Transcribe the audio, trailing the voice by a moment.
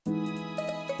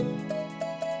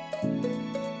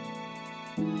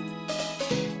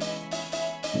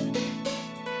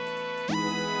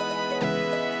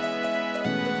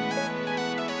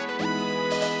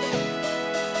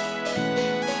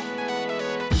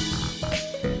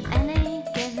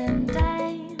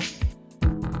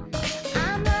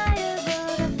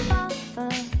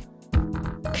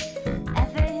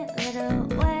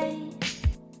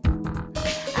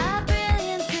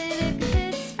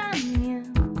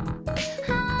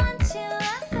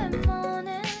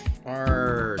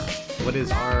What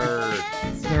is art?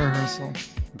 The Rehearsal.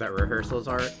 That Rehearsal's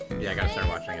art? Yeah, I gotta start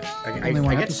watching it. Only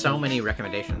one I get episode. so many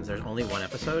recommendations. There's only one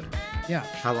episode? Yeah,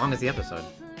 How long is the episode?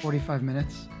 45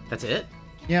 minutes. That's it?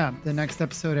 Yeah, the next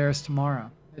episode airs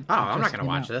tomorrow. Oh, I'm not gonna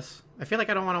watch this. I feel like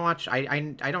I don't want to watch.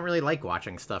 I don't really like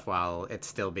watching stuff while it's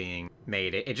still being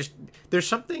made. It just there's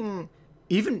something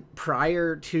even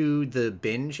prior to the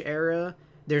binge era.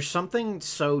 There's something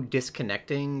so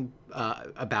disconnecting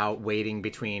about waiting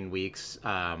between weeks.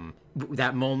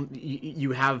 That moment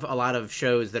you have a lot of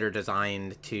shows that are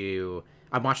designed to.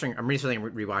 I'm recently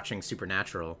rewatching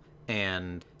Supernatural,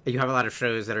 and you have a lot of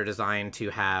shows that are designed to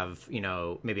have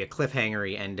maybe a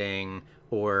cliffhangery ending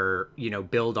or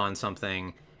build on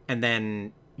something, and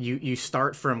then you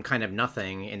start from kind of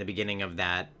nothing in the beginning of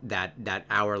that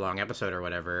hour-long episode or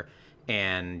whatever,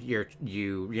 and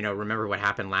you remember what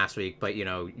happened last week, but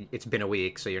it's been a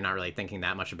week, so you're not really thinking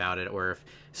that much about it. Or if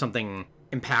something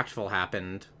impactful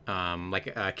happened, like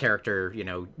a character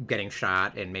getting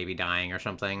shot and maybe dying or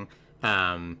something,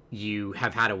 you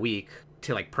have had a week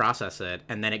to like process it,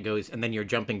 and then and then you're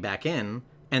jumping back in,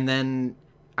 and then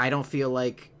I don't feel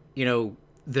like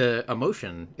the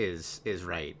emotion is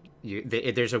right.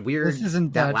 There's a weird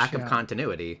lack of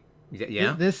continuity.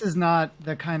 Yeah, this is not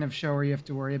the kind of show where you have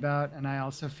to worry about, and I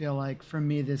also feel like for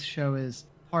me this show is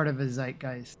part of a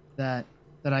zeitgeist that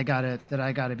I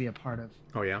gotta be a part of.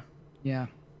 Oh yeah. Yeah.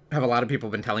 Have a lot of people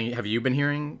been telling you? Have you been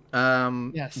hearing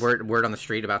yes. word on the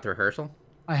street about the Rehearsal?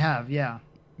 I have, yeah.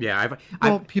 Yeah,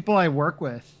 people I work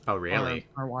with. Oh really?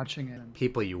 Are watching it.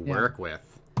 People you work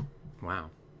with? Wow.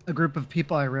 A group of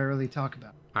people I rarely talk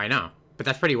about. I know, but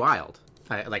that's pretty wild.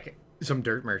 Like some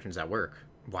dirt merchants at work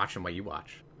watching what you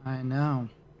watch. I know.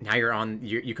 Now you're on.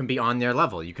 You can be on their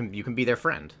level. You can be their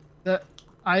friend.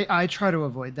 I try to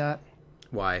avoid that.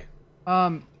 Why?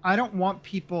 I don't want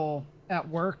people at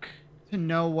work to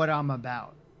know what I'm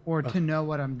about or to know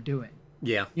what I'm doing.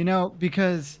 Yeah.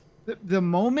 Because the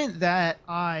moment that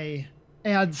I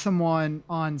add someone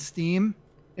on Steam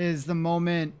is the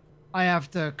moment I have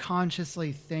to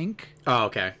consciously think. Oh,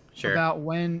 okay. Sure. About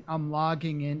when I'm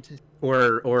logging into.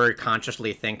 Or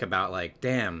consciously think about like,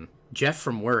 damn, Jeff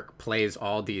from work plays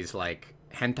all these like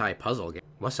hentai puzzle games.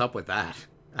 What's up with that?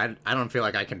 I don't feel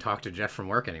like I can talk to Jeff from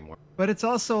work anymore. But it's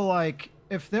also like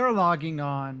if they're logging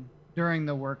on during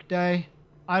the workday,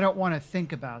 I don't want to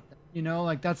think about that.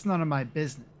 Like that's none of my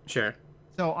business. Sure.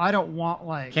 So I don't want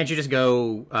like. Can't you just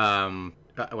go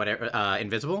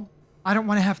invisible? I don't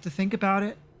want to have to think about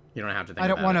it. You don't have to think. I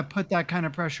don't want to put that kind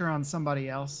of pressure on somebody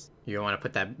else. You don't want to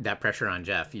put that pressure on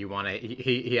Jeff. You want to.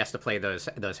 He has to play those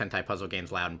hentai puzzle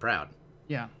games loud and proud.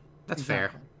 Yeah. That's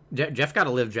exactly. fair. Jeff got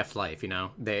to live Jeff's life.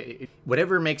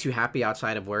 Whatever makes you happy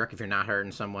outside of work. If you're not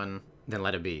hurting someone, then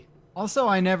let it be. Also,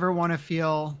 I never want to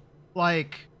feel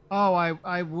like, oh,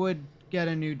 I would get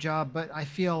a new job, but I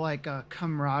feel like a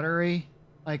camaraderie.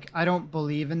 Like I don't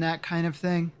believe in that kind of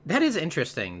thing. That is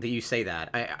interesting that you say that.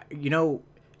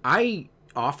 I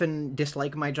often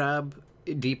dislike my job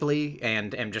deeply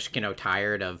and am just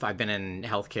tired of. I've been in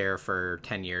healthcare for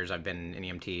 10 years. I've been in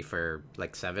EMT for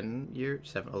like 7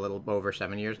 years, a little over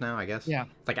 7 years now, I guess. Yeah.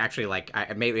 Like actually, like I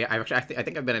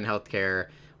think I've been in healthcare.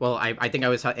 Well, I think I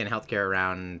was in healthcare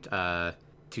around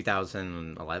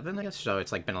 2011, I guess. So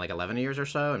it's like been like 11 years or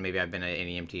so, and maybe I've been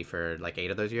in EMT for like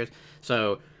 8 of those years.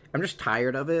 So I'm just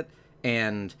tired of it,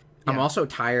 and I'm also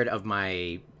tired of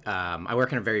my. I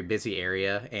work in a very busy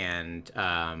area, and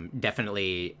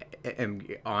definitely am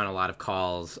on a lot of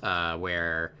calls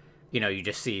where you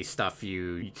just see stuff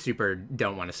you super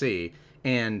don't want to see.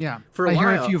 And for a while,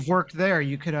 hear if you've worked there,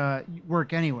 you could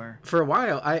work anywhere. For a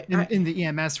while, in the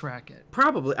EMS racket.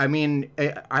 Probably. I mean,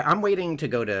 I'm waiting to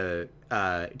go to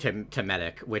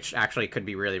medic, which actually could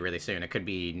be really, really soon. It could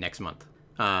be next month.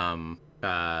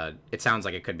 It sounds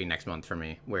like it could be next month for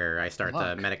me, where I start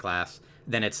the medic class.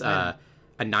 Then it's a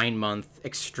 9-month,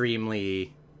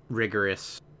 extremely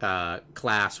rigorous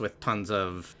class with tons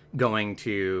of going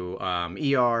to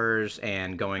ERs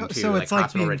and going to so like it's like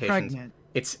hospital being rotations. pregnant.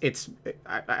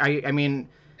 I mean,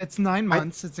 it's 9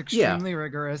 months. It's extremely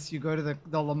rigorous. You go to the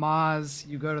Lamaze,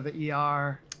 you go to the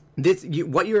ER.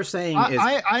 What you're saying is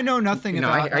I know nothing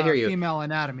about I hear you. Female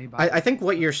anatomy. I think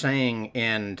what you're saying,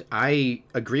 and I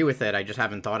agree with it, I just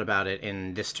haven't thought about it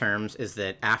in this terms, is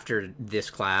that after this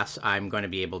class, I'm going to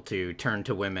be able to turn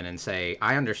to women and say,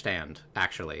 I understand,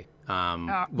 actually.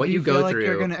 What you go through.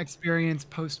 You're going to experience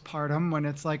postpartum when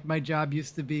it's like, my job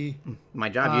used to be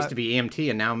EMT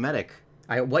and now medic.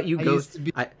 I used to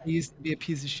be a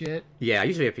piece of shit. Yeah, I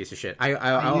used to be a piece of shit.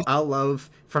 I'll love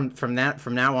from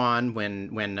now on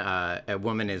when a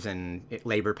woman is in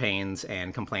labor pains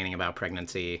and complaining about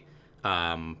pregnancy,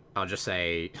 I'll just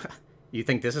say, You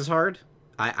think this is hard?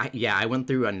 Yeah, I went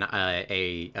through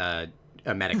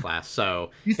a medic class,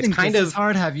 so You it's think kind this of is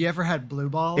hard? Have you ever had blue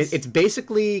balls? it's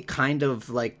basically kind of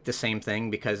like the same thing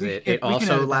because it we can also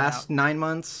edit that lasts out. 9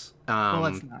 months. Well,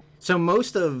 let's not. So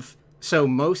most of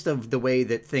the way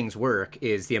that things work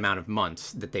is the amount of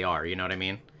months that they are. You know what I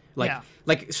mean? Yeah.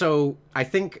 So I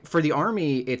think for the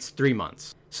Army it's 3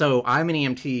 months. So I'm an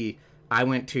EMT. I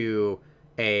went to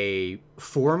a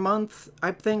 4 month,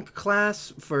 I think,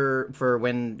 class for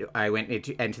when I went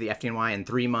into the FDNY, and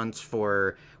 3 months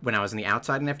for when I was in the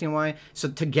outside in FDNY. So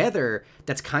together,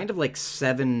 that's kind of like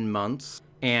 7 months,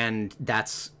 and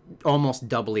that's almost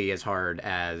doubly as hard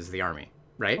as the Army,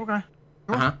 right? Okay.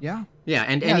 Sure. Uh-huh. Yeah. Yeah,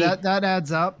 and Yeah, that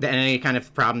adds up. any kind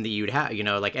of problem that you'd have,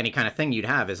 like any kind of thing you'd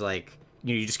have is like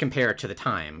you just compare it to the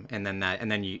time, and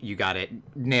then you got it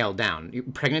nailed down.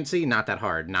 Pregnancy, not that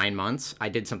hard. 9 months, I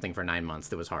did something for 9 months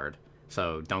that was hard,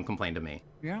 so don't complain to me.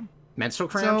 Yeah. Menstrual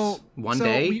cramps, one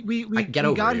day. We get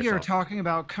over got here yourself. talking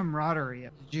about camaraderie.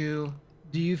 Do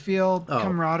you feel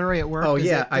camaraderie at work? Oh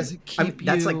yeah, does it keep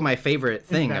that's like you my favorite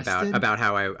thing invested? about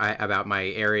how I about my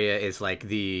area is like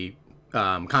the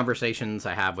conversations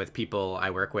I have with people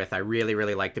I work with. I really,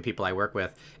 really like the people I work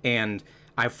with, and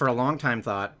I for a long time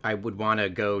thought I would want to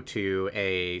go to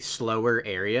a slower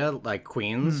area like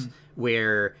Queens,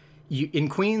 where in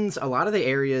Queens, a lot of the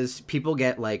areas people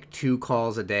get like 2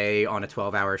 calls a day on a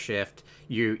 12-hour shift.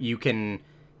 You can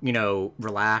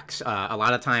relax. A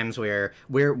lot of times where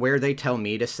they tell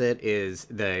me to sit is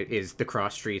the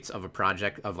cross streets of a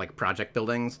project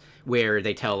buildings. Where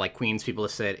they tell like Queens people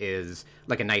to sit is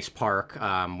like a nice park.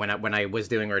 When I was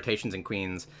doing rotations in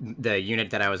Queens, the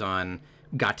unit that I was on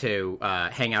got to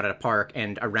hang out at a park,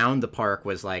 and around the park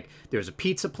was like there was a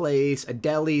pizza place, a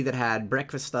deli that had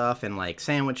breakfast stuff and like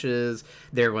sandwiches.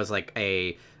 There was like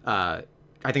I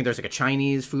think there's like a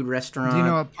Chinese food restaurant. Do you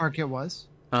know what park it was?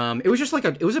 It was just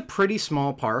it was a pretty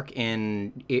small park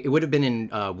it would have been in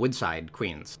Woodside,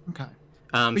 Queens. Okay.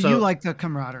 But you like the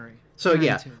camaraderie. So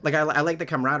yeah, like I like the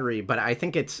camaraderie, but I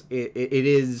think it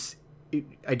is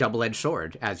a double-edged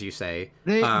sword, as you say.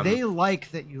 They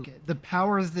like that you get the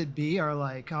powers that be are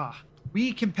like,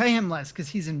 we can pay him less because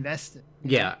he's invested.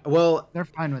 Yeah, well, they're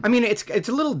fine with. I mean, it's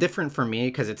a little different for me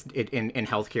because in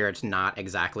healthcare, it's not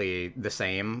exactly the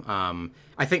same.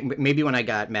 I think maybe when I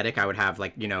got medic, I would have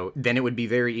then it would be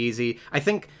very easy. I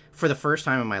think for the first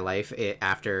time in my life,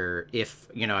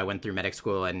 I went through medic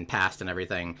school and passed and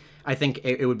everything, I think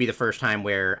it would be the first time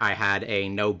where I had a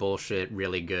no bullshit,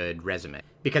 really good resume.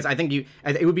 Because I think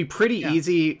it would be pretty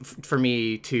easy for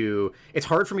me to. It's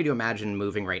hard for me to imagine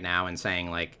moving right now and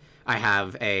saying like, I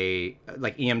have a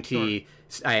EMT.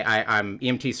 Sure. I'm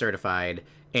EMT certified,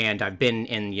 and I've been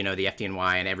in the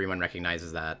FDNY, and everyone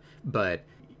recognizes that. But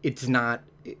it's not.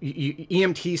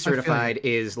 EMT certified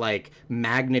is like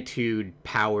magnitude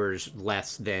powers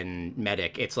less than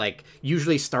medic. It's like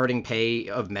usually starting pay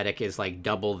of medic is like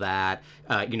double that.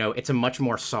 It's a much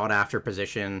more sought after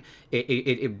position.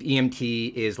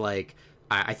 EMT is like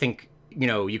I think.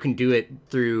 You can do it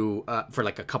through for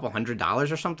like a couple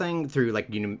 $100s or something through like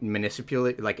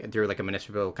municipal through like a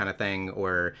municipal kind of thing,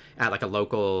 or at like a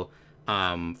local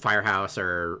firehouse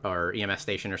or EMS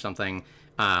station or something.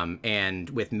 And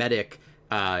with medic,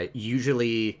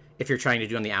 usually if you're trying to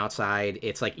do on the outside,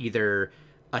 it's like either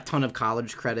a ton of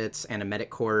college credits and a medic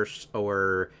course,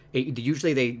 or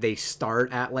usually they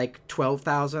start at like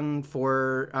 12,000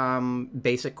 for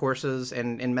basic courses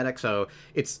in medic. So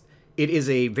it is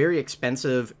a very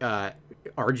expensive,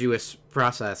 arduous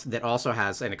process that also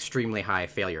has an extremely high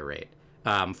failure rate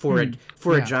for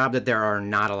a job that there are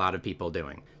not a lot of people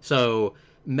doing. So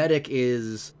medic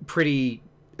is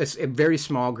a very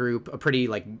small group, a pretty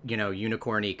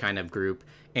unicorny kind of group,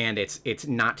 and it's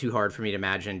not too hard for me to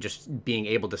imagine just being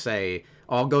able to say,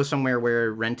 I'll go somewhere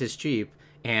where rent is cheap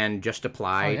and just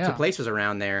apply to places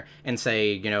around there and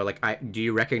say, do you know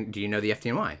the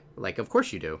FDNY? Like, of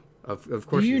course you do. Of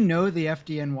course. Do you know the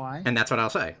FDNY? And that's what I'll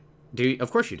say.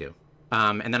 Of course you do.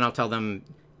 And then I'll tell them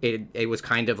it was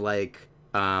kind of like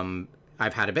I've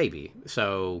had a baby,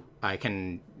 so I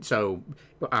can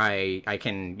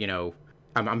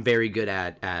I'm very good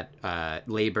at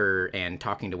labor and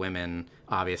talking to women,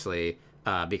 obviously,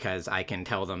 because I can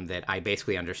tell them that I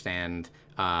basically understand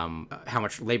how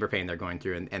much labor pain they're going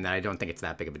through, and that I don't think it's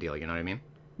that big of a deal. You know what I mean?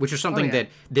 Which is something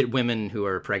that women who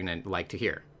are pregnant like to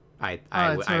hear. I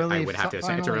would have to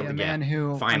say it's a relief. Man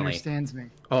who understands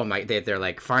me. Oh my! They're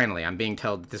like, finally, I'm being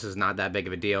told this is not that big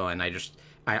of a deal, and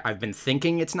I've been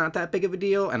thinking it's not that big of a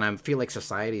deal, and I feel like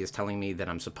society is telling me that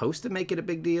I'm supposed to make it a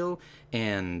big deal,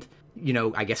 and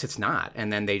I guess it's not.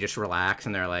 And then they just relax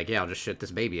and they're like, yeah, I'll just shit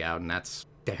this baby out, and that's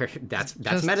There, that's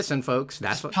Just- medicine, folks.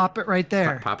 That's what Pop it right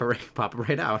there. pop it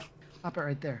right out. Pop it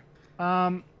right there.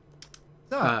 But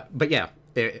yeah,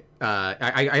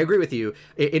 I agree with you.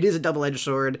 It is a double-edged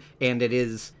sword, and it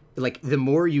is like the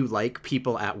more you like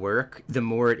people at work, the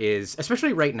more it is,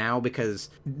 especially right now because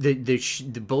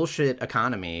the bullshit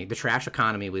economy, the trash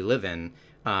economy we live in.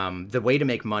 The way to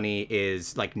make money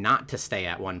is like not to stay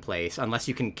at one place unless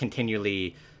you can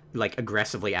continually like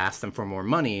aggressively ask them for more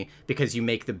money because you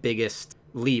make the biggest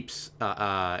leaps,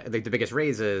 like the biggest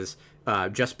raises,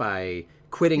 just by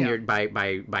quitting your by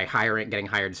getting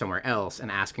hired somewhere else and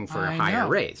asking for a higher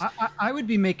raise. I would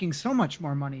be making so much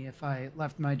more money if I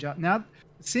left my job. Now,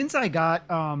 since I got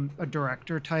a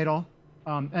director title,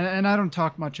 and I don't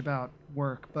talk much about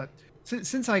work, but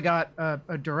since I got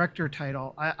a director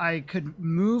title, I could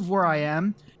move where I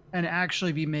am and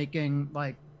actually be making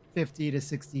like $50,000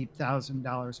 to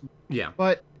 $60,000. Yeah.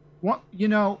 But what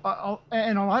and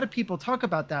a lot of people talk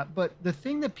about that, but the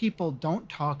thing that people don't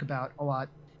talk about a lot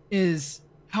is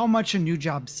how much a new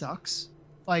job sucks.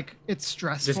 Like, it's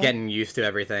stressful. Just getting used to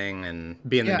everything and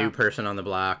being the new person on the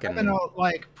block and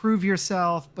like prove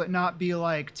yourself, but not be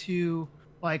like too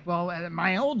like, well, at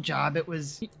my old job it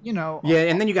was,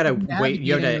 and then you gotta wait.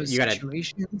 You gotta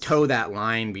situations. toe that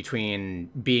line between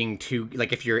being too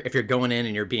like if you're going in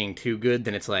and you're being too good,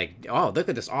 then it's like, oh, look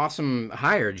at this awesome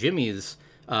hire, Jimmy's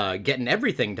getting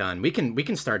everything done. We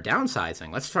can start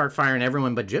downsizing. Let's start firing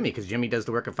everyone but Jimmy because Jimmy does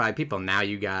the work of 5 people. Now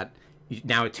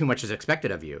too much is expected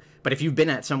of you. But if you've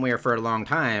been at somewhere for a long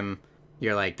time,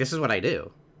 you're like, this is what I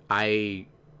do.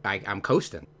 I'm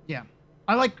coasting. Yeah.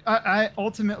 I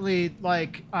ultimately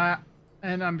like,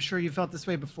 and I'm sure you felt this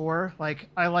way before. Like,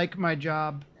 I like my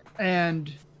job,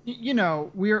 and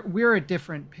we're at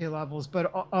different pay levels,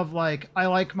 but of like, I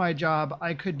like my job.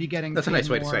 I could be getting that's a nice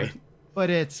way to say it, but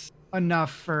it's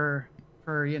enough for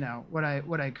what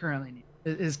I currently need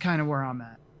is kind of where I'm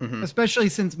at. Mm-hmm. Especially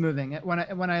since moving.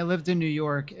 When I lived in New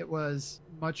York, it was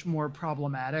much more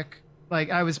problematic. Like,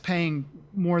 I was paying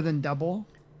more than double.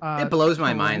 It blows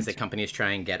my mind that companies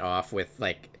try and get off with,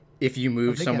 like, if you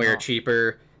move somewhere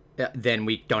cheaper, then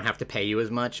we don't have to pay you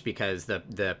as much because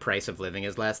the price of living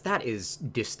is less. That is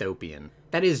dystopian.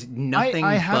 That is nothing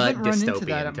I but haven't run dystopian into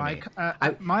that at to my, me.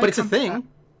 My but it's a thing.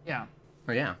 Yeah.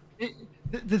 Oh, yeah.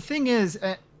 The thing is,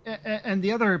 and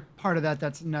the other part of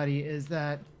that's nutty is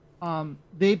that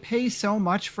they pay so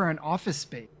much for an office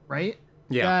space, right?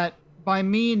 Yeah. That by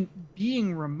me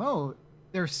being remote,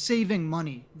 they're saving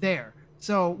money there.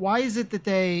 So why is it that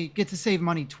they get to save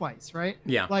money twice, right?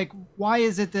 Yeah. Like, why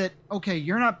is it that, okay,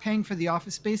 you're not paying for the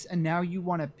office space and now you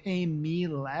want to pay me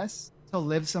less to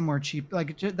live somewhere cheap?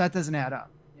 Like, that doesn't add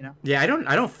up, Yeah, I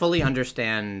don't fully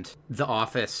understand the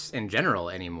office in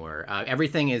general anymore.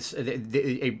 Everything is,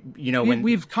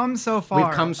 we've come so far.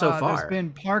 We've come so far. There's been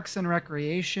Parks and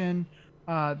Recreation.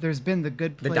 There's been The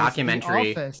Good Place.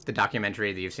 The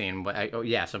documentary that you've seen.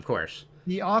 Yes, of course.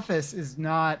 The Office is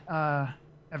not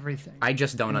everything. I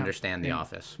just don't understand The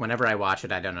Office. Whenever I watch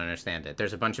it, I don't understand it.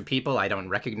 There's a bunch of people. I don't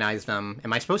recognize them.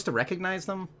 Am I supposed to recognize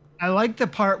them? I like the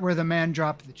part where the man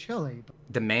dropped the chili.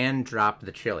 The man dropped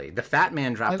the chili. The fat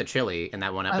man dropped the chili in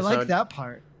that one episode. I like that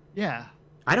part. Yeah.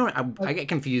 I get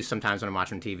confused sometimes when I'm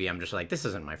watching TV. I'm just like, this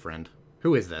isn't my friend.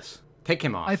 Who is this? Take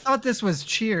him off. I thought this was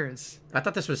Cheers. I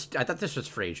thought this was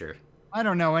Frasier. I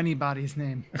don't know anybody's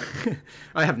name.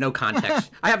 I have no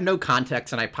context.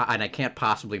 And I can't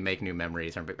possibly make new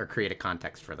memories or create a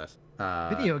context for this.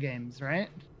 Video games, right?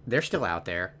 They're still out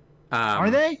there.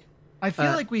 Are they? I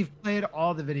feel like we've played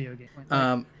all the video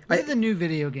games. What are the new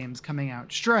video games coming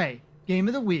out? Stray, Game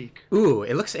of the Week. Ooh,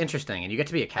 it looks interesting, and you get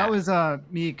to be a cat. That was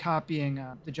me copying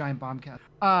the Giant Bomb Cat.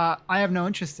 I have no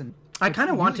interest in. I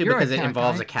kind of want to because it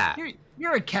involves a cat.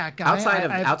 You're a cat guy.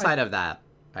 Outside of that,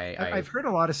 I've heard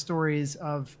a lot of stories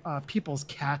of people's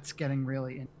cats getting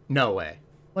really. No way.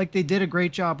 Like, they did a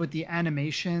great job with the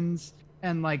animations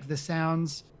and like the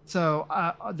sounds. So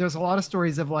there's a lot of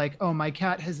stories of like, oh, my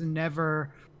cat has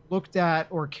never looked at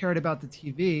or cared about the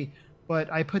TV, but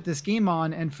I put this game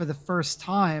on, and for the first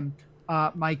time,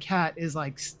 my cat is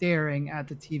like staring at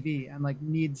the TV and like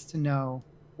needs to know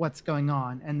what's going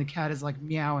on, and the cat is like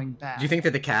meowing back. Do you think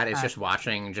that the cat is just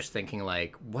watching, just thinking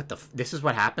like, this is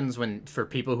what happens for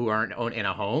people who aren't in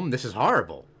a home? This is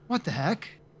horrible. What the heck?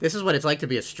 This is what it's like to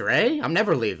be a stray? I'm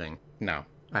never leaving. No,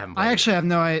 I haven't. I actually have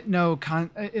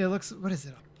it looks, what is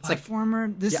it?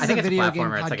 Platformer. This is a video game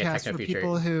podcast for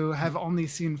people who have only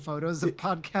seen photos of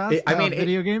podcasts.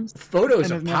 Video games.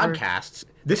 Photos of podcasts.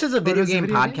 This is a video game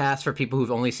podcast for people who've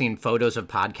only seen photos of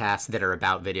podcasts that are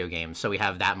about video games. So we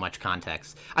have that much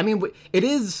context. I mean, it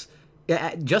is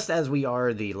just as we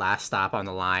are the last stop on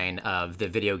the line of the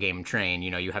video game train,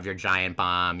 you have your Giant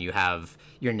Bomb, you have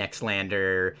your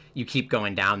Nextlander, you keep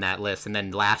going down that list, and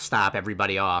then last stop,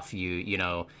 everybody off.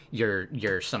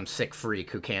 You're some sick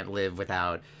freak who can't live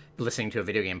without listening to a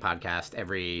video game podcast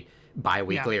every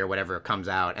bi-weekly or whatever it comes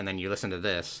out, and then you listen to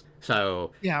this.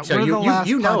 So you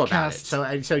know about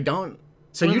it. So don't.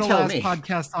 So you tell me.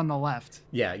 Podcast on the left.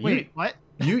 Yeah. Wait, what?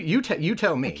 You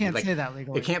tell me. I can't say that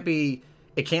legally.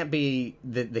 It can't be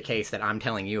the case that I'm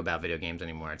telling you about video games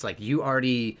anymore. It's like you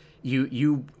already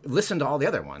you listen to all the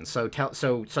other ones. So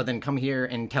then come here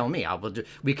and tell me.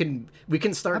 We can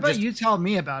start. How about you tell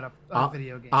me about a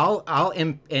video game?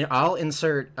 I'll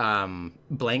insert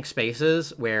blank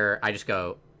spaces where I just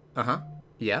go,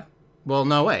 yeah. Well,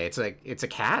 no way. It's a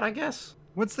cat, I guess.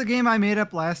 What's the game I made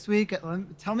up last week?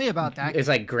 Tell me about that. It's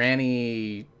like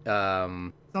Granny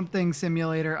something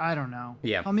simulator. I don't know.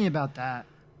 Yeah. Tell me about that.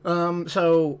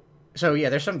 So yeah,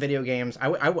 there's some video games.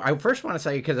 I first want to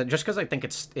say because I think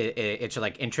it's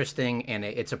like interesting, and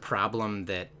it's a problem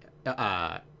that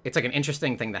it's like an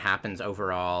interesting thing that happens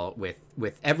overall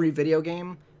with every video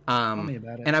game. Tell me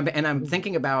about it. And I'm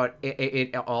thinking about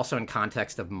it also in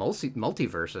context of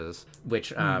multiverses,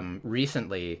 which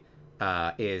recently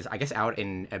is, I guess, out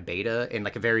in a beta, in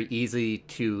like a very easy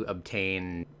to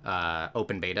obtain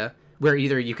open beta, where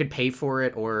either you could pay for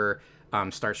it or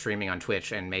start streaming on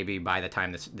Twitch, and maybe by the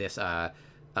time this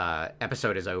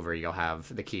episode is over, you'll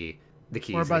have the keys.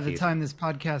 Or by the time this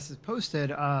podcast is posted,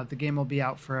 the game will be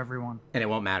out for everyone. And it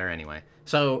won't matter anyway.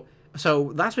 So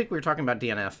last week we were talking about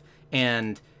DNF,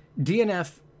 and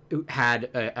DNF had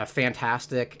a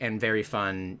fantastic and very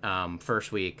fun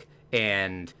first week,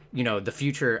 and the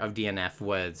future of DNF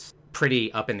was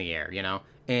pretty up in the air,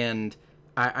 and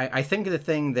I think the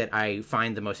thing that I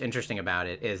find the most interesting about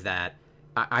it is that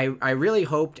I really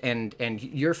hoped, and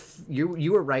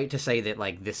you were right to say that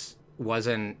like this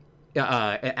wasn't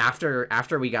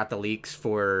after we got the leaks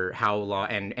for how long,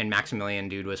 and Maximilian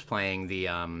dude was playing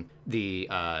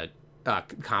the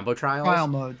combo trial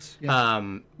modes.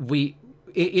 Yeah. We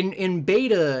in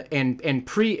beta and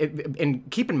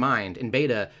keep in mind, in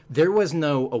beta there was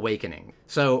no awakening.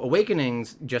 So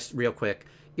awakenings, just real quick,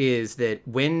 is that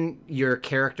when your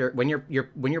character when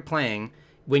you're playing,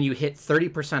 when you hit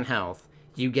 30% health,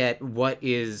 you get what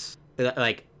is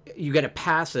like you get a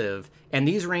passive, and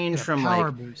these range from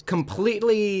like boost.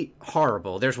 Completely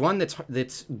horrible. There's one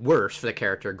that's worse for the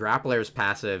character. Grappler's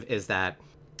passive is that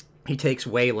he takes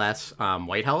way less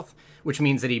white health, which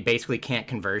means that he basically can't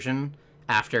conversion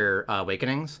after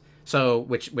awakenings. So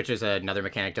which is another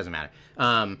mechanic, doesn't matter.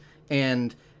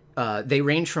 And they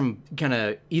range from kind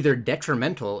of either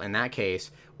detrimental in that case,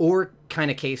 or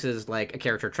kind of cases like a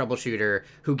character troubleshooter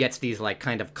who gets these like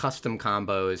kind of custom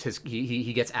combos.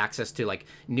 He gets access to like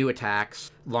new attacks,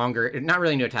 longer, not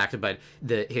really new attacks, but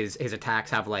his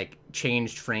attacks have like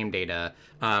changed frame data.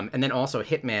 And then also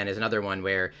Hitman is another one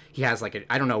where he has like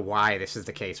I don't know why this is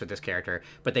the case with this character,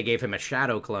 but they gave him a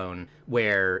shadow clone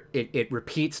where it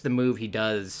repeats the move he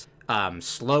does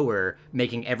slower,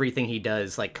 making everything he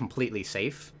does like completely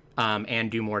safe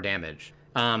and do more damage.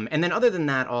 And then other than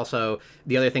that, also,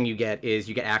 the other thing you get is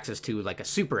you get access to like a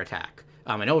super attack,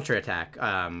 an ultra attack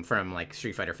from like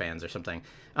Street Fighter fans or something,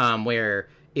 where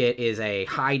it is a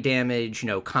high damage,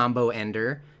 combo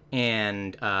ender,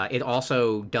 and it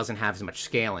also doesn't have as much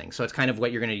scaling. So it's kind of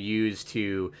what you're going to use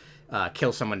to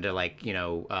kill someone to like,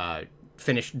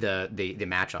 finish the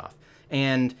match off.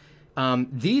 And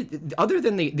other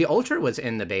than the ultra was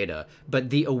in the beta, but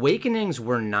the awakenings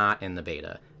were not in the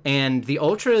beta. And the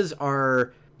ultras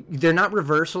they're not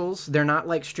reversals. They're not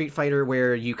like Street Fighter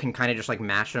where you can kind of just like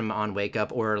mash them on wake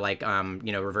up, or like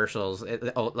reversals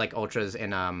like ultras in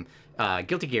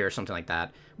Guilty Gear or something like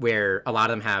that, where a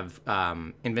lot of them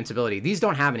have invincibility. These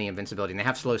don't have any invincibility, and they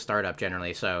have slow startup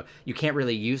generally, so you can't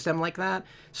really use them like that.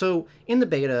 So in the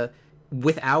beta,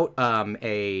 without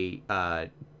a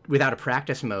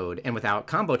practice mode and without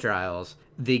combo trials,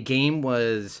 the game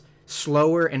was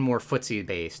slower and more footsie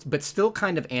based, but still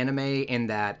kind of anime in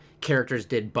that characters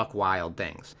did buck wild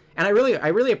things. And I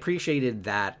really appreciated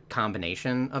that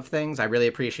combination of things. I really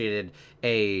appreciated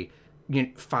a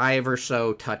 5 or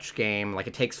so touch game. Like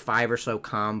it takes 5 or so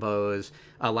combos.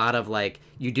 A lot of like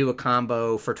you do a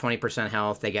combo for 20%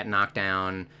 health, they get knocked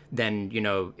down. Then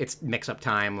it's mix up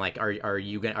time. Like are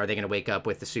they gonna wake up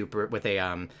with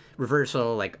a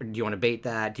reversal? Like do you want to bait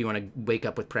that? Do you want to wake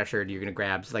up with pressure? Do you gonna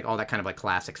grab like all that kind of like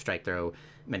classic strike throw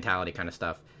mentality kind of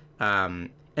stuff? And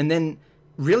then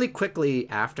really quickly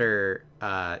after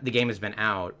the game has been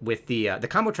out, with the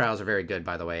combo trials are very good,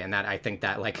 by the way, and that I think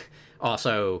that like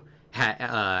also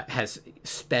has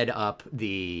sped up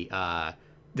the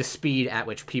the speed at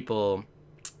which people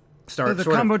So start the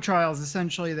sort combo of. trials,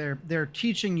 essentially they're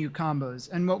teaching you combos.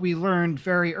 And what we learned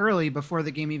very early before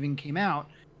the game even came out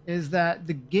is that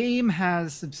the game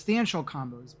has substantial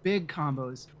combos, big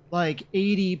combos, like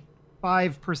 85%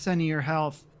 of your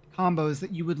health combos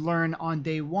that you would learn on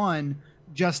day one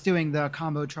just doing the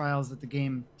combo trials that the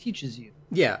game teaches you.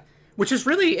 Yeah, which is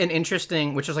really an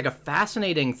interesting, which is like a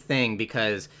fascinating thing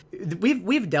because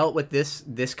we've dealt with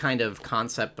this kind of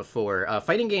concept before.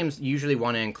 Fighting games usually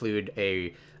want to include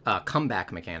a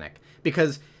comeback mechanic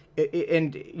because.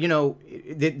 And you know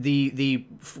the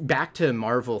back to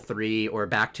Marvel 3 or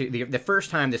back to the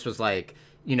first time this was like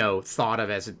thought of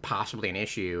as possibly an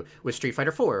issue with Street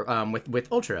Fighter 4 with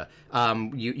Ultra.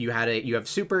 You have a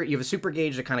super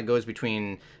gauge that kind of goes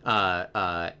between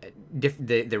the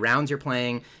rounds you're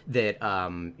playing that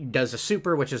does a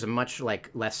super, which is a much like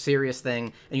less serious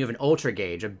thing, and you have an Ultra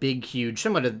gauge, a big huge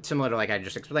similar to like I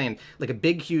just explained, like a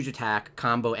big huge attack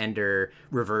combo ender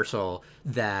reversal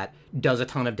that does a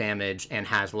ton of damage and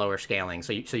has lower scaling.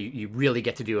 So you really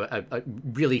get to do a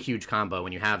really huge combo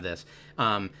when you have this.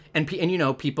 And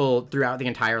people throughout the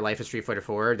entire life of Street Fighter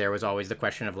 4, there was always the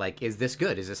question of like, is this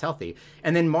good? Is this healthy?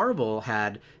 And then Marvel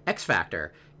had X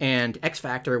Factor. And X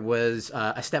Factor was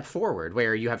a step forward,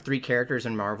 where you have 3 characters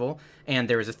in Marvel, and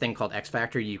there was a thing called X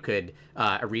Factor. You could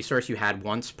a resource you had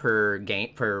once per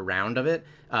round of it,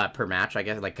 per match, I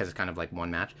guess, like because it's kind of like one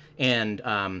match, and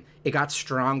it got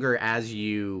stronger as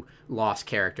you lost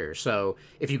characters. So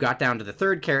if you got down to the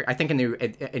third character, I think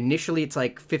initially it's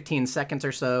like 15 seconds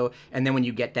or so, and then when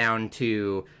you get down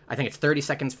to I think it's 30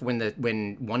 seconds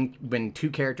when 2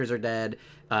 characters are dead.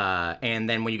 And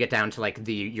then when you get down to like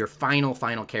your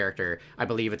final character, I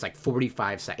believe it's like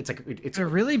 45 seconds. It's Could it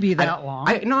really be that long?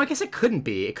 No, I guess it couldn't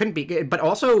be. It couldn't be. But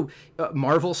also,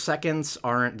 Marvel seconds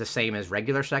aren't the same as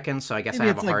regular seconds, so I guess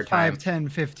Maybe I have a hard it's like time. 5, 10,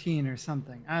 15 or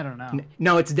something. I don't know.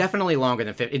 No, it's definitely longer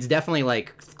than 50. It's definitely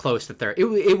like close to 30.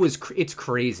 It's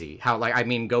crazy how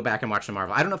go back and watch the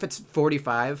Marvel. I don't know if it's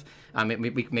 45.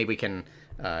 Maybe we can.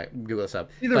 Google this up.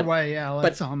 Either way, yeah.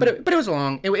 But it was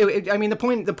long.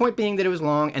 The point being that it was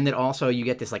long, and that also you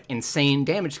get this like insane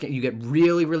damage. You get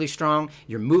really, really strong.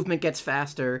 Your movement gets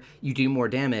faster. You do more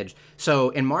damage.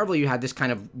 So in Marvel, you had this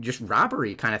kind of just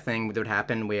robbery kind of thing that would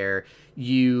happen where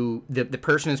the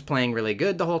person is playing really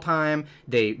good the whole time.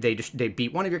 They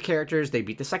beat one of your characters. They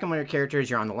beat the second one of your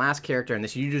characters. You're on the last character, and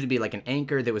this usually be like an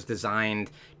anchor that was designed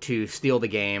to steal the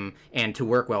game and to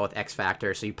work well with X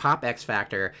Factor. So you pop X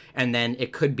Factor, and then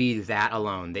it could be that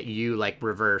alone that you like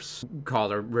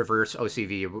called a reverse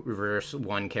OCV, reverse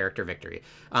one character victory.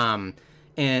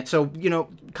 And so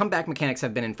comeback mechanics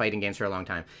have been in fighting games for a long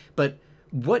time, but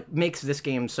what makes this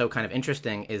game so kind of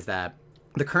interesting is that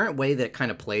the current way that it kind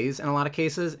of plays in a lot of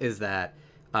cases is that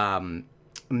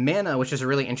mana, which is a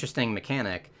really interesting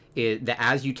mechanic, is that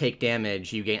as you take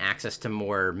damage, you gain access to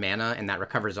more mana, and that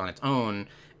recovers on its own.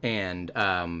 And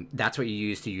that's what you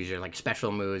use your like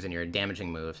special moves and your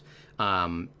damaging moves.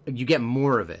 You get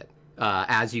more of it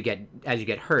as you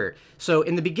get hurt. So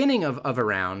in the beginning of a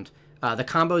round, the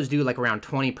combos do like around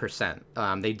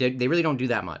 20%. They really don't do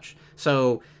that much.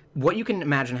 So what you can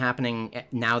imagine happening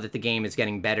now that the game is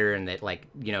getting better and that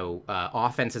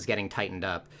offense is getting tightened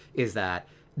up is that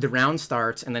the round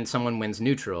starts and then someone wins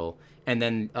neutral, and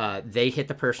then they hit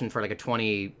the person for like a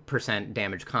 20%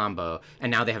 damage combo,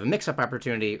 and now they have a mix-up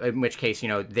opportunity, in which case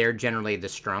they're generally the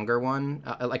stronger one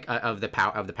of the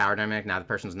power dynamic. Now the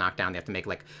person's knocked down, they have to make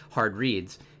like hard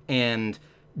reads, and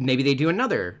maybe they do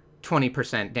another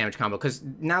 20% damage combo because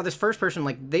now this first person,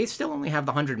 like, they still only have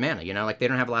the 100 mana, like they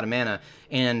don't have a lot of mana,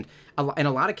 and in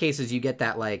a lot of cases you get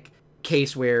that like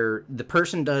case where the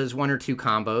person does 1 or 2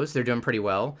 combos, they're doing pretty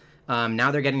well.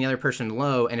 Now they're getting the other person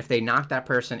low, and if they knock that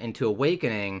person into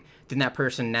Awakening, then that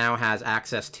person now has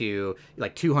access to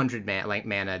like 200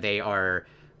 mana. They are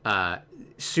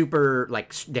super,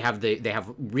 like, they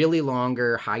have really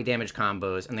longer high damage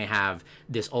combos, and they have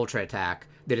this ultra attack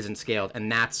that isn't scaled,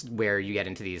 and that's where you get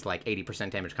into these like 80%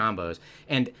 damage combos.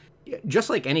 And just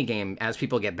like any game, as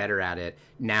people get better at it,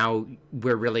 now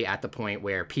we're really at the point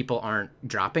where people aren't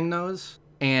dropping those,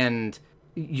 and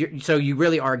so you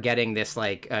really are getting this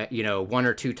like 1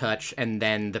 or 2 touch, and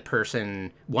then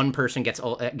one person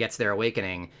gets their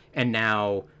Awakening, and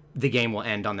now the game will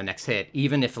end on the next hit,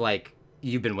 even if like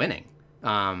you've been winning,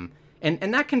 and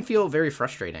that can feel very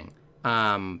frustrating.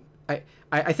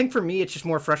 I think for me it's just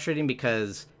more frustrating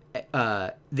because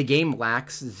the game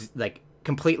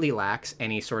completely lacks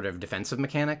any sort of defensive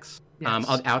mechanics.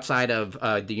 Yes. Outside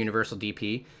of the universal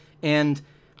DP, and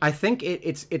I think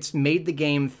it's made the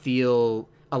game feel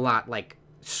a lot like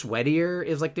sweatier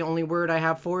is like the only word I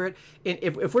have for it.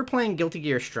 If we're playing Guilty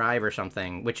Gear Strive or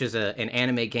something, which is an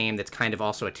anime game that's kind of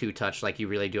also a two-touch, like you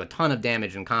really do a ton of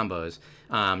damage in combos,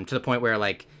 to the point where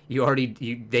like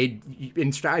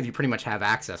in Strive you pretty much have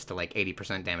access to like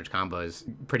 80% damage combos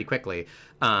pretty quickly.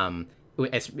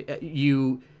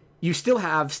 You still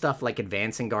have stuff like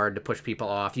Advancing Guard to push people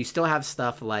off. You still have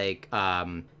stuff like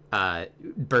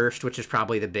Burst, which is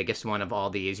probably the biggest one of all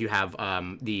these. You have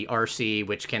the RC,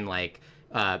 which can like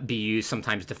be used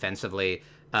sometimes defensively.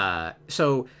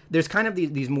 So there's kind of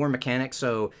these more mechanics.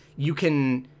 So you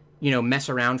can, mess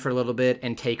around for a little bit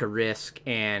and take a risk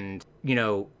and,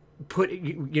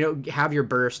 have your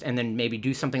burst and then maybe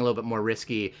do something a little bit more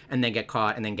risky and then get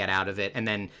caught and then get out of it and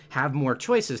then have more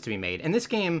choices to be made. And this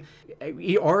game,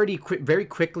 you already very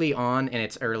quickly on in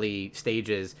its early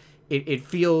stages, it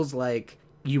feels like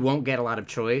you won't get a lot of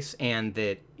choice, and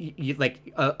that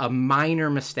like a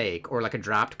minor mistake or like a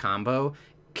dropped combo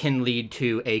can lead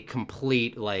to a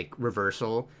complete like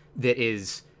reversal that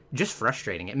is just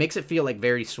frustrating. It makes it feel like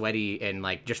very sweaty and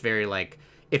like just very like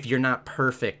if you're not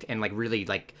perfect and like really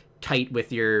like tight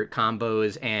with your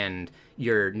combos and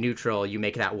your neutral, you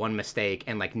make that one mistake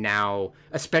and like now,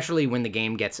 especially when the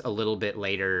game gets a little bit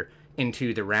later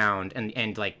into the round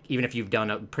and like even if you've done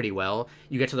it pretty well,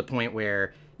 you get to the point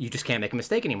where you just can't make a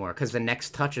mistake anymore because the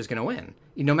next touch is going to win.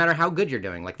 No matter how good you're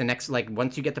doing, like the next, like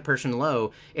once you get the person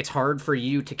low, it's hard for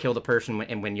you to kill the person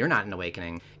when you're not in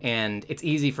Awakening, and it's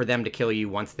easy for them to kill you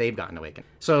once they've gotten Awakening.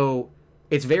 So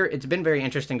it's been very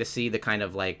interesting to see the kind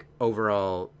of like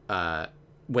overall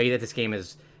way that this game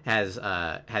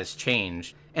has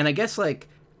changed. And I guess like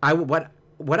what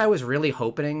I was really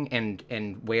hoping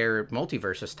and where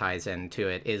Multiversus ties into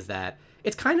it is that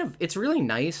it's really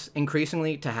nice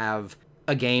increasingly to have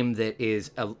a game that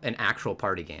is an actual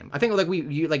party game. I think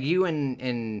like you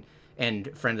and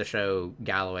friend of the show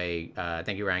Galloway,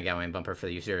 thank you Ryan Galloway and Bumper for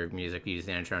the use of your music. We use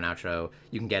the intro and outro.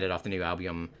 You can get it off the new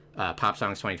album Pop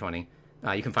Songs 2020.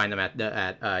 You can find them at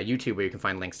YouTube, where you can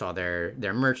find links to all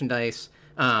their merchandise.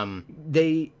 I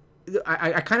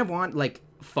kind of want like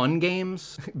fun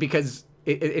games because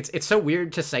it's so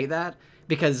weird to say that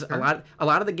because sure. a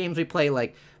lot of the games we play,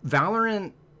 like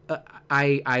Valorant,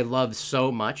 I love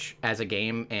so much as a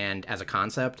game and as a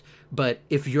concept, but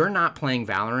if you're not playing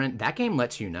Valorant, that game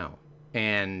lets you know.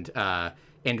 And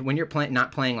when you're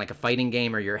not playing like a fighting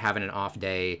game or you're having an off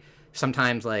day,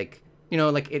 sometimes like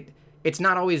it's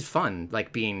not always fun,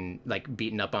 like being like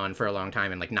beaten up on for a long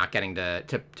time and like not getting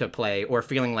to play or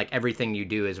feeling like everything you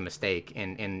do is a mistake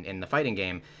in the fighting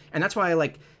game. And that's why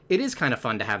like it is kind of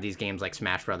fun to have these games like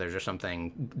Smash Brothers or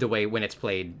something, the way when it's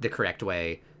played the correct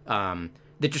way.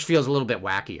 That just feels a little bit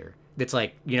wackier. That's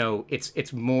like,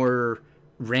 it's more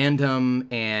random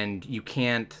and you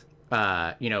can't,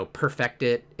 perfect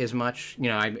it as much.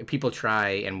 People try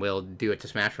and will do it to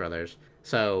Smash Brothers.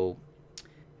 So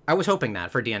I was hoping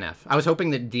that for DNF. I was hoping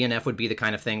that DNF would be the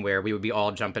kind of thing where we would be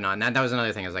all jumping on. That was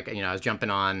another thing. I was like, I was jumping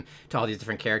on to all these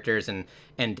different characters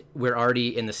and we're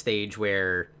already in the stage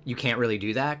where you can't really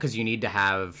do that because you need to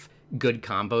have good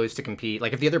combos to compete.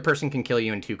 Like if the other person can kill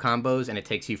you in 2 combos and it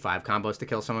takes you 5 combos to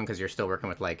kill someone because you're still working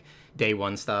with like day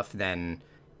 1 stuff, then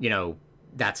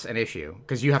that's an issue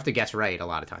because you have to guess right a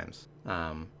lot of times.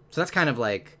 So that's kind of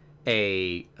like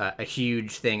a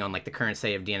huge thing on like the current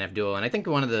state of DNF Duel. And I think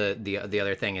one of the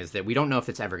other thing is that we don't know if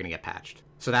it's ever going to get patched.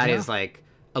 So that is like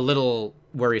a little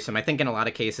worrisome. I think in a lot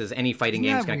of cases any fighting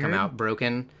game is going to come out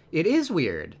broken. It is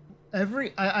weird.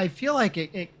 I feel like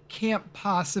it can't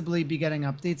possibly be getting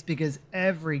updates because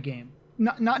every game,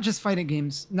 not just fighting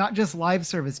games, not just live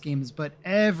service games, but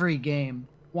every game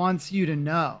wants you to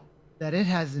know that it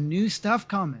has new stuff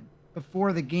coming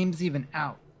before the game's even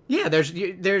out. Yeah, there's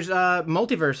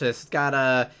Multiversus. It's got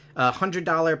a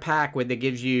 $100 pack that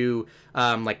gives you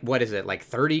like what is it, like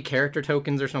 30 character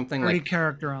tokens or something? 30 like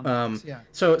character on those, yeah.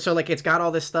 So like it's got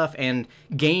all this stuff, and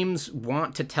games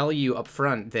want to tell you up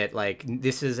front that like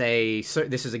this is a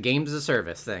games as a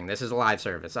service thing. This is a live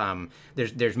service.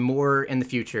 There's more in the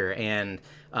future, and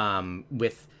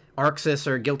with ArcSys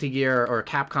or Guilty Gear or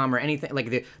Capcom or anything like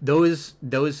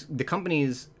the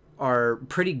companies are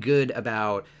pretty good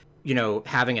about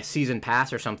having a season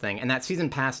pass or something, and that season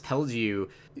pass tells you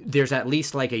there's at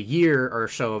least like a year or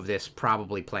so of this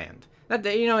probably planned. That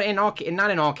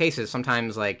not in all cases.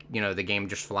 Sometimes like the game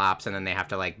just flops and then they have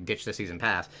to like ditch the season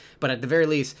pass. But at the very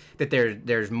least, that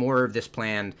there's more of this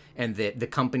planned, and that the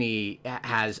company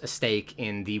has a stake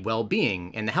in the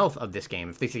well-being and the health of this game.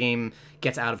 If this game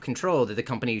gets out of control, that the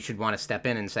company should want to step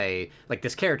in and say like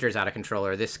this character is out of control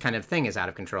or this kind of thing is out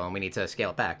of control and we need to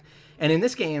scale it back. And in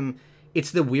this game,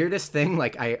 it's the weirdest thing.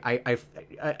 Like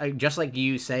I just like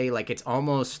you say, like it's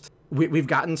almost we've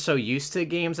gotten so used to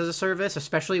games as a service,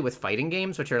 especially with fighting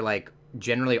games, which are like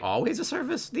generally always a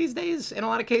service these days in a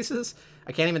lot of cases.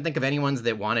 I can't even think of any ones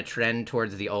that want to trend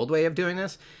towards the old way of doing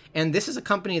this. And this is a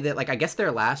company that, like, I guess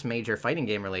their last major fighting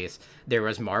game release, there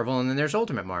was Marvel and then there's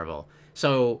Ultimate Marvel.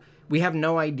 So we have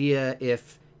no idea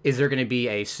if is there going to be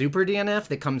a super DNF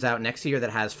that comes out next year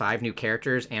that has 5 new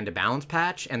characters and a balance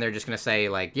patch, and they're just going to say,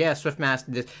 like, yeah,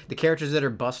 Swiftmaster, the characters that are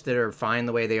busted are fine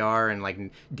the way they are, and, like,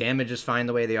 damage is fine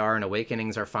the way they are, and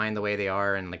awakenings are fine the way they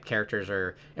are, and, like,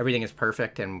 everything is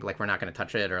perfect, and, like, we're not going to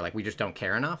touch it, or, like, we just don't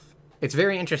care enough. It's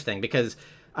very interesting, because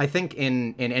I think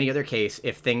in any other case,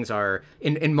 if things are...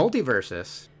 In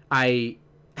Multiversus, I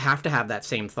have to have that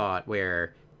same thought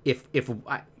where if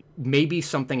maybe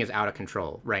something is out of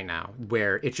control right now,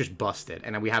 where it's just busted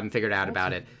and we haven't figured out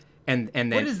about it. And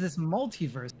then what is this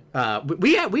multiverse?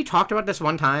 We talked about this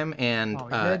one time, and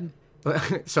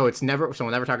so we'll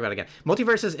never talk about it again.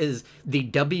 Multiverses is the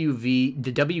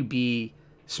WB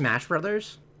Smash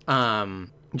Brothers.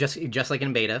 Just like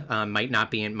in beta, might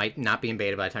not be in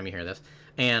beta by the time you hear this.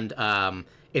 And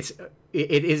it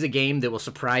is a game that will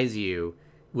surprise you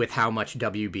with how much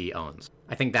WB owns.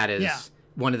 I think that is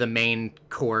one of the main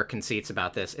core conceits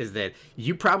about this, is that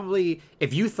you probably,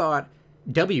 if you thought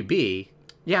WB,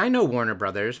 I know Warner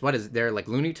Brothers. What is they're like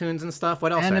Looney Tunes and stuff?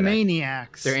 What else?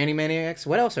 Animaniacs. They're Animaniacs.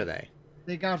 What else are they?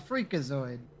 They got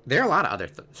Freakazoid. There are a lot of other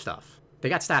stuff. They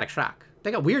got Static Shock.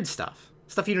 They got weird stuff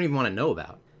you don't even want to know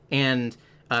about. And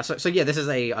so yeah, this is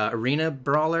a arena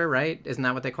brawler, right? Isn't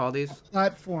that what they call these?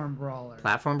 Platform brawler.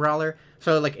 Platform brawler.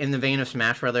 So like in the vein of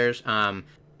Smash Brothers,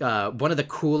 one of the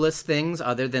coolest things,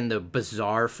 other than the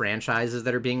bizarre franchises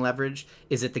that are being leveraged,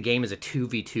 is that the game is a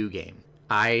 2v2 game.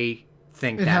 I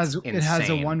think that's insane. It has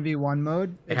a 1v1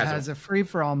 mode. It has a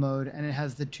free-for-all mode, and it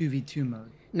has the 2v2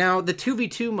 mode. Now, the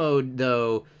 2v2 mode,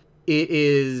 though, it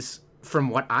is,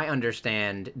 from what I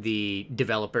understand, the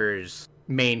developer's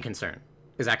main concern.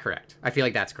 Is that correct? I feel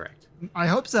like that's correct. I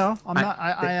hope so.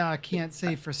 I can't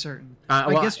say for certain.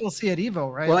 I guess we'll see at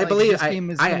Evo, right? Well, I believe this game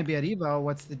is going to be at Evo.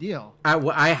 What's the deal? I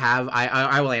will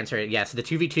answer it. Yes, the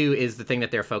 2v2 is the thing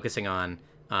that they're focusing on.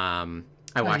 I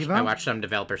watched some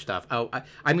developer stuff. I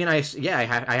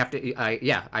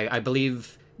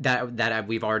believe that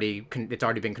we've already it's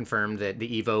already been confirmed that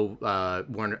the Evo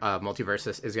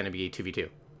Multiversus is going to be 2v2.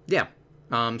 Yeah.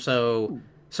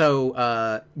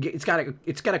 It's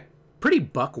got a pretty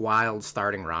buck wild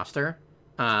starting roster.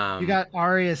 You got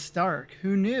Arya Stark.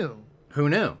 Who knew?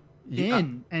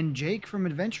 Finn and Jake from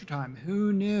Adventure Time.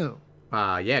 Who knew?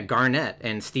 Garnet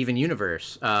and Steven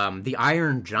Universe. The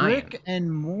Iron Giant. Rick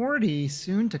and Morty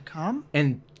soon to come.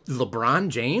 And LeBron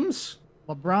James.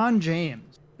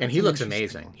 And he looks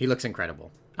amazing. He looks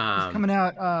incredible. He's coming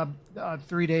out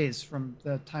 3 days from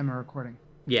the time of recording.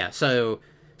 Yeah, so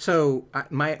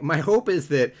my hope is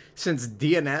that since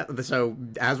DNF, so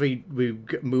as we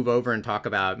move over and talk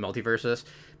about Multiversus,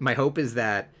 my hope is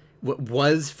that what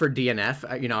was for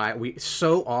DNF, we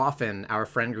so often our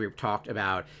friend group talked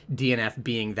about DNF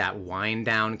being that wind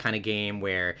down kind of game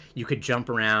where you could jump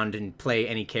around and play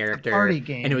any character, a party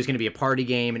game. And it was going to be a party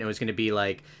game, and it was going to be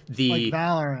like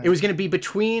Valorant. It was going to be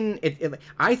between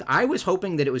I was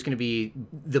hoping that it was going to be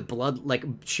the blood, like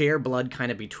share blood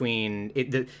kind of between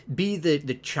be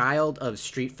the child of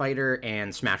Street Fighter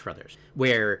and Smash Brothers,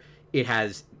 where it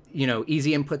has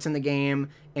easy inputs in the game,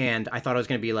 and I thought it was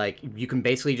going to be like you can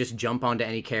basically just jump onto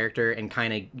any character and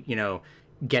kind of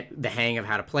get the hang of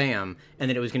how to play them, and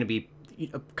then it was going to be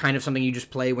kind of something you just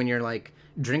play when you're like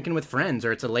drinking with friends,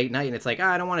 or it's a late night and it's like,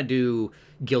 I don't want to do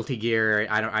Guilty Gear,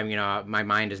 my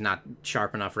mind is not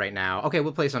sharp enough right now. Okay,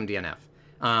 we'll play some DNF.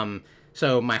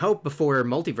 So my hope before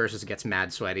Multiversus gets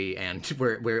mad sweaty and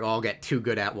we all get too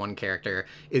good at one character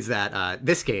is that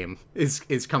this game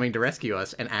is coming to rescue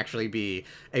us and actually be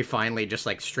a finally just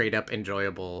like straight up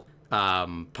enjoyable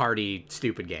party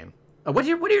stupid game. What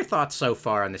are your thoughts so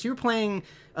far on this? You were playing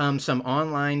some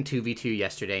online 2v2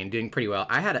 yesterday and doing pretty well.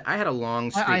 I had a long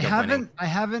streak of winning.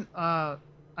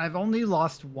 I've only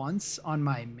lost once on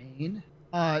my main.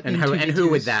 And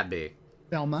who would that be?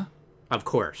 Velma. Of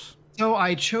course. So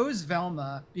I chose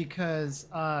Velma because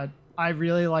I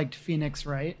really liked Phoenix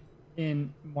Wright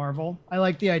in Marvel. I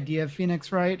like the idea of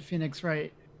Phoenix Wright. Phoenix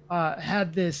Wright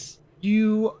had this,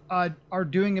 you are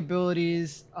doing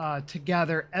abilities to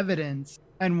gather evidence,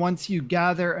 and once you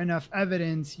gather enough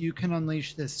evidence, you can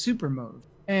unleash this super move.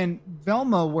 And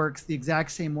Velma works the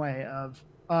exact same way of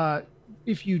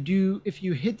if you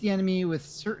hit the enemy with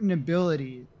certain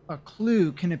abilities, a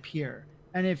clue can appear.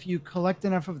 And if you collect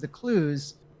enough of the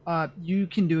clues, you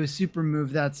can do a super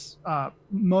move that's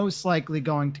most likely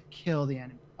going to kill the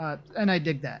enemy. And I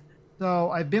dig that.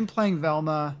 So I've been playing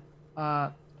Velma.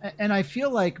 And I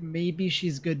feel like maybe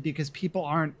she's good because people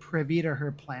aren't privy to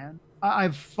her plan.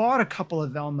 I've fought a couple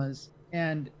of Velmas,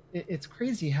 and it's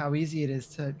crazy how easy it is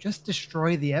to just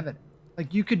destroy the evidence.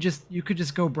 Like you could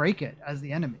just go break it as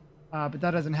the enemy, but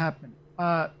that doesn't happen.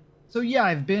 So yeah,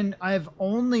 I've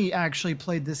only actually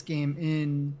played this game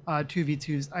in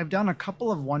 2v2s. I've done a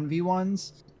couple of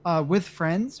 1v1s with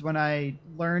friends when I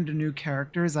learned new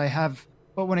characters. I have,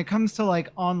 but when it comes to like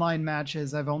online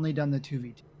matches, I've only done the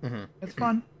 2v2. Mm-hmm. It's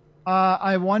fun.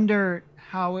 I wonder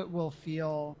how it will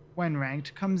feel when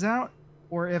ranked comes out,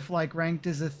 or if like ranked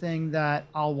is a thing that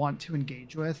I'll want to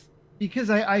engage with, because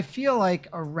I feel like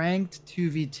a ranked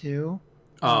 2v2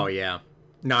 Oh yeah,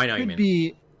 no, I know what you could mean.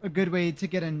 be a good way to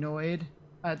get annoyed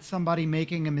at somebody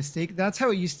making a mistake. That's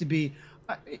how it used to be.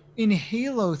 In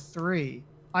Halo 3,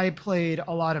 I played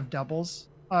a lot of doubles.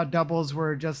 Doubles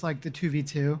were just like the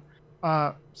 2v2.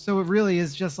 So it really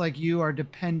is just like you are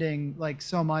depending like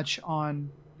so much on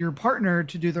your partner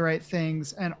to do the right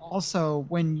things. And also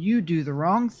when you do the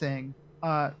wrong thing,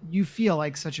 you feel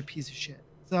like such a piece of shit.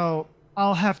 So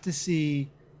I'll have to see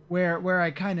where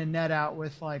I kind of net out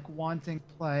with like wanting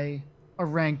to play a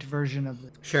ranked version of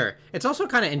it. Sure. It's also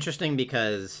kind of interesting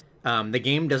because the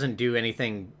game doesn't do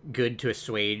anything good to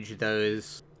assuage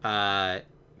those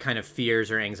kind of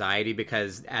fears or anxiety,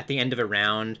 because at the end of a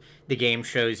round, the game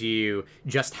shows you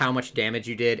just how much damage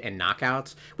you did and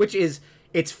knockouts, which is,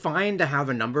 it's fine to have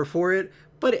a number for it,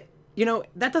 but,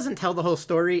 that doesn't tell the whole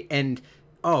story. And,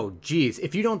 oh, geez,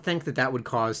 if you don't think that that would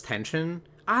cause tension,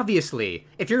 obviously,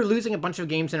 if you're losing a bunch of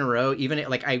games in a row, even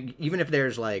if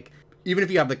there's like, even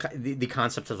if you have the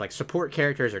concepts of like support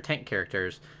characters or tank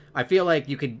characters, I feel like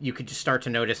you could just start to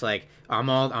notice like I'm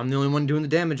the only one doing the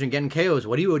damage and getting KOs.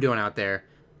 What are you doing out there?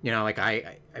 Like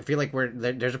I feel like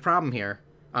there's a problem here.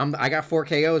 I got 4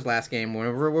 KOs last game.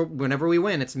 Whenever we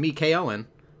win, it's me KOing.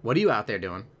 What are you out there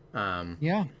doing?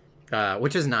 Yeah.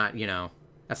 Which is not,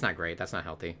 that's not great. That's not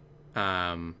healthy.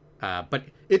 But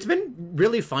it's been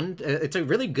really fun. It's a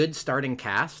really good starting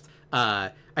cast.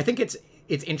 I think it's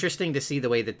interesting to see the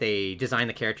way that they design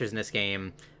the characters in this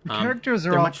game. The characters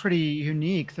are all pretty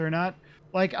unique. They're not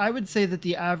like, I would say that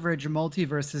the average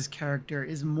Multiverses character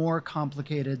is more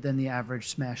complicated than the average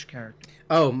Smash character.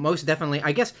 Oh, most definitely.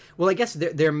 I guess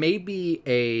there may be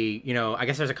I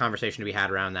guess there's a conversation to be had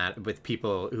around that with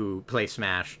people who play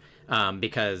Smash,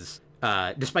 because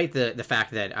despite the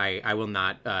fact that I will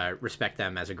not respect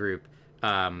them as a group,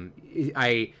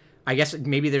 I guess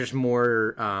maybe there's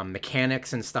more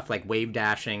mechanics and stuff like wave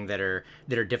dashing that are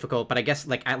difficult, but I guess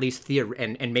like at least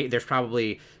there's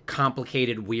probably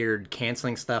complicated weird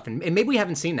canceling stuff, and maybe we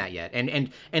haven't seen that yet.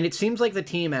 And it seems like the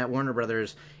team at Warner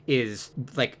Brothers is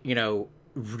like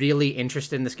really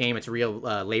interested in this game. It's a real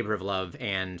labor of love,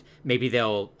 and maybe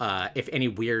they'll if any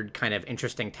weird kind of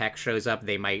interesting tech shows up,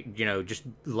 they might just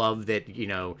love that.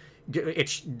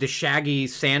 It's the Shaggy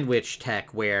sandwich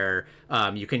tech where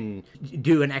you can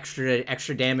do an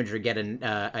extra damage or get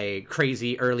a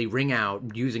crazy early ring out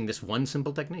using this one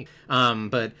simple technique.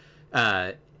 But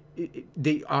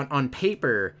on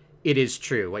paper, it is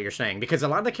true what you're saying, because a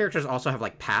lot of the characters also have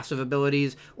like passive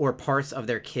abilities or parts of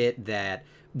their kit that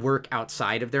work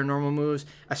outside of their normal moves.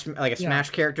 Like a Smash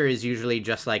character is usually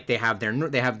just like they have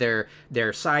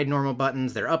their side normal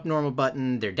buttons, their up normal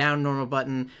button, their down normal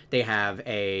button. They have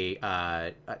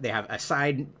a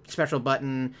side special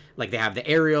button, like they have the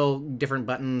aerial different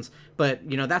buttons. But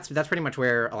that's pretty much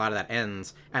where a lot of that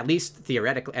ends. At least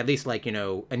theoretically, at least like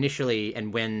initially,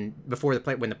 and when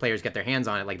the players get their hands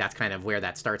on it, like that's kind of where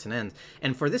that starts and ends.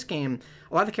 And for this game,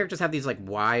 a lot of the characters have these like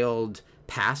wild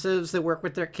passives that work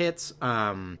with their kits.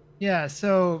 Yeah,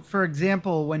 so for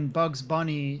example, when Bugs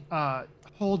Bunny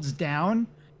holds down,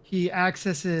 he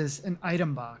accesses an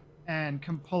item box and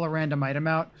can pull a random item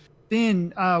out.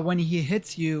 Then when he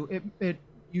hits you,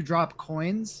 you drop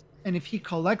coins, and if he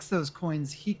collects those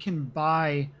coins, he can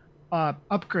buy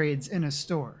upgrades in a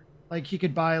store. Like he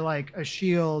could buy like a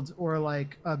shield or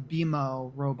like a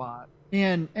BMO robot.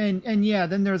 And yeah,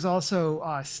 then there's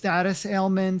also status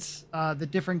ailments that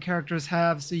different characters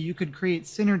have. So you could create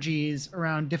synergies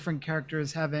around different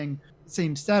characters having the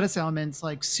same status elements.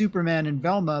 Like Superman and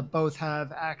Velma both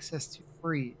have access to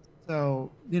freeze.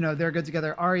 So, they're good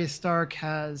together. Arya Stark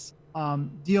has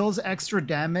deals extra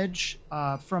damage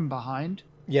from behind.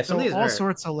 Yeah, so all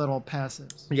sorts of little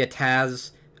passives. Yeah,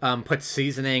 Taz puts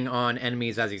seasoning on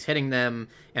enemies as he's hitting them,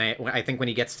 and I think when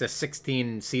he gets to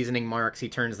 16 seasoning marks, he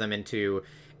turns them into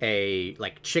a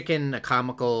chicken, a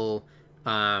comical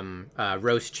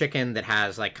roast chicken that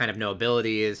has like kind of no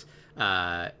abilities.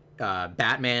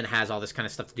 Batman has all this kind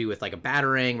of stuff to do with like a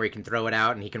batarang where he can throw it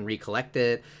out and he can recollect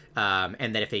it,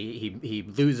 and that if he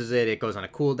loses it, it goes on a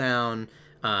cooldown.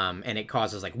 and it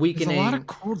causes like There's a weakening. lot of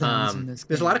cooldowns in this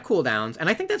There's a game. lot of cooldowns, and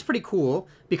I think that's pretty cool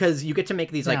because you get to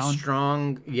make these like Down.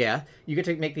 strong, yeah, you get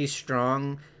to make these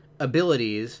strong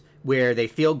abilities where they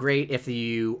feel great if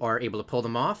you are able to pull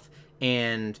them off.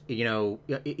 And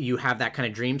you have that kind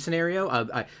of dream scenario. One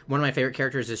of my favorite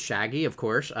characters is Shaggy, of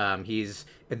course. He's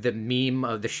the meme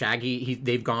of the Shaggy.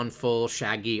 They've gone full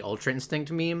Shaggy Ultra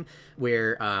Instinct meme,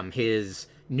 where his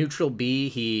neutral B,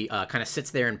 he kind of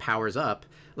sits there and powers up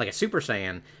like a Super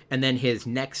Saiyan, and then his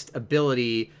next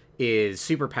ability is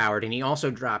super powered, and he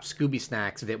also drops Scooby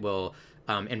Snacks that will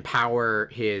empower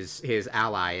his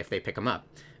ally if they pick him up.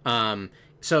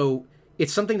 So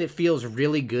it's something that feels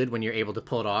really good when you're able to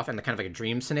pull it off in the kind of like a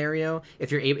dream scenario. If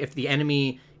the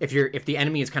enemy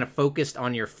is kind of focused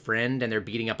on your friend and they're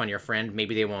beating up on your friend,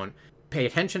 maybe they won't pay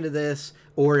attention to this.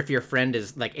 Or if your friend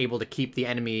is like able to keep the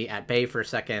enemy at bay for a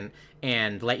second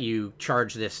and let you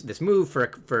charge this move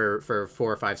for 4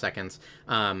 or 5 seconds,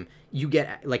 you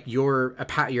get like your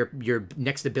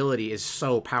next ability is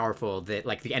so powerful that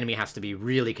like the enemy has to be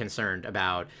really concerned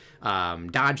about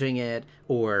dodging it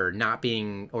or not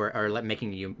being or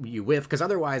making you whiff, because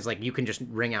otherwise like you can just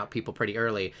ring out people pretty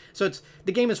early. So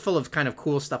the game is full of kind of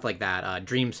cool stuff like that,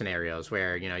 dream scenarios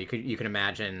where you can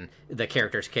imagine the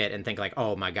character's kit and think like,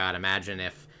 oh my god, imagine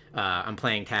if I'm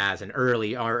playing Taz and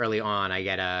early on I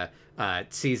get a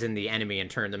season the enemy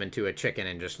and turn them into a chicken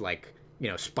and just like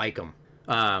spike them.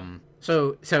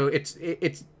 So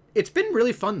it's been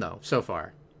really fun though so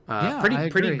far. Yeah, I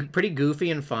agree. Pretty goofy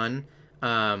and fun.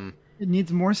 It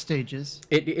needs more stages.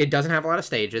 It doesn't have a lot of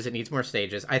stages. It needs more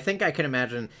stages. I think I can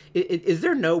imagine. Is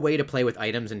there no way to play with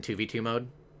items in 2v2 mode?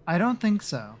 I don't think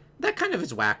so. That kind of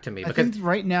is whack to me. I think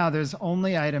right now there's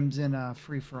only items in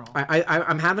free-for-all.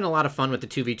 I'm having a lot of fun with the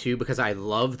 2v2 because I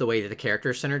love the way that the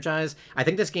characters synergize. I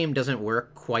think this game doesn't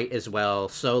work quite as well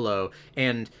solo.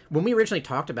 And when we originally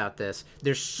talked about this,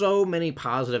 there's so many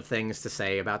positive things to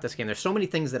say about this game. There's so many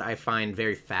things that I find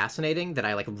very fascinating that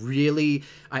I like really...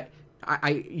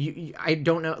 I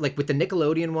don't know, like with the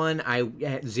Nickelodeon one I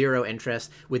had zero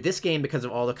interest. With this game, because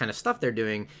of all the kind of stuff they're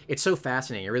doing, it's so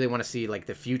fascinating. I really want to see like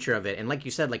the future of it, and like you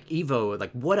said, like Evo,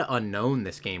 like what an unknown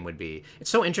this game would be.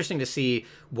 It's so interesting to see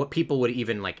what people would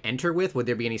even like enter with. Would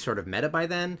there be any sort of meta by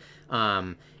then?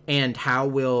 And how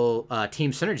will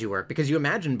team synergy work? Because you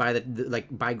imagine by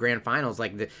by grand finals,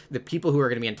 like the people who are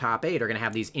going to be in top 8 are going to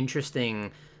have these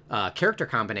interesting character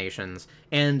combinations,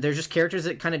 and there's just characters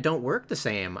that kind of don't work the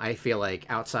same. I feel like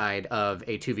outside of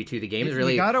a 2v2, the game is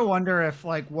really... You gotta wonder if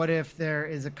like, what if there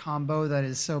is a combo that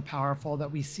is so powerful that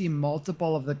we see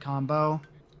multiple of the combo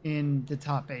in the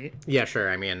top 8? Yeah, sure.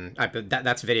 I mean,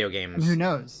 that's video games. And who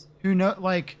knows?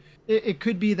 Like, it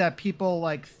could be that people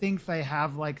like think they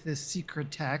have like this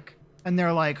secret tech and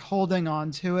they're like holding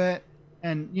on to it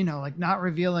and like not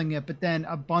revealing it, but then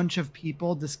a bunch of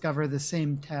people discover the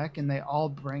same tech and they all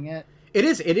bring it. It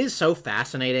is so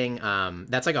fascinating.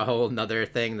 That's like a whole nother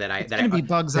thing that gonna be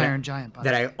Bugs Iron Giant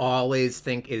that I always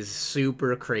think is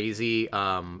super crazy.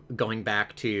 Going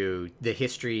back to the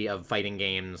history of fighting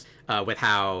games, with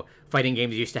how fighting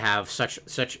games used to have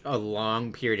such a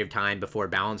long period of time before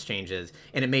balance changes,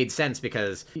 and it made sense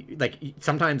because like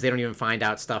sometimes they don't even find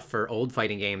out stuff for old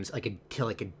fighting games like until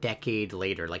like a decade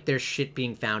later. Like there's shit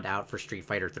being found out for Street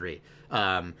Fighter 3.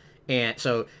 And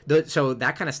so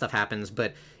that kind of stuff happens,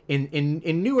 but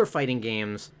in newer fighting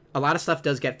games, a lot of stuff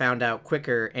does get found out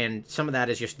quicker, and some of that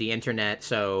is just the internet.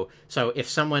 So if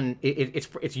someone,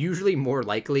 it's usually more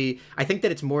likely. I think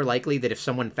that it's more likely that if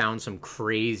someone found some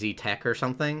crazy tech or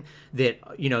something, that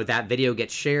that video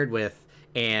gets shared with,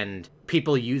 and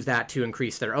people use that to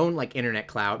increase their own like internet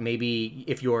clout. Maybe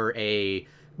if you're a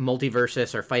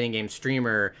multiversus or fighting game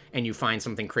streamer and you find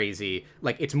something crazy,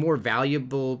 like it's more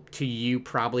valuable to you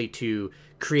probably to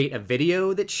create a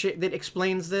video that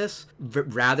explains this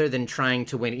rather than trying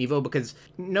to win Evo, because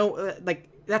like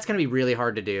that's going to be really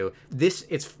hard to do.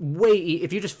 It's way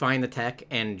if you just find the tech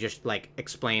and just like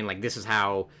explain like this is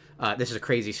how this is a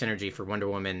crazy synergy for Wonder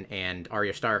Woman and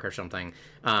Arya Stark or something,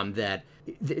 that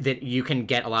you can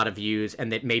get a lot of views,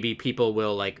 and that maybe people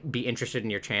will like be interested in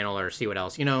your channel or see what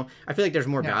else. I feel like there's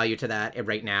more value to that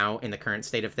right now in the current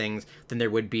state of things than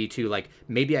there would be to like,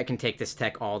 maybe I can take this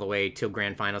tech all the way till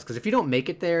grand finals, because if you don't make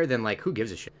it there, then like who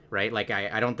gives a shit, right? Like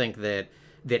I don't think that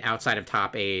outside of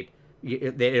top 8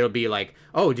 it'll be like,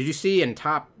 oh, did you see in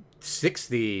top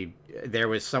 60 there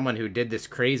was someone who did this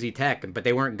crazy tech but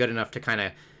they weren't good enough to kind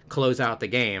of close out the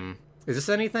game. Is this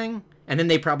anything? And then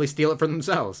they probably steal it for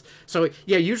themselves. So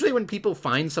yeah, usually when people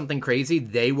find something crazy,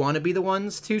 they want to be the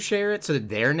ones to share it so that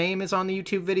their name is on the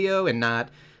YouTube video and not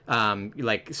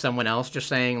like someone else just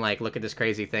saying like, look at this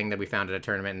crazy thing that we found at a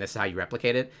tournament and this is how you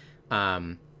replicate it.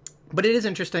 But it is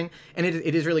interesting, and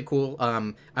it is really cool.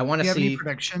 I want Do to you have any see.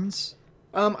 predictions?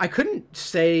 I couldn't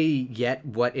say yet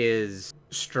what is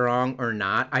strong or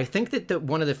not. I think that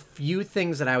one of the few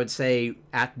things that I would say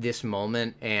at this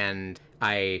moment, and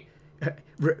friend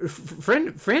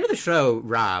of the show,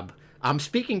 Rob. I'm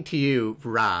speaking to you,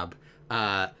 Rob.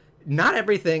 Not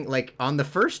everything, like on the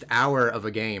first hour of a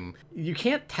game, you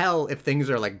can't tell if things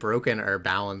are like broken or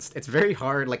balanced. It's very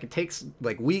hard. Like it takes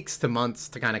like weeks to months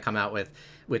to kind of come out with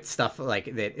stuff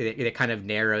like that. It kind of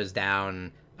narrows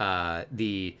down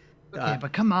the. Okay,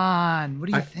 but come on, what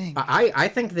do you think? I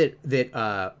think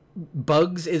that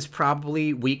Bugs is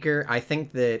probably weaker. I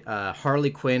think that Harley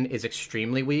Quinn is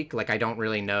extremely weak. Like I don't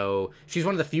really know. She's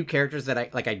one of the few characters that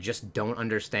I just don't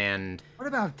understand. What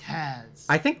about Taz?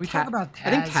 I think talk about Taz. I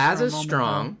think Taz for a is moment,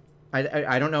 strong.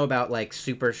 I don't know about like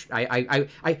super. I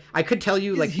could tell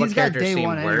you like He's what got characters day seem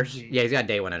one worse. energy. Yeah, he's got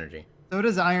day one energy. So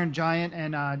does Iron Giant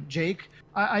and Jake.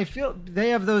 I feel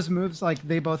they have those moves, like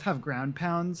they both have ground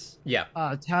pounds. Yeah.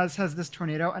 Taz has this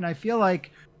tornado, and I feel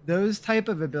like those type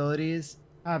of abilities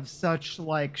have such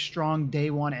like strong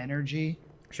day one energy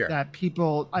Sure. that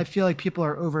I feel like people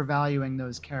are overvaluing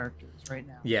those characters right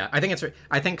now. Yeah, I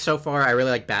think so far I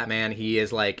really like Batman. He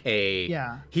is like he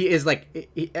is like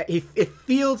it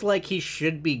feels like he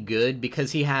should be good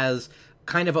because he has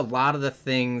kind of a lot of the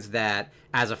things that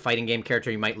as a fighting game character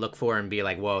you might look for and be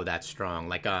like, whoa, that's strong.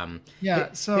 Like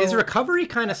so his recovery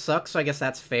kind of sucks, so I guess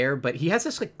that's fair, but he has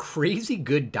this like crazy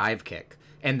good dive kick.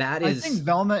 And that is I think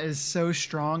Velma is so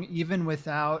strong even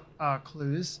without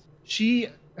clues.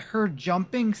 Her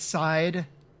jumping side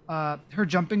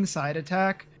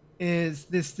attack is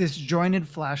this jointed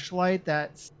flashlight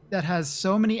that has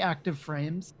so many active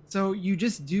frames. So you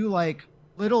just do like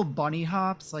little bunny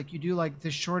hops, like you do like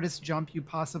the shortest jump you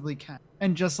possibly can,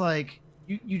 and just like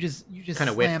you just kind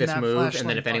of whiff this move, and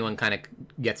then if anyone kind of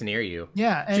gets near you,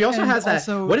 she also has that.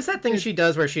 What is that thing she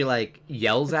does where she like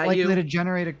yells at you? Likely to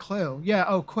generate a clue. Yeah.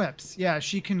 Oh, quips. Yeah,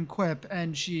 she can quip,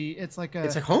 and it's like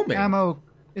homing ammo.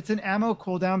 It's an ammo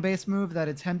cooldown based move that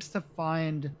attempts to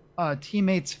find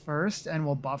teammates first and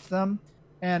will buff them,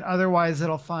 and otherwise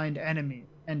it'll find enemies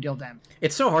and deal damage.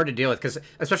 It's so hard to deal with because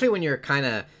especially when you're kind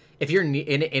of if you're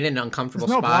in an uncomfortable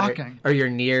spot or you're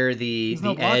near the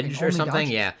edge or something,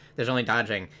 dodging. Yeah, there's only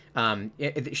dodging.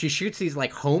 She shoots these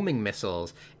like homing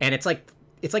missiles, and it's like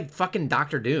fucking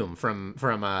Doctor Doom from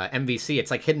MVC. It's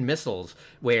like hidden missiles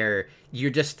where you're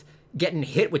just getting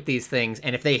hit with these things,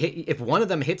 and if one of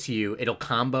them hits you, it'll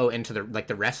combo into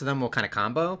the rest of them will kind of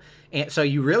combo. And so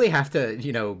you really have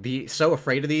to be so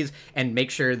afraid of these and make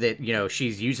sure that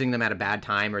she's using them at a bad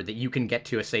time or that you can get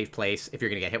to a safe place if you're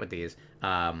gonna get hit with these.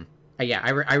 I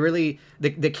really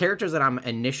the characters that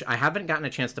I haven't gotten a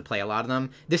chance to play a lot of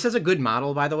them. This is a good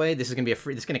model, by the way. This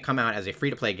is gonna come out as a free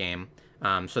to play game.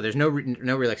 So there's no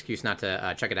real excuse not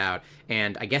to check it out.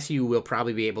 And I guess you will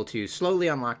probably be able to slowly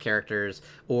unlock characters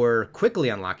or quickly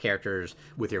unlock characters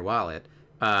with your wallet.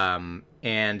 And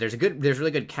there's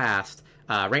really good cast.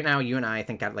 Right now, you and I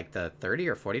think got like the $30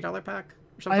 or $40 pack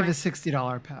or something. I have a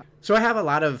 $60 pack. So I have a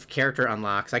lot of character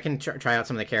unlocks. I can try out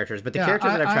some of the characters, but the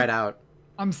characters that I've tried out.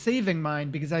 I'm saving mine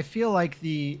because I feel like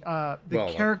the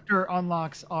character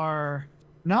unlocks are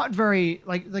not very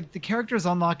like the characters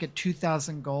unlock at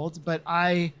 2,000 gold, but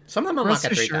some of them unlock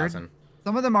at 3,000.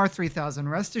 Some of them are 3,000.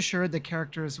 Rest assured, the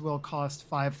characters will cost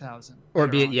 5,000. Or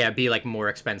be like more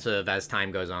expensive as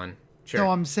time goes on. Sure. So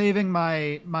I'm saving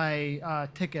my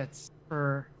tickets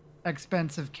for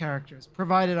expensive characters,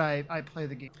 provided I play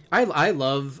the game. I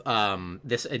love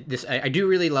this. I do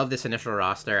really love this initial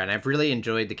roster, and I've really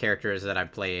enjoyed the characters that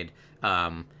I've played.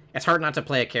 It's hard not to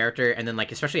play a character, and then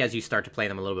like especially as you start to play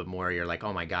them a little bit more, you're like,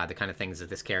 oh my god, the kind of things that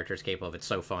this character is capable of. It's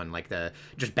so fun, like the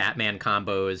just Batman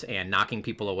combos and knocking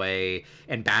people away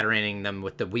and battering them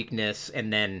with the weakness,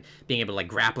 and then being able to like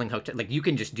grappling hook. Like you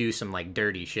can just do some like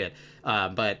dirty shit.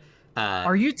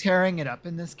 Are you tearing it up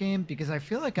in this game? Because I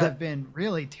feel like I've been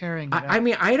really tearing it up. I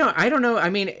mean, I don't know. I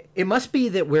mean, it must be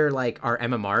that we're like our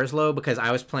MMR is low because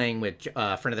I was playing with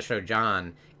a friend of the show,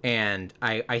 John, and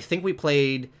I think we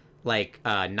played like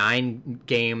 9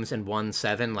 games and won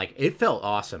 7. Like it felt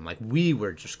awesome. Like we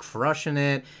were just crushing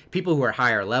it. People who are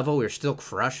higher level, we were still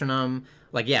crushing them.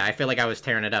 Like yeah, I feel like I was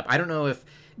tearing it up. I don't know if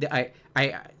I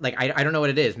don't know what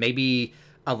it is. Maybe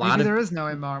there is no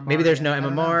MMR. Maybe there's no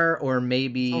MMR, or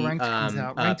maybe Ranked comes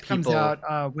out. Ranked comes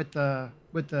out with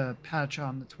the patch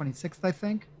on the 26th, I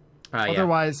think. Yeah.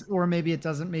 Otherwise, or maybe it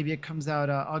doesn't. Maybe it comes out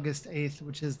August 8th,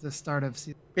 which is the start of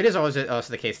season. It is always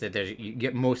also the case that you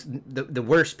get the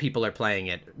worst people are playing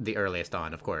it the earliest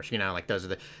on, of course. Like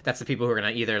that's the people who are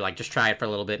gonna either like just try it for a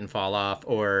little bit and fall off,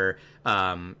 or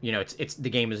it's the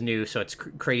game is new, so it's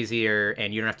crazier,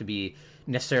 and you don't have to be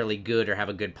necessarily good or have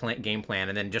a good game plan.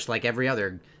 And then just like every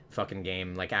other fucking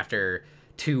game, like after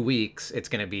 2 weeks, it's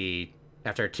gonna be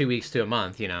after 2 weeks to a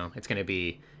month. It's gonna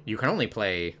be you can only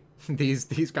play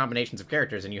these combinations of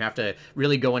characters, and you have to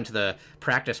really go into the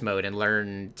practice mode and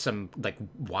learn some like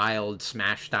wild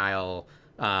Smash style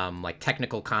like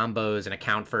technical combos and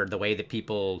account for the way that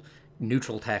people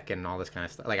neutral tech and all this kind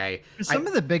of stuff. Like some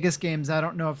of the biggest games, I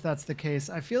don't know if that's the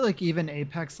case. I feel like even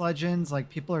Apex Legends, like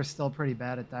people are still pretty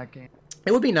bad at that game.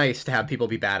 It would be nice to have people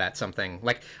be bad at something.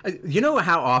 Like,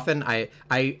 how often I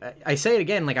say it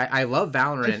again. Like, I love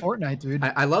Valorant. Play Fortnite, dude.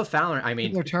 I love Valorant. I mean,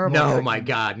 people are terrible. No, my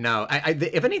God, no.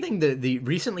 If anything, the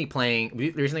recently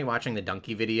watching the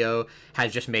Donkey video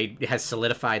has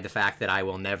solidified the fact that I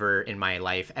will never in my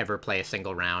life ever play a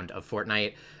single round of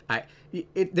Fortnite.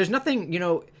 There's nothing,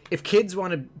 if kids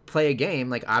want to play a game,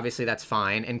 like obviously that's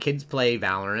fine, and kids play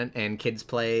Valorant, and kids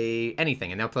play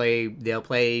anything, and they'll play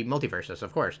Multiversus,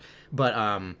 of course. But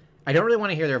I don't really want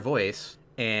to hear their voice,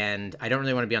 and I don't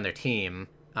really want to be on their team.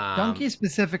 Donkey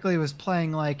specifically was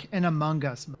playing like an Among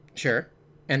Us mode. Sure,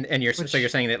 and so you're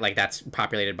saying that like that's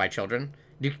populated by children?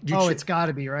 It's got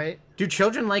to be, right? Do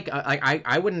children like?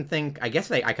 I wouldn't think. I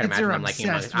guess I can imagine them liking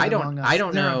Among Us. I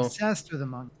don't They're know. Obsessed with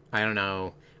Among Us. I don't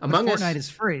know. Among Us. Fortnite is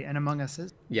free, and Among Us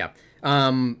is. Yeah.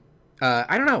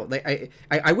 I don't know. Like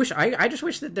I just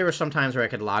wish that there were some times where I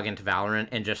could log into Valorant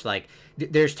and just like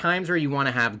there's times where you want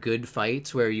to have good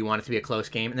fights where you want it to be a close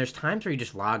game, and there's times where you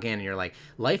just log in and you're like,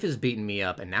 life is beating me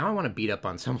up, and now I want to beat up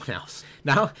on someone else.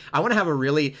 Now I want to have a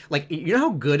really like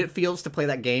how good it feels to play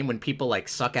that game when people like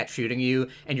suck at shooting you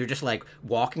and you're just like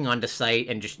walking onto site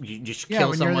and you just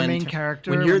kill someone. When you're the main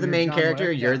character. When you're the main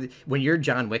character, when you're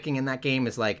John Wicking in that game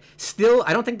is like still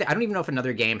I don't even know if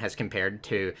another game has compared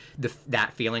to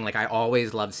that feeling. Like I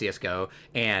always loved CS:GO,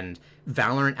 and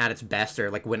Valorant at its best, or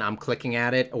like when I'm clicking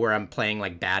at it or I'm playing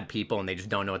like bad people and they just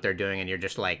don't know what they're doing, and you're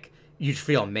just like you just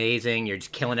feel amazing, you're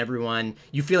just killing everyone,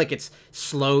 you feel like it's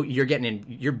slow, you're getting in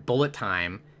your bullet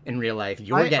time in real life,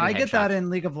 I get that in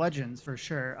League of Legends for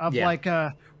sure, like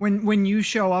when you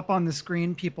show up on the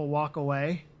screen, people walk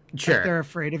away. Sure, like they're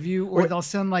afraid of you, or they'll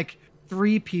send like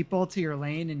 3 people to your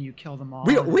lane and you kill them all.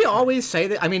 We always say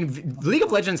that. I mean, League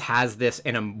of Legends has this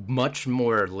in a much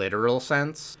more literal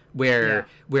sense where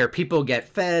people get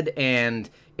fed, and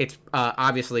it's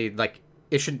obviously like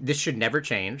this should never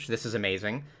change. This is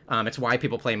amazing. It's why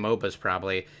people play MOBAs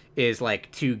probably, is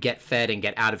like to get fed and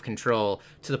get out of control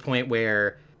to the point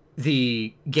where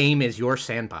the game is your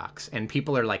sandbox and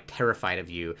people are like terrified of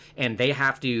you and they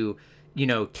have to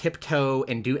tiptoe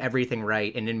and do everything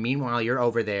right, and then meanwhile you're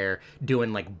over there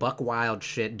doing like buck wild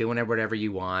shit, doing whatever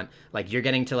you want, like you're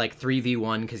getting to like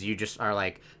 3v1 because you just are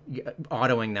like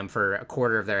autoing them for a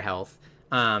quarter of their health,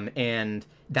 and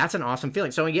that's an awesome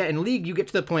feeling. So yeah, in League you get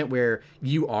to the point where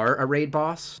you are a raid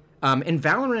boss. In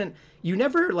Valorant you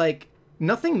never like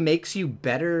nothing makes you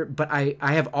better, but I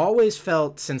have always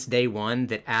felt since day one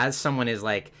that as someone is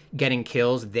like getting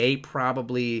kills, they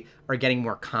probably are getting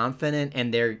more confident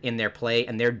and they're in their play,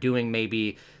 and they're doing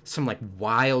maybe some like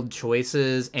wild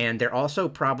choices, and they're also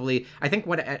probably, I think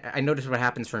what I noticed what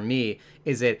happens for me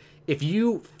is that if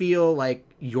you feel like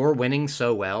you're winning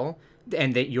so well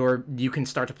and that you can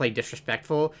start to play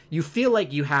disrespectful, you feel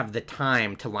like you have the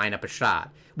time to line up a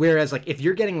shot. Whereas like if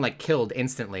you're getting like killed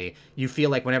instantly, you feel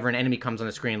like whenever an enemy comes on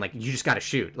the screen, like you just got to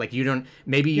shoot. Like you don't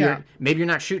maybe you're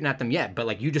not shooting at them yet, but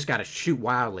like you just got to shoot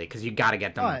wildly because you got to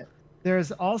get them. But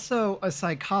there's also a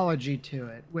psychology to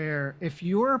it where if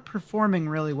you're performing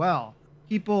really well,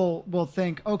 people will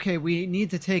think, okay, we need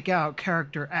to take out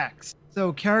character X.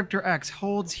 So character X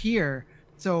holds here,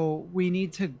 so we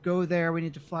need to go there, we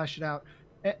need to flash it out.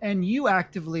 And you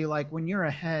actively, like when you're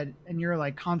ahead and you're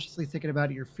like consciously thinking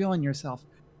about it, you're feeling yourself,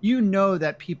 you know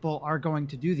that people are going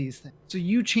to do these things. So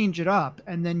you change it up,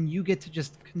 and then you get to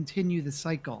just continue the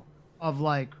cycle of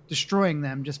like destroying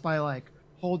them just by like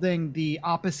holding the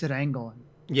opposite angle.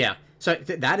 Yeah. So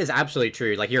that is absolutely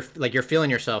true. Like you're feeling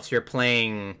yourself, so you're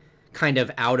playing kind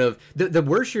of out of the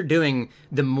worse you're doing,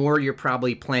 the more you're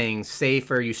probably playing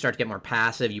safer. You start to get more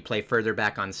passive, you play further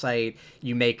back on site,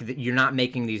 you're not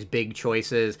making these big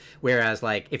choices, whereas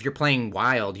like if you're playing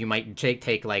wild, you might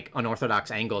take like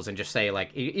unorthodox angles and just say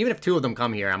like, even if 2 of them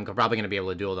come here, I'm probably going to be able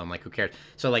to duel them, like who cares.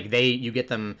 So like you get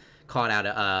them caught out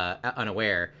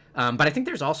unaware. But I think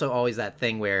there's also always that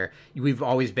thing where we've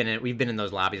been in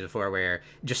those lobbies before where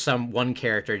just one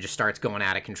character just starts going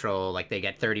out of control, like they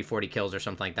get 30, 40 kills or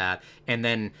something like that. And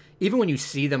then even when you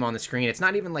see them on the screen, it's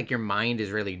not even like your mind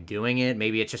is really doing it.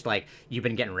 Maybe it's just like you've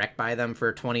been getting wrecked by them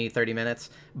for 20, 30 minutes,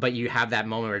 but you have that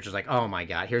moment where it's just like, oh my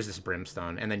God, here's this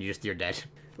brimstone. And then you're dead.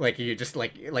 Like you just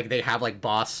like they have like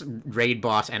raid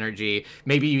boss energy.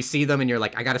 Maybe you see them and you're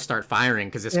like, I got to start firing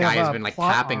because this guy has been like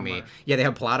tapping me. Yeah, they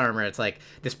have plot armor. It's like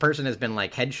this person has been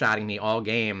like headshotting me all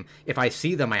game. If I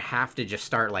see them, I have to just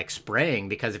start like spraying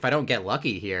because if I don't get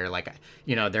lucky here, like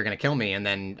they're gonna kill me. And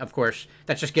then of course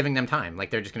that's just giving them time.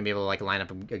 Like they're just gonna be able to like line up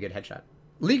a good headshot.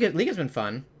 League has been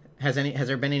fun. Has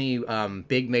there been any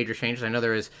big major changes? I know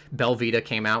there is Belvita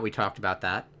came out. We talked about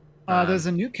that. There's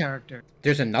a new character.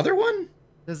 There's another one.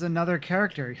 There's another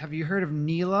character. Have you heard of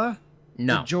Neela?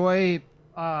 No. The joy.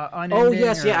 Oh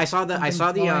yes, yeah. I saw the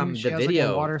video.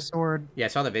 Like a water sword. Yeah, I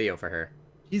saw the video for her.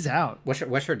 She's out.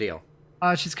 What's her deal?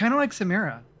 She's kind of like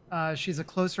Samira. She's a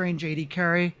close range AD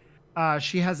carry.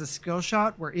 She has a skill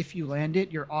shot where if you land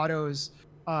it, your autos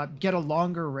get a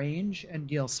longer range and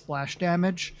deal splash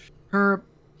damage.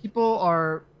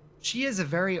 She is a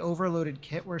very overloaded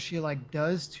kit where she like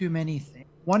does too many things.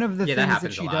 One of the things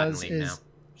that she does is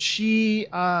she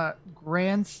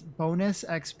grants bonus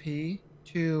XP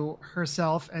to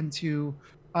herself and to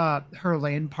her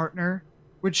lane partner,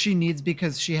 which she needs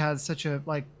because she has such a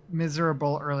like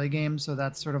miserable early game. So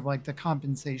that's sort of like the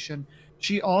compensation.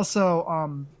 She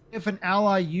also, if an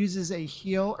ally uses a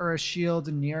heal or a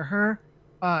shield near her,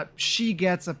 she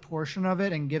gets a portion of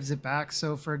it and gives it back.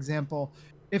 So for example,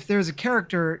 if there's a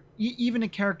character, even a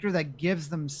character that gives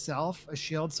themselves a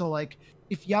shield, so like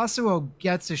if Yasuo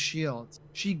gets a shield,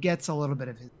 she gets a little bit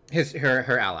of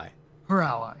her ally. Her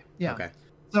ally, yeah. Okay.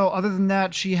 So other than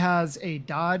that, she has a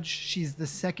dodge. She's the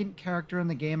second character in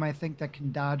the game, I think, that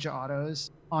can dodge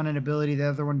autos on an ability, the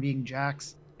other one being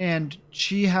Jax. And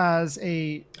she has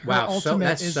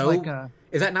ultimate is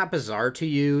that not bizarre to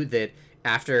you that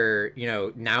after,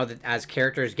 now that as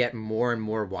characters get more and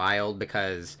more wild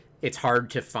because it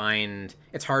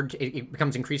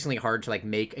becomes increasingly hard to like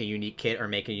make a unique kit or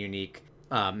make a unique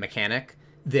mechanic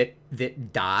that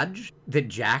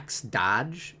Jax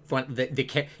dodge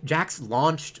Jax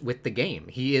launched with the game.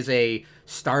 He is a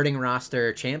starting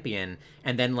roster champion,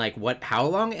 and then like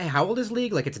how old is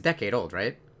League? Like it's a decade old,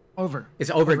 right? It's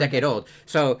over a decade old.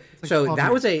 So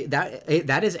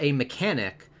that is a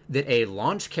mechanic that a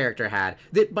launch character had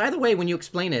that, by the way, when you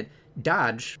explain it,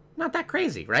 dodge, not that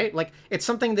crazy, right? Like it's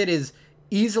something that is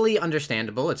easily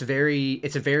understandable. It's a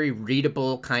very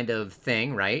readable kind of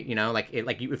thing, right?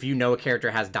 If you know a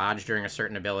character has dodge during a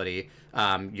certain ability,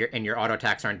 your auto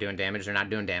attacks aren't doing damage, they're not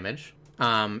doing damage.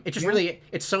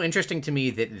 It's so interesting to me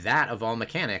that of all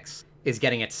mechanics is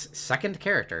getting its second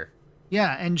character.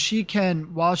 Yeah, and she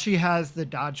can, while she has the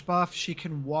dodge buff, she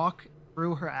can walk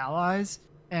through her allies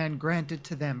and grant it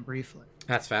to them briefly.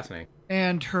 That's fascinating.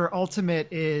 And her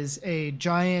ultimate is a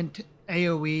giant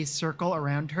AoE circle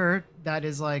around her that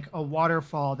is like a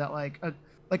waterfall that like a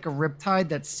riptide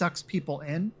that sucks people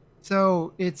in.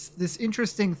 So it's this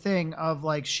interesting thing of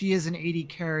like she is an AD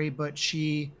carry, but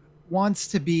she wants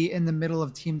to be in the middle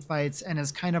of team fights and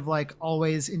is kind of like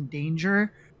always in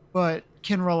danger, but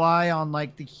can rely on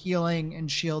like the healing and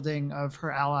shielding of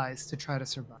her allies to try to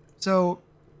survive. So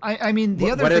I mean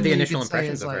the other what thing are the initial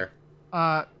impressions of her?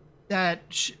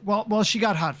 She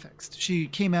got hotfixed. She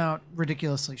came out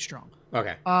ridiculously strong.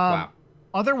 Okay. Wow.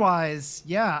 Otherwise,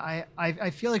 yeah, I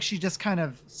feel like she just kind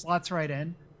of slots right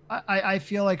in. I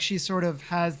feel like she sort of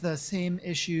has the same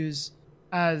issues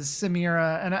as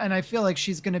Samira, and I feel like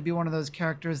she's going to be one of those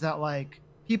characters that like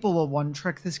people will one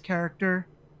trick this character,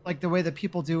 like the way that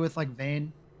people do with like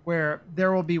Vayne, where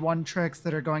there will be one tricks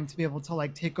that are going to be able to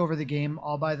like take over the game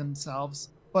all by themselves.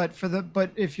 But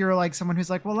if you're like someone who's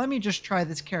like, well, let me just try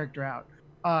this character out,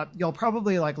 you'll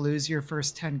probably like lose your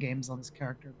first 10 games on this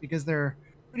character because they're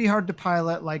pretty hard to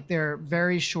pilot. Like their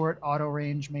very short auto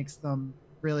range makes them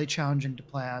really challenging to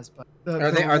play as. But are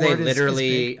they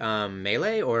literally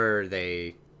melee, or are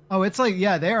they? Oh, it's like,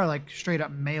 yeah, they are like straight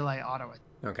up melee auto.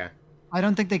 Okay. I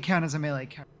don't think they count as a melee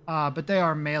character, but they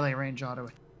are melee range auto.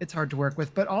 It's hard to work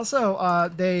with. But also,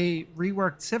 they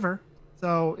reworked Sivir.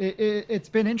 So it's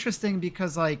been interesting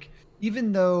because like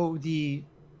even though the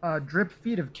drip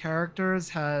feed of characters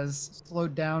has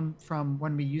slowed down from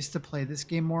when we used to play this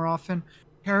game more often,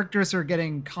 characters are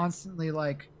getting constantly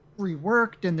like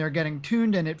reworked and they're getting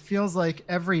tuned, and it feels like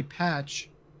every patch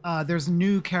there's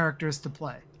new characters to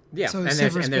play. Yeah, so and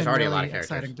there's already a lot of characters.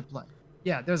 Exciting to play.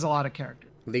 Yeah, there's a lot of characters.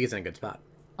 League is in a good spot.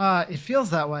 It feels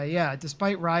that way, yeah.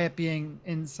 Despite Riot being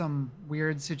in some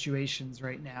weird situations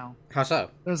right now, How so?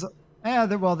 there's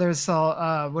well, there's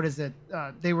what is it?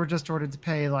 They were just ordered to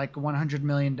pay like $100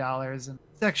 million in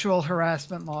sexual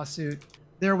harassment lawsuit.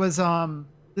 There was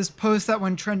this post that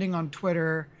went trending on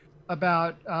Twitter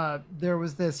about there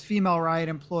was this female Riot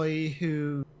employee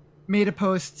who made a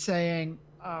post saying,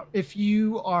 if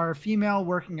you are female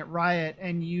working at Riot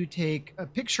and you take a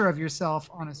picture of yourself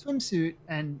on a swimsuit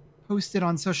and post it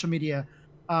on social media,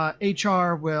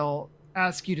 HR will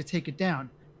ask you to take it down.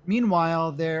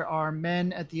 Meanwhile, there are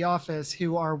men at the office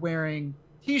who are wearing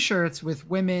t-shirts with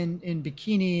women in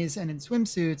bikinis and in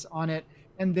swimsuits on it,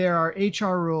 and there are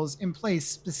HR rules in place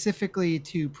specifically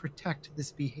to protect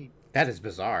this behavior. That is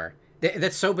bizarre.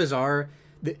 That's so bizarre.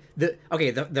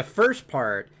 The first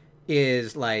part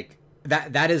is like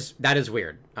that is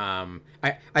weird.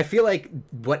 I feel like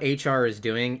what HR is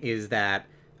doing is that,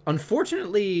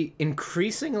 unfortunately,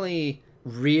 increasingly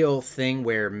real thing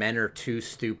where men are too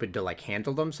stupid to like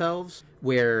handle themselves,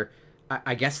 where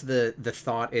I guess the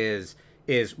thought is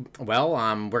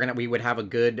well, we would have a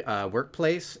good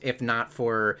workplace if not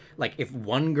for, like, if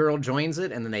one girl joins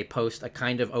it and then they post a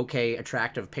kind of okay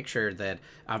attractive picture that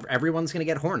everyone's gonna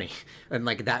get horny. And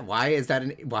like that, why is that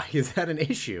an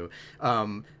issue?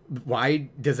 Why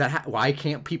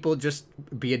can't people just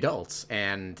be adults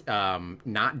and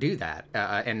not do that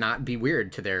and not be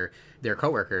weird to their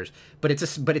coworkers? But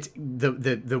it's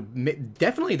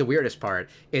definitely the weirdest part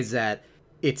is that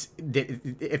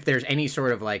if there's any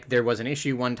sort of, like, there was an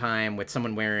issue one time with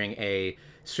someone wearing a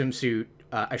swimsuit,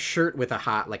 a shirt with a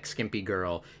hot, like, skimpy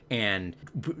girl, and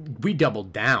we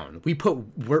doubled down. We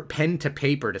put pen to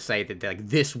paper to say that, like,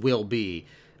 this will be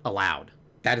allowed.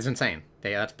 That is insane.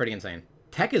 That's pretty insane.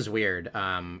 Tech is weird.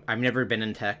 I've never been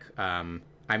in tech. I'm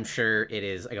sure it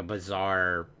is like a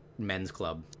bizarre men's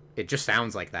club. It just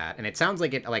sounds like that, and it sounds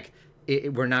like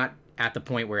we're not at the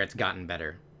point where it's gotten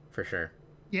better, for sure.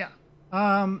 Yeah.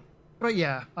 But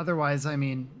yeah, otherwise, I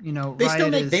mean,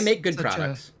 they make good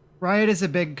products. Riot is a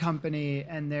big company,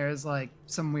 and there's like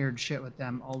some weird shit with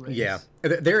them always. Yeah,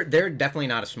 they're definitely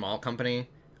not a small company.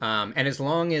 And as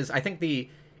long as I think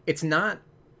it's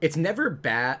never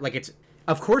bad. Like,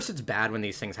 of course it's bad when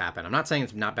these things happen. I'm not saying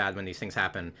it's not bad when these things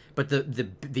happen, but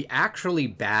the actually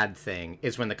bad thing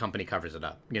is when the company covers it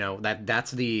up.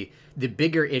 That's the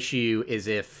bigger issue, is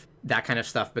if that kind of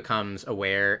stuff becomes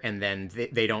aware and then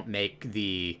they don't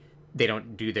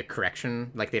do the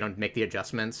correction, like they don't make the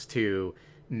adjustments to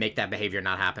make that behavior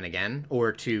not happen again,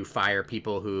 or to fire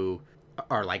people who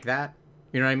are like that.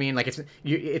 You know what I mean? Like,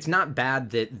 it's not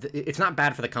bad it's not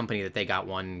bad for the company that they got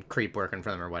one creep working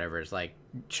for them or whatever. It's like,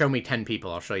 show me 10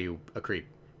 people, I'll show you a creep.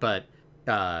 But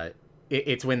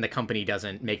it's when the company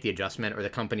doesn't make the adjustment, or the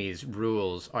company's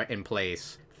rules are in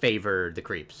place favor the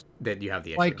creeps, that you have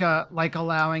the issue. Like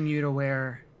allowing you to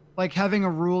wear, like having a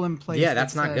rule in place. Yeah,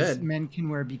 that's not good. Men can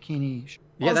wear bikini.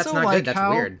 Yeah, also, that's not good. That's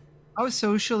weird. How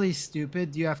socially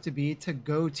stupid do you have to be to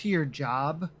go to your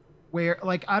job where,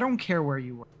 like, I don't care where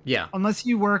you work. Yeah. Unless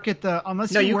you work at the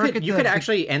you could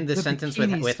actually end the sentence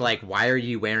with like, why are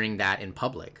you wearing that in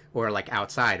public, or like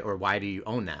outside, or why do you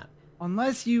own that?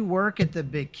 Unless you work at the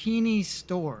bikini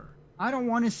store. I don't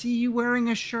want to see you wearing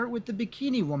a shirt with the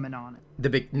bikini woman on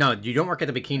it. No, you don't work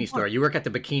at the bikini store. You work at the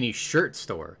bikini shirt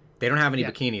store. They don't have any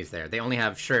bikinis there. They only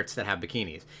have shirts that have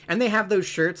bikinis. And they have those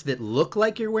shirts that look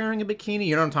like you're wearing a bikini.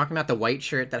 You know what I'm talking about? The white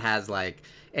shirt that has like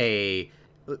a...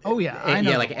 Oh, yeah. I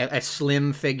know. Yeah, like a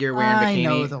slim figure wearing a bikini. I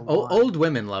know the one. Old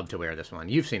women love to wear this one.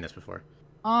 You've seen this before.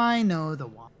 I know the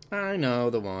one. I know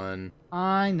the one.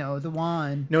 I know the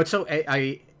one. No, it's so...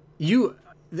 I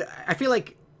feel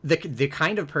like the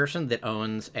kind of person that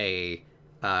owns a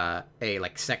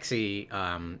like sexy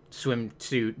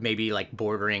swimsuit, maybe like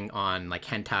bordering on like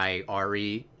hentai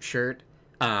Ari shirt,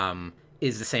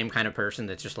 is the same kind of person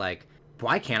that's just like,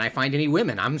 why can't I find any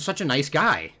women? I'm such a nice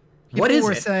guy. What is it? People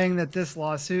were saying that this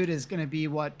lawsuit is going to be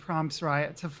what prompts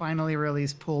Riot to finally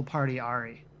release Pool Party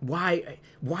Ari. Why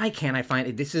can't I find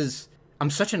it? I'm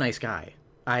such a nice guy.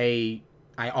 I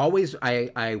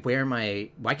wear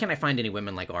why can't I find any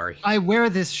women like Ari? I wear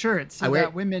this shirt so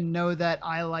that women know that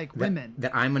I like women.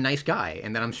 That I'm a nice guy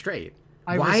and that I'm straight.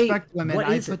 I respect women.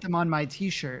 I put them on my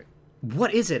t-shirt.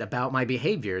 What is it about my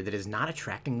behavior that is not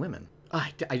attracting women?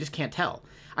 I just can't tell.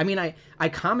 I mean, I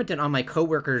commented on my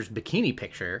coworker's bikini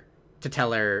picture to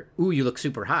tell her, ooh, you look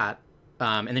super hot.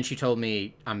 And then she told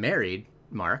me, I'm married,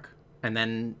 Mark. And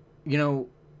then,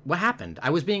 what happened? I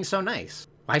was being so nice.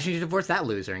 Why should you divorce that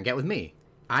loser and get with me?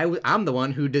 I'm the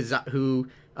one who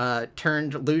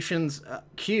turned Lucian's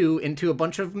Q into a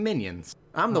bunch of minions.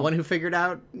 I'm the one who figured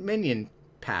out minion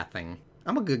pathing.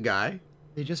 I'm a good guy.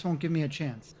 They just won't give me a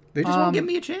chance. They just won't give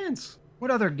me a chance.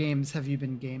 What other games have you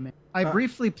been gaming? I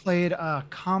briefly played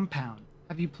Compound.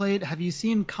 Have you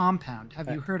seen Compound? Have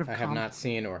you heard of Compound? I have not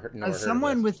seen or heard. As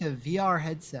someone with a VR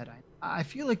headset, I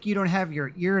feel like you don't have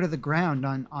your ear to the ground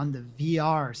on the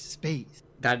VR space.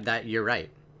 That you're right.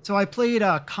 So I played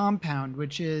Compound,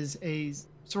 which is a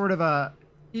sort of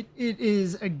it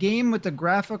is a game with the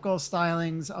graphical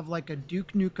stylings of like a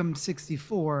Duke Nukem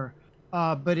 64,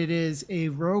 but it is a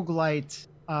roguelite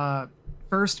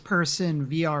first-person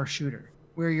VR shooter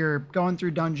where you're going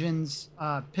through dungeons,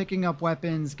 picking up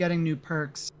weapons, getting new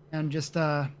perks, and just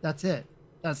that's it.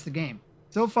 That's the game.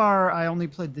 So far, I only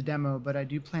played the demo, but I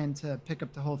do plan to pick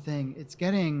up the whole thing.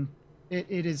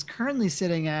 It is currently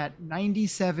sitting at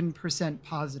 97%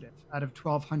 positive out of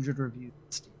 1,200 reviews.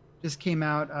 Just came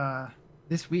out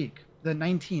this week, the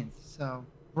 19th. So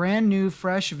brand new,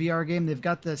 fresh VR game. They've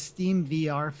got the Steam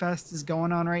VR Fest is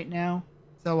going on right now.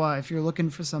 So if you're looking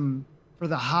for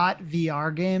the hot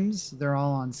VR games, they're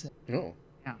all on sale. Oh,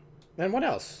 yeah. And what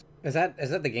else? Is that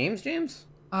the games, James?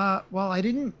 Well, I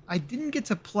didn't get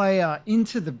to play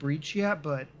Into the Breach yet,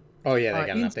 but oh yeah, they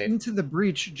got an update. Into the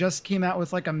Breach just came out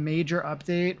with like a major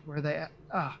update where they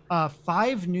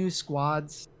 5 new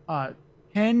squads, 10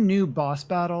 new boss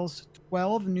battles,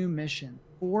 12 new missions,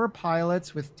 4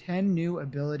 pilots with 10 new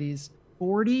abilities,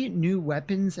 40 new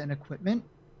weapons and equipment.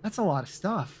 That's a lot of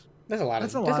stuff. That's a lot of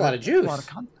juice. That's a lot of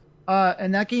content.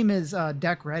 And that game is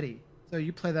deck ready, so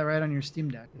you play that right on your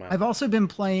Steam Deck. Wow. I've also been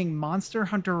playing Monster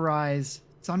Hunter Rise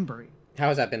Sunbury. How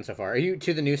has that been so far? Are you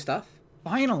to the new stuff?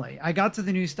 Finally, I got to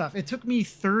the new stuff. It took me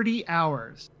 30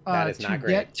 hours to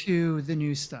get to the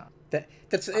new stuff.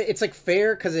 It's like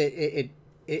fair because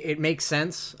it makes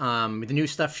sense. The new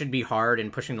stuff should be hard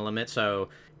and pushing the limit, so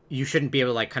you shouldn't be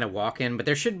able to like kind of walk in. But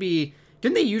there should be.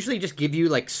 Didn't they usually just give you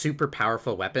like super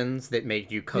powerful weapons that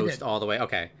make you coast all the way?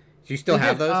 Okay, so you still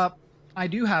have those? I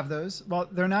do have those. Well,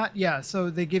 they're not. Yeah,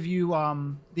 so they give you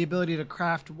the ability to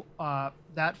craft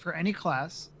that for any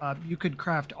class. You could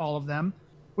craft all of them,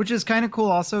 which is kind of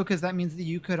cool also because that means that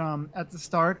you could at the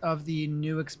start of the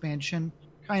new expansion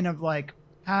kind of like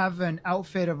have an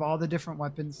outfit of all the different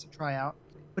weapons to try out.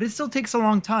 But it still takes a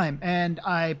long time, and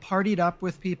I partied up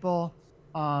with people.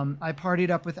 I partied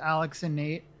up with Alex and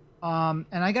Nate, and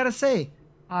I gotta say,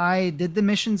 I did the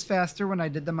missions faster when I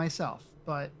did them myself.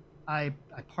 But I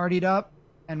partied up,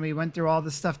 and we went through all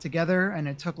the stuff together, and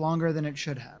it took longer than it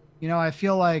should have. You know, I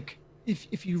feel like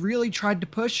if you really tried to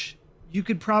push, you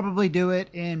could probably do it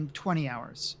in 20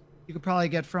 hours. You could probably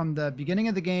get from the beginning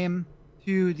of the game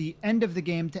to the end of the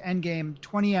game to end game,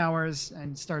 20 hours,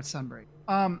 and start Sunbreak.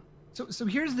 So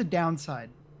here's the downside.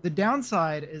 The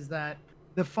downside is that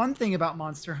the fun thing about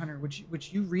Monster Hunter,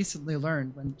 which you recently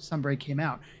learned when Sunbreak came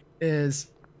out, is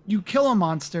you kill a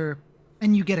monster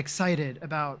and you get excited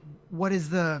about what is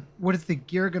the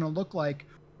gear going to look like?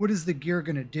 What is the gear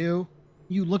going to do?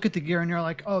 You look at the gear and you're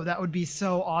like, oh, that would be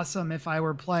so awesome if I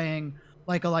were playing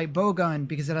like a light bowgun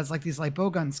because it has like these light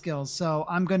bowgun skills. So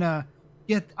I'm gonna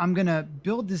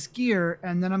build this gear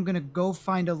and then I'm gonna go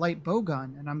find a light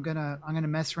bowgun and I'm gonna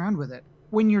mess around with it.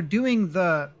 When you're doing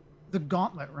the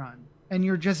gauntlet run and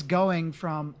you're just going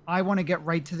from I want to get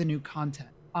right to the new content.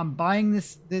 I'm buying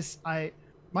this.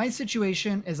 My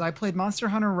situation is I played Monster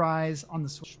Hunter Rise on the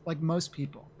Switch, like most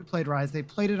people who played Rise. They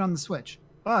played it on the Switch,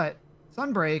 but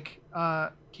Sunbreak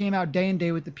came out day and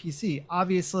day with the PC.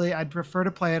 Obviously, I'd prefer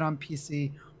to play it on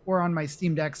PC or on my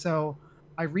Steam Deck, so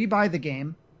I rebuy the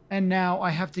game, and now I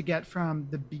have to get from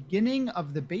the beginning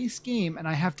of the base game, and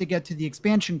I have to get to the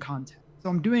expansion content. So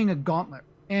I'm doing a gauntlet,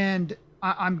 and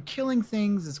I'm killing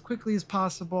things as quickly as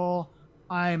possible.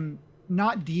 I'm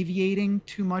not deviating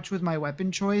too much with my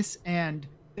weapon choice, and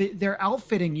they're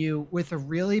outfitting you with a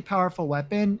really powerful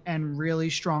weapon and really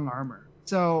strong armor.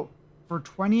 So for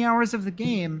 20 hours of the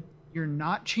game, you're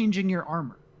not changing your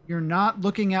armor. You're not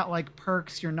looking at like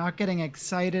perks. You're not getting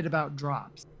excited about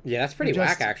drops. Yeah, that's pretty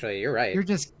whack, actually. You're right. You're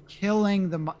just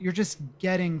killing you're just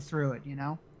getting through it, you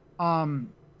know?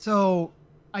 So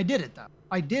I did it though.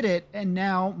 I did it, and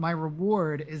now my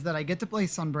reward is that I get to play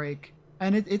Sunbreak,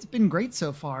 and it's been great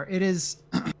so far. It is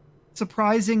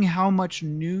surprising how much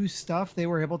new stuff they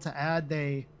were able to add.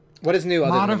 What is new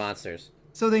other than the monsters?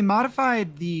 So they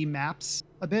modified the maps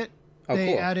a bit.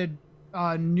 They added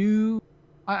new.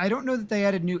 I don't know that they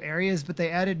added new areas, but they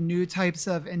added new types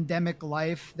of endemic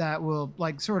life that will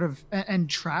like sort of and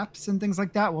traps and things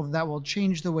like that. That will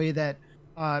change the way that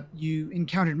you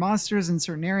encountered monsters in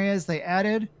certain areas. They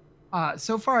added.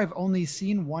 So far, I've only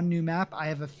seen one new map. I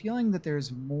have a feeling that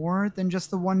there's more than just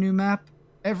the one new map.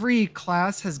 Every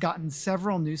class has gotten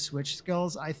several new switch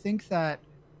skills. I think that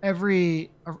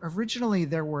originally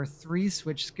there were 3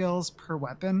 switch skills per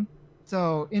weapon.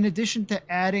 So in addition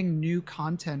to adding new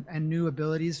content and new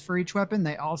abilities for each weapon,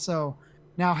 they also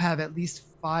now have at least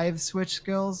 5 switch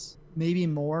skills, maybe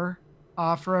more,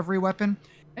 for every weapon.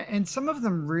 And some of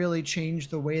them really change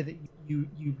the way that you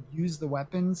use the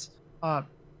weapons.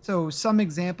 So some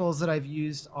examples that I've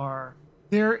used are,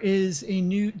 there is a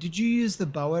new. Did you use the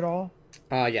bow at all?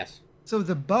 Yes. So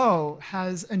the bow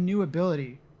has a new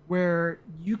ability where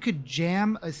you could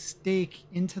jam a stake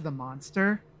into the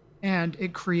monster and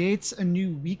it creates a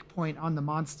new weak point on the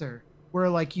monster where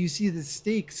like you see the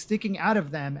stake sticking out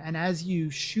of them, and as you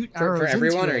shoot arrows For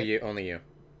everyone into or it, you only you?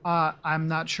 I'm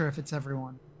not sure if it's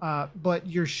everyone. But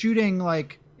you're shooting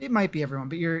like, it might be everyone,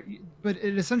 but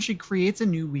it essentially creates a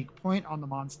new weak point on the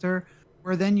monster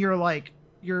where then you're like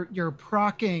you're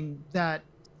procking that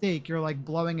stake, you're like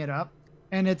blowing it up,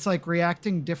 and it's like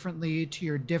reacting differently to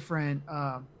your different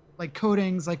like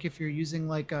coatings. Like if you're using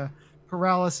like a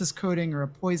paralysis coating or a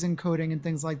poison coating and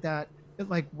things like that, it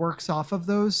like works off of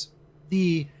those.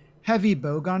 The heavy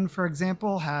bowgun, for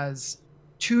example, has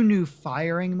 2 new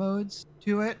firing modes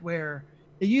to it where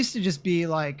it used to just be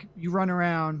like you run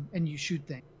around and you shoot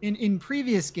things. In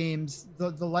previous games,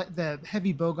 the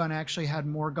heavy bowgun actually had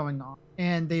more going on,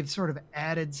 and they've sort of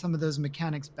added some of those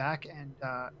mechanics back and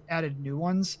added new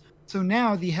ones. So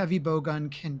now the heavy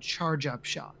bowgun can charge up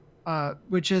shot,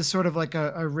 which is sort of like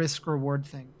a risk reward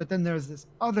thing. But then there's this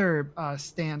other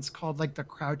stance called like the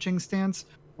crouching stance,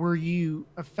 where you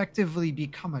effectively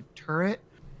become a turret,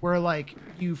 where like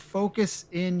you focus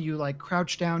in, you like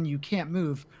crouch down, you can't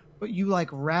move, but you like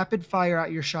rapid fire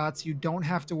out your shots. You don't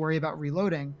have to worry about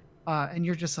reloading, and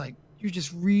you're just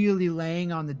really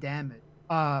laying on the damage.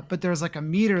 But there's like a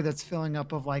meter that's filling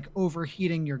up of like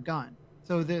overheating your gun.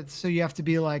 So you have to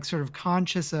be like sort of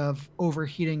conscious of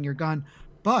overheating your gun.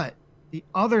 But the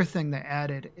other thing they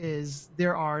added is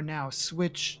there are now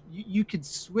you could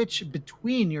switch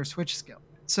between your switch skill.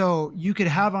 So you could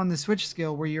have on the switch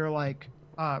skill where you're like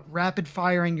rapid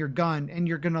firing your gun and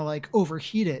you're gonna like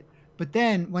overheat it. But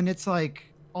then when it's like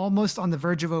almost on the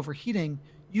verge of overheating,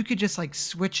 you could just like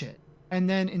switch it. And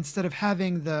then instead of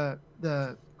having the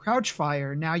crouch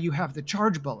fire, now you have the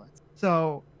charge bullets.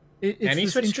 So it's Any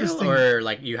this switch interesting. skill, or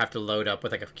like you have to load up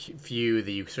with like a few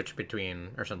that you switch between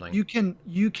or something? You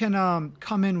can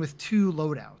come in with 2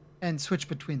 loadouts and switch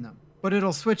between them, but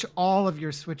it'll switch all of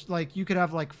your switch. Like you could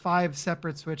have like 5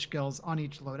 separate switch skills on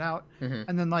each loadout,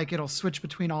 and then like it'll switch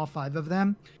between all 5 of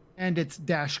them, and it's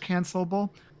dash cancelable.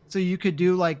 So you could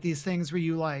do like these things where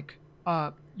you like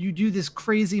you do this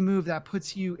crazy move that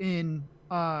puts you in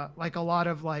like a lot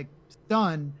of like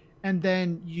stun, and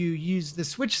then you use the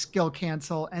switch skill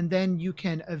cancel, and then you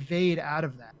can evade out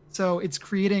of that. So it's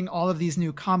creating all of these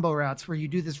new combo routes where you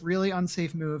do this really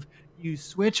unsafe move, you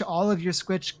switch all of your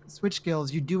switch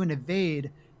skills, you do an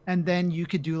evade, and then you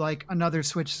could do like another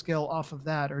switch skill off of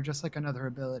that, or just like another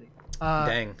ability.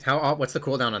 Dang. What's the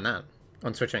cooldown on that?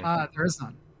 On switching? There is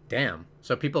none. Damn.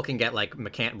 So people can get like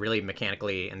really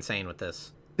mechanically insane with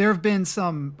this. There have been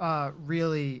some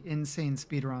really insane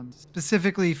speedruns,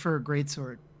 specifically for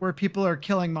Greatsword, where people are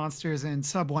killing monsters in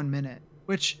sub 1 minute,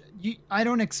 which I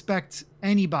don't expect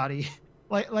anybody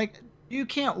like you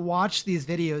can't watch these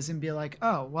videos and be like,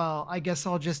 oh well, I guess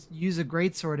I'll just use a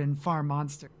Greatsword and farm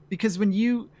monster. Because when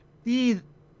you see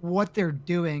what they're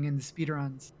doing in the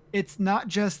speedruns, it's not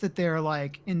just that they're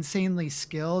like insanely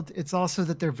skilled, it's also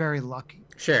that they're very lucky.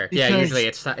 Sure. Yeah. Usually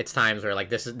it's times where like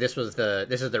this is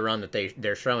the run that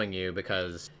they're showing you,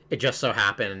 because it just so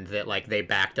happened that like they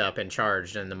backed up and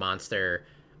charged, and the monster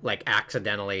like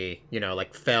accidentally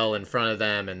like fell in front of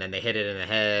them, and then they hit it in the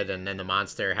head, and then the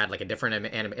monster had like a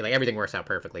different like everything works out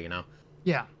perfectly.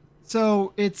 Yeah.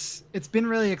 So it's been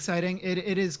really exciting.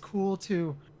 It is cool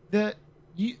to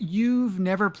you've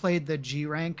never played the G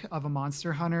rank of a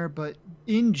Monster Hunter, but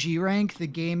in G rank the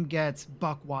game gets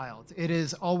buck wild. It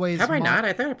is always. Have I not?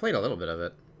 I thought I played a little bit of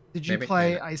it. Did you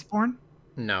play Iceborne?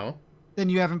 No. Then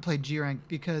you haven't played G rank,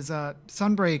 because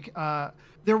Sunbreak.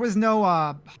 There was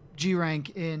no G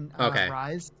rank in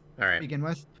Rise. All right. To begin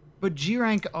with, but G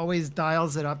rank always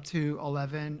dials it up to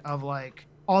 11. Of like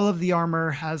all of the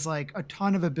armor has like a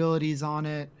ton of abilities on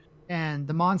it. And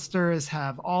the monsters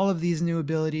have all of these new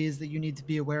abilities that you need to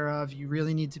be aware of. You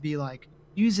really need to be like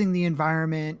using the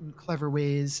environment in clever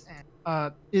ways.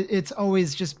 And it's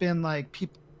always just been like,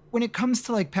 people, when it comes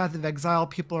to like Path of Exile,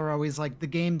 people are always like, the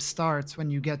game starts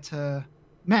when you get to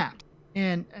map.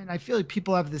 And I feel like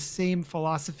people have the same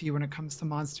philosophy when it comes to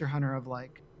Monster Hunter, of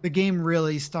like, the game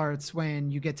really starts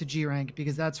when you get to G rank,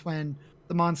 because that's when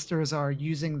the monsters are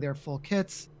using their full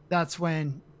kits. That's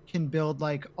when can build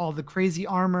like all the crazy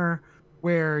armor,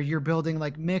 where you're building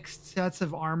like mixed sets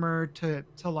of armor to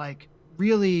like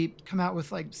really come out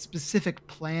with like specific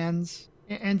plans.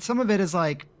 And some of it is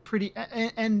like pretty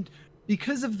and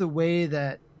because of the way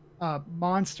that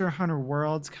Monster Hunter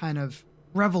Worlds kind of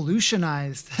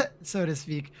revolutionized, so to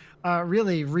speak,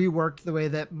 really reworked the way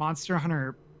that Monster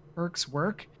Hunter perks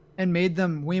work and made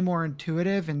them way more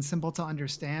intuitive and simple to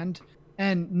understand.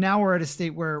 And now we're at a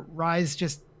state where Rise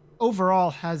just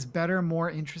overall has better, more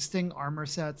interesting armor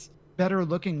sets, better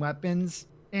looking weapons,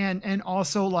 and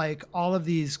also like all of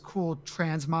these cool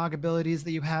transmog abilities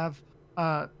that you have.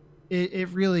 It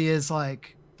really is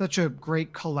like such a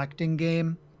great collecting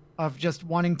game of just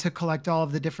wanting to collect all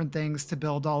of the different things to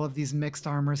build all of these mixed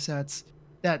armor sets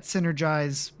that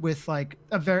synergize with like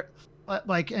a very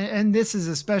like and this is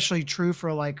especially true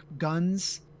for like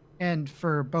guns and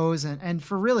for bows and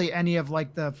for really any of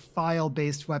like the file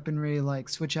based weaponry like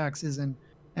switch axes and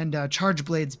charge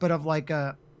blades, but of like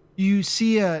a you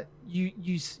see a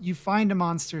you find a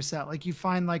monster set, like you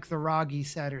find like the Ragi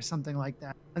set or something like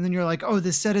that, and then you're like, oh,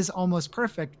 this set is almost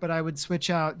perfect, but I would switch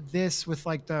out this with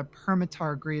like the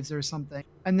Permatar Greaves or something,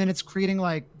 and then it's creating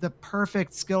like the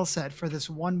perfect skill set for this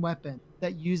one weapon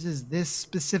that uses this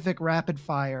specific rapid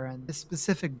fire and this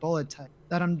specific bullet type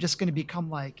that I'm just going to become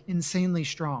like insanely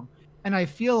strong. And I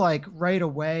feel like right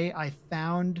away I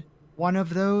found one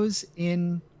of those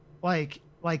in like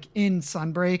in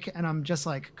Sunbreak, and I'm just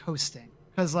like coasting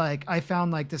because like I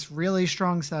found like this really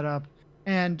strong setup,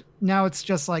 and now it's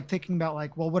just like thinking about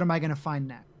like, well, what am I going to find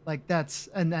next? Like that's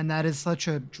and that is such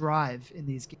a drive in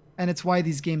these games, and it's why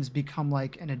these games become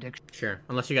like an addiction. Sure,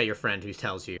 unless you got your friend who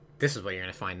tells you this is what you're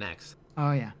gonna find next.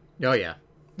 Oh yeah, Oh yeah,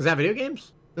 is that video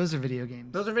games? those are video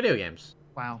games. Those are video games.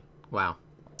 Wow. Wow.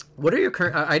 What are your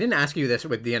current? I didn't ask you this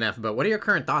with DNF, but what are your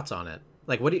current thoughts on it?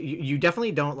 Like, what do you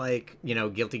definitely don't like,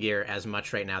 Guilty Gear as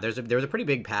much right now. There was a pretty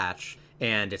big patch,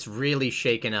 and it's really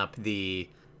shaken up the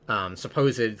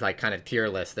supposed like kind of tier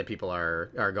list that people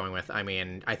are going with. I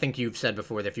mean, I think you've said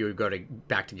before that if you would go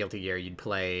back to Guilty Gear, you'd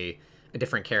play a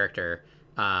different character.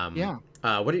 Yeah.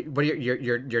 What are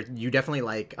you definitely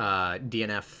like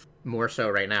DNF more so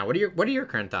right now. What are your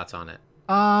current thoughts on it?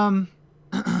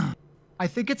 I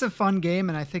think it's a fun game,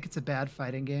 and I think it's a bad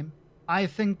fighting game. I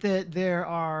think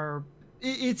that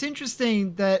it's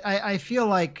interesting that I feel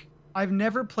like I've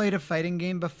never played a fighting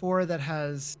game before that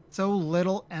has so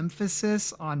little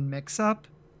emphasis on mix-up,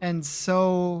 and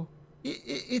so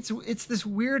it's this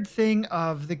weird thing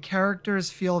of the characters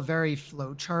feel very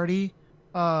flowcharty.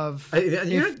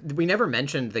 We never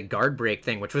mentioned the guard break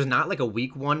thing, which was not like a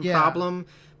week one problem,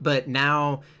 but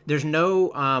now there's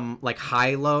no like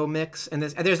high-low mix, and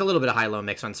there's a little bit of high-low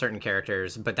mix on certain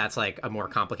characters, but that's like a more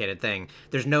complicated thing.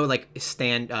 There's no like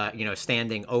standing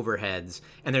overheads,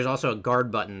 and there's also a guard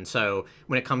button. So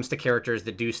when it comes to characters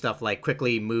that do stuff like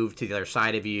quickly move to the other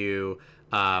side of you,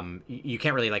 you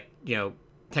can't really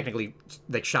technically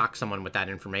like shock someone with that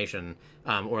information,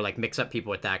 or like mix up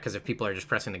people with that, because if people are just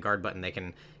pressing the guard button, they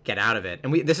can get out of it.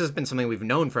 And this has been something we've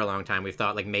known for a long time. We've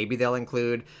thought like maybe they'll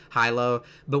include high-low,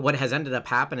 but what has ended up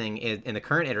happening in the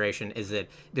current iteration is that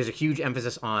there's a huge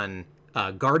emphasis on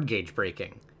guard gauge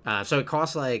breaking. So it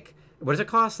costs like, what does it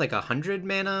cost? Like 100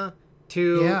 mana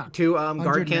to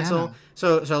guard cancel. Mana.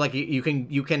 So like you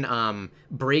can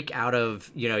break out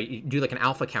of, you do like an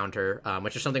alpha counter,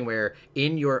 which is something where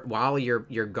while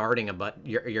you're guarding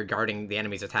you're guarding the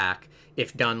enemy's attack,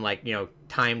 if done like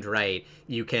timed right,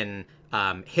 you can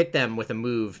hit them with a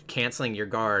move canceling your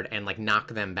guard and like knock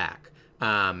them back.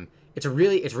 It's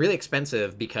really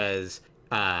expensive because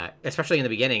especially in the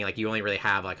beginning, like you only really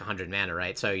have like 100 mana,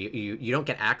 right? So you don't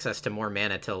get access to more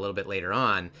mana till a little bit later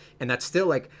on, and that's still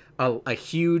like a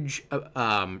huge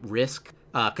risk,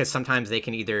 because sometimes they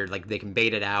can either like they can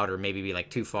bait it out or maybe be like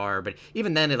too far, but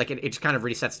even then it just kind of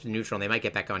resets to neutral and they might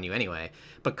get back on you anyway.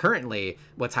 But currently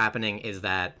what's happening is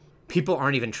that people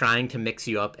aren't even trying to mix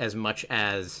you up as much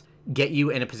as get you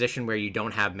in a position where you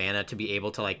don't have mana to be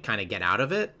able to like kind of get out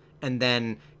of it, and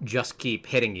then just keep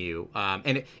hitting you.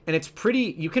 And it's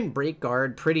pretty, you can break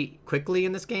guard pretty quickly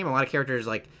in this game. A lot of characters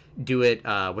like do it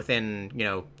within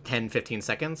 10-15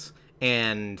 seconds,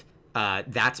 and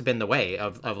that's been the way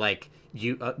of like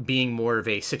you being more of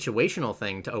a situational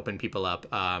thing to open people up.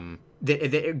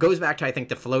 It goes back to, I think,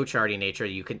 the flowcharty nature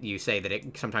you say that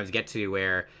it sometimes get to,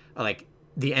 where like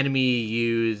the enemy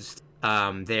used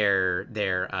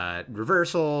their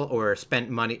reversal or spent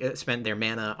their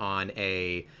mana on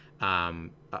a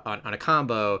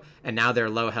combo, and now they're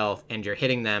low health and you're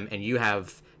hitting them and you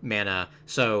have mana,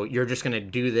 so you're just going to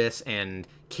do this and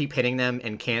keep hitting them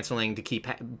and canceling to keep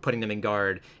putting them in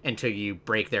guard until you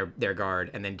break their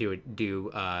guard and then do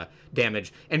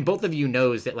damage. And both of you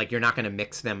knows that like you're not going to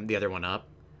mix them the other one up.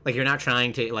 Like you're not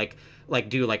trying to like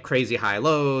do like crazy high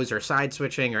lows or side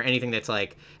switching or anything that's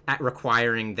like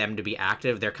requiring them to be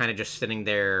active. They're kind of just sitting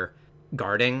there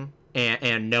guarding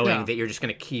and knowing that you're just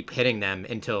going to keep hitting them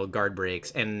until guard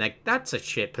breaks. And like that's a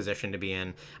shit position to be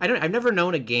in. I've never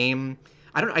known a game.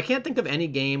 I can't think of any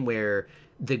game where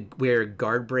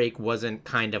guard break wasn't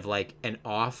kind of like an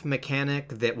off mechanic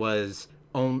that was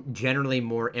generally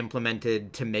more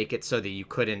implemented to make it so that you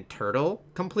couldn't turtle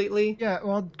completely. Yeah,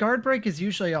 well, guard break is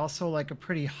usually also like a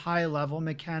pretty high level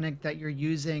mechanic that you're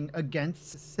using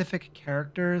against specific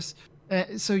characters.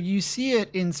 So you see it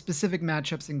in specific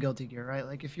matchups in Guilty Gear, right?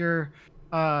 Like if you're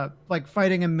like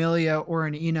fighting Amelia or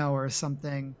an Ino or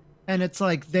something, and it's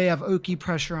like they have Oki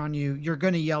pressure on you, you're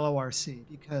going to yellow RC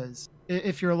because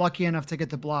if you're lucky enough to get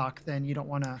the block, then you don't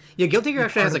want to. Yeah, Guilty Gear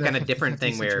actually has a kind of different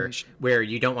thing where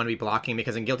you don't want to be blocking,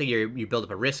 because in Guilty Gear you build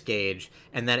up a risk gauge,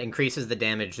 and that increases the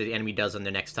damage that the enemy does on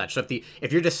their next touch. So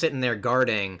if you're just sitting there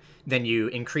guarding, then you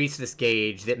increase this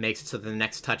gauge that makes it so the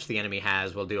next touch the enemy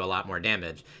has will do a lot more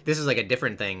damage. This is like a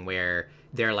different thing where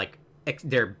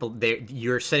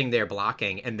you're sitting there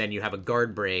blocking, and then you have a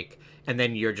guard break, and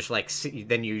then you're just like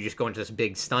you just go into this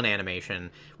big stun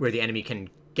animation where the enemy can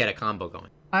get a combo going.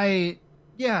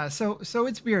 So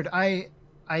it's weird. I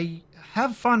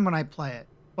have fun when I play it,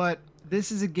 but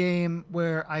this is a game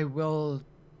where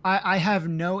I have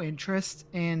no interest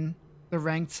in the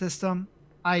ranked system.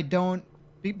 I don't,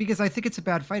 because I think it's a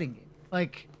bad fighting game.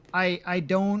 Like I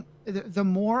don't, the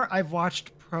more I've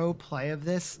watched pro play of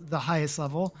this, the highest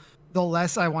level, the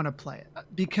less I want to play it,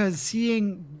 because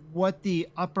seeing what the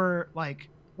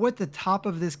top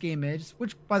of this game is,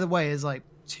 which by the way is like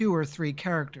 2 or 3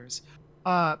 characters,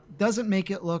 doesn't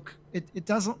make it look, it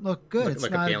doesn't look good. It's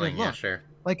not appealing. A good look. Yeah, sure.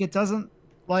 Like it doesn't,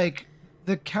 like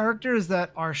the characters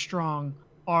that are strong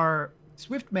are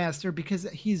Swiftmaster, because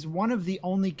he's one of the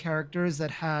only characters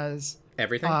that has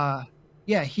everything.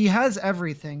 Yeah, he has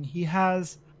everything. He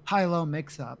has high-low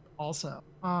mix-up also,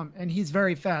 and he's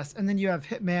very fast. And then you have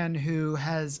Hitman, who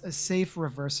has a safe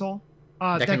reversal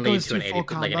that can lead to an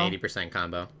 80%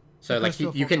 combo. So like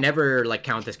you can never like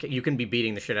count this. You can be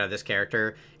beating the shit out of this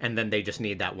character, and then they just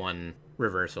need that one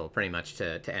reversal pretty much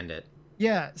to end it.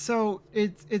 Yeah, so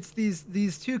it's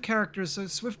these 2 characters. So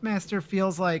Swiftmaster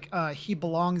feels like he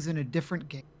belongs in a different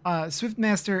game.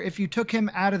 Swiftmaster, if you took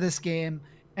him out of this game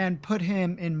and put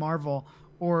him in Marvel,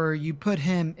 or you put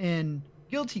him in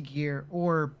Guilty Gear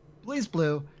or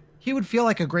BlazBlue, he would feel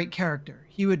like a great character.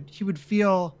 He would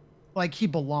feel like he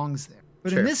belongs there.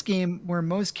 But in this game, where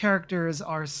most characters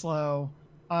are slow,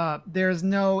 there's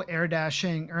no air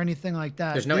dashing or anything like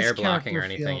that. There's no air blocking or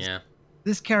anything,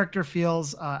 This character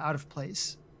feels out of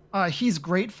place. He's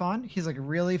great fun. He's like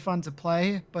really fun to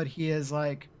play, but he is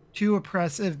like too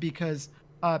oppressive because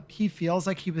he feels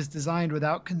like he was designed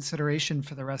without consideration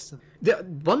for the rest of the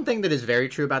one thing that is very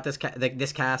true about this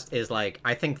this cast is like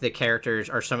I think the characters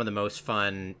are some of the most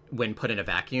fun when put in a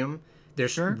vacuum.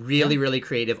 There's really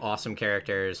creative, awesome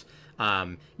characters.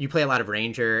 You play a lot of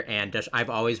Ranger, and I've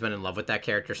always been in love with that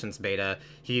character since beta.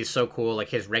 He's so cool. Like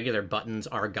his regular buttons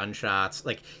are gunshots.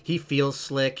 Like he feels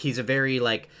slick. He's a very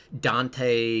like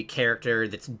Dante character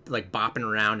that's like bopping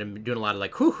around and doing a lot of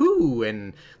like hoo hoo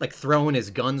and like throwing his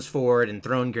guns forward and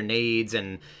throwing grenades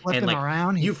and flipping like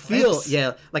around. You feel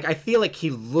like I feel like he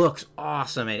looks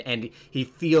awesome and he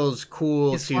feels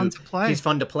cool. He's fun to play. He's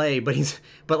fun to play,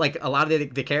 but like a lot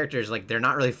of the characters, like they're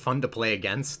not really fun to play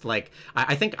against. Like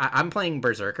I think I'm playing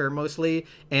Berserker mostly,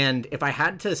 and if I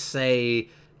had to say,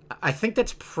 I think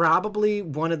that's probably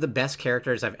one of the best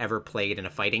characters I've ever played in a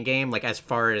fighting game. Like as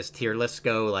far as tier lists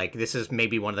go, like this is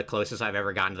maybe one of the closest I've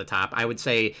ever gotten to the top. I would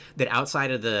say that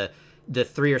outside of the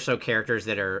 3 or so characters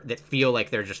that feel like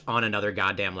they're just on another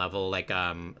goddamn level, like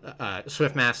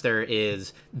Swiftmaster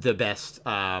is the best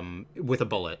with a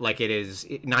bullet. Like it is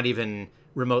not even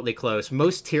remotely close.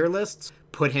 Most tier lists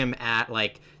put him at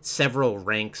like several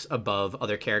ranks above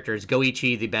other characters.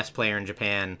 Goichi, the best player in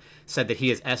Japan, said that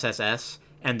he is SSS,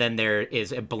 and then there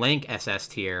is a blank SS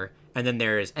tier, and then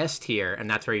there is S tier, and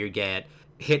that's where you get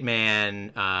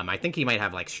Hitman. I think he might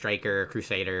have like Striker,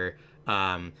 Crusader.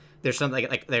 There's some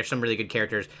there's some really good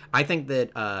characters. I think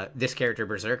that this character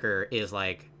Berserker is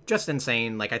like just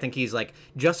insane. Like I think he's like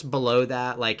just below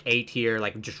that, like A tier,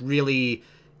 like just really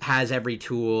has every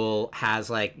tool, has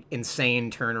like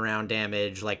insane turnaround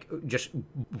damage, like just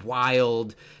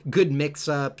wild, good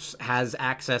mix-ups, has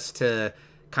access to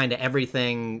kind of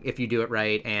everything if you do it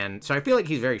right. And so I feel like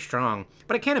he's very strong,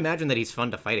 but I can't imagine that he's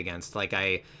fun to fight against. Like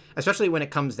especially when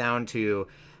it comes down to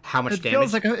how much It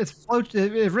damage. feels like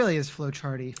it really is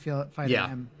flowcharty. Fighting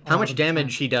him. How much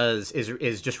damage he does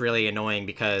is just really annoying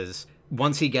because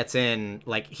once he gets in,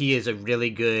 like he is really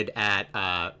good at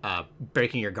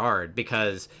breaking your guard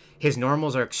because his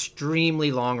normals are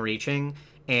extremely long reaching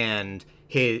and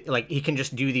he can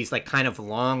just do these like kind of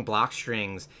long block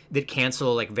strings that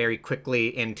cancel like very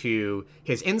quickly into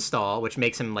his install, which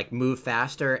makes him like move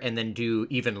faster and then do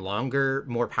even longer,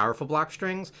 more powerful block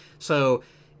strings. So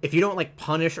if you don't like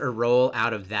punish or roll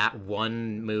out of that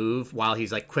one move while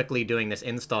he's like quickly doing this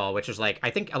install, which is like, I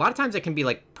think a lot of times it can be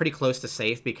like pretty close to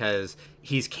safe because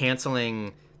he's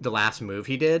canceling the last move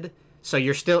he did. So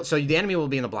the enemy will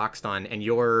be in the block stun and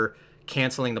you're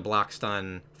canceling the block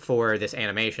stun for this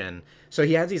animation. So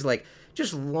he has these like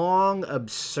just long,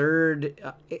 absurd,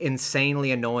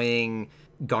 insanely annoying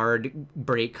guard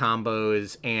break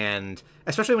combos. And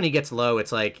especially when he gets low,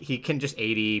 it's like he can just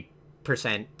 80%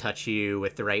 touch you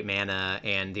with the right mana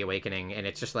and the awakening, and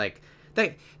it's just like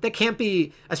that can't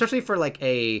be, especially for like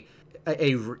a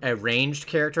ranged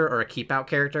character or a keep out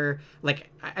character. Like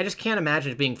I just can't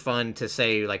imagine it being fun to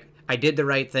say like I did the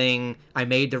right thing, I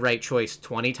made the right choice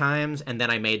 20 times, and then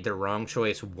I made the wrong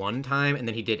choice one time, and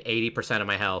then he did 80% of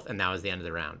my health, and that was the end of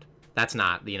the round. That's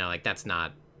not, like that's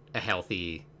not a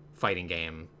healthy fighting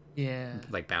game. Yeah.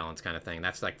 Like balance kind of thing.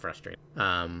 That's like frustrating.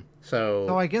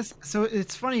 So I guess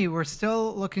it's funny. We're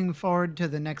still looking forward to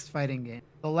the next fighting game.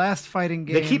 The last fighting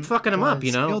game. They keep fucking them up,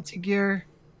 Guilty Gear,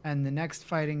 and the next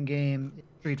fighting game,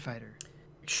 Street Fighter.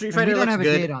 Street Fighter looks good. We don't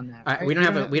have a date on that. Right? We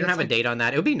don't have a date on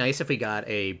that. It would be nice if we got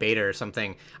a beta or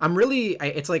something.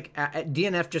 It's like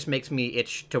DNF just makes me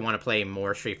itch to want to play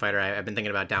more Street Fighter. I've been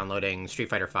thinking about downloading Street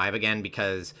Fighter 5 again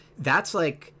because that's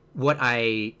like what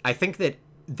I think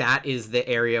that is the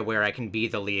area where I can be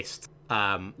the least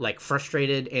like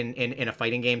frustrated in a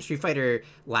fighting game. Street Fighter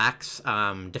lacks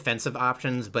defensive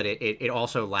options, but it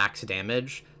also lacks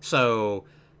damage. So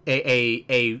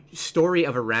a story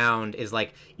of a round is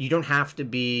like you don't have to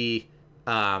be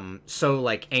so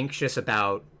like anxious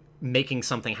about making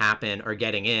something happen or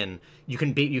getting in. You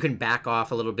can back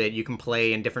off a little bit. You can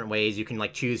play in different ways. You can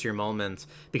like choose your moments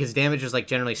because damage is like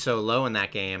generally so low in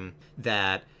that game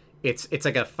that it's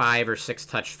like a 5 or 6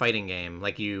 touch fighting game.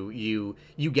 Like you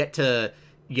get to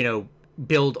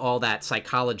build all that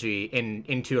psychology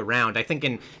into a round. I think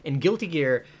in Guilty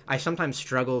Gear I sometimes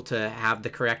struggle to have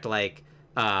the correct like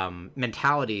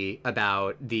mentality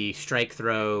about the strike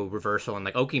throw reversal and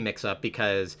like Oki mix up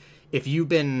because if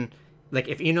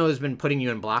Ino's been putting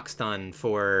you in block stun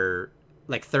for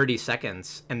like 30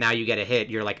 seconds and now you get a hit,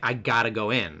 you're like I gotta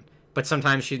go in. But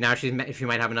sometimes she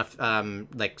might have enough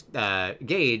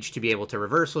gauge to be able to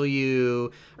reversal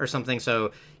you or something.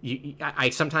 So I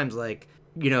sometimes like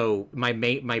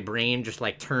my brain just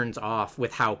like turns off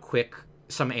with how quick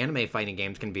some anime fighting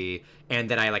games can be, and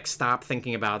that I like stop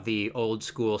thinking about the old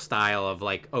school style of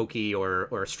like Oki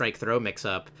or strike throw mix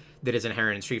up that is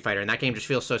inherent in Street Fighter. And that game just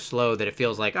feels so slow that it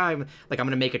feels like I'm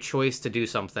gonna make a choice to do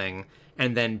something,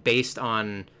 and then based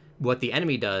on what the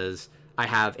enemy does, I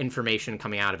have information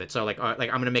coming out of it. So like I'm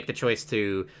gonna make the choice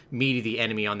to meet the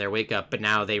enemy on their wake up, but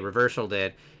now they reversaled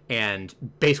it, and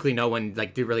basically no one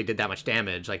like really did that much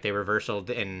damage. Like they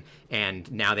reversaled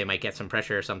and now they might get some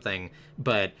pressure or something,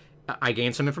 but I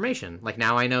gained some information. Like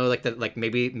now I know like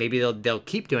maybe they'll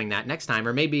keep doing that next time,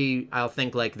 or maybe I'll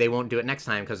think like they won't do it next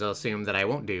time because they'll assume that I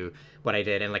won't do what I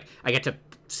did, and like I get to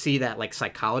see that like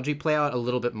psychology play out a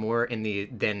little bit more in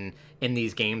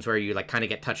these games where you like kind of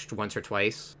get touched once or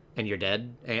twice and you're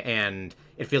dead, and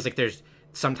it feels like there's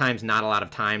sometimes not a lot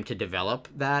of time to develop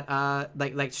that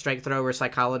like strike throw or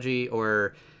psychology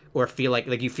or feel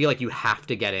like you feel like you have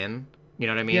to get in. You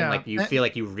know what I mean? Yeah, like you feel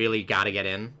like you really got to get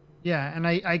in. Yeah, and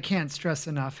I can't stress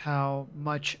enough how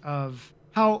much of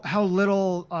how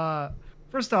little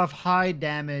first off, high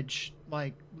damage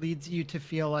like leads you to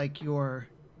feel like you're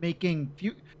making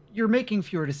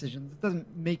fewer decisions. It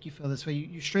doesn't make you feel this way.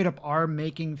 You straight up are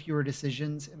making fewer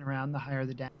decisions in around the higher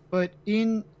the damage. But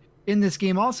in this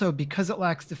game also, because it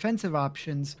lacks defensive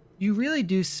options, you really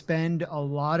do spend a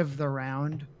lot of the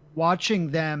round watching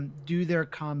them do their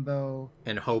combo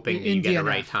and hoping that you get the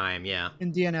right time. Yeah.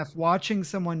 In DNF, watching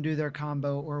someone do their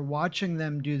combo or watching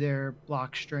them do their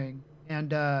block string.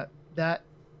 And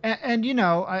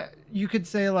you could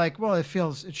say like, well, it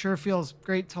sure feels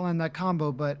great to land that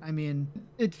combo, but I mean,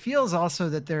 it feels also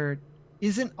that there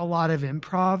isn't a lot of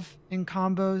improv in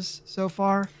combos so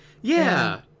far.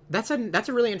 Yeah. And that's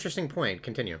a really interesting point.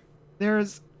 Continue.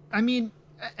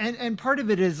 And part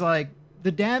of it is like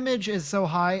the damage is so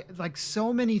high, like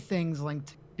so many things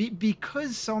linked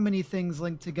because so many things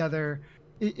link together,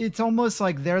 it's almost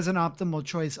like there's an optimal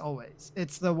choice always.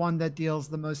 It's the one that deals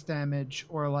the most damage,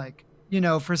 or like,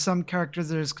 for some characters,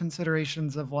 there's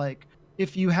considerations of like,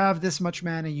 if you have this much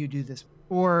mana, you do this,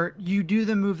 or you do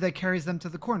the move that carries them to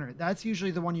the corner. That's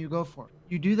usually the one you go for.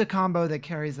 You do the combo that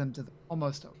carries them to the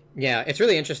almost over. Yeah, it's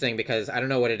really interesting because I don't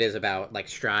know what it is about like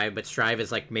Strive, but Strive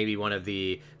is like maybe one of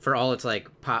the, for all its like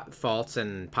faults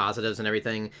and positives and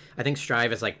everything, I think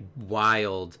Strive is like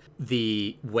wild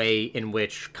the way in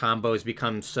which combos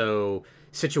become so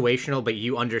situational, but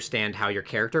you understand how your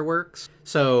character works.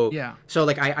 So Yeah. so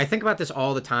like I think about this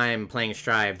all the time playing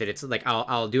Strive, that it's like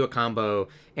I'll do a combo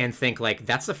and think like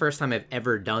that's the first time I've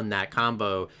ever done that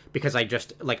combo, because I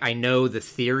just like I know the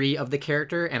theory of the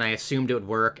character and I assumed it would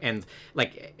work. And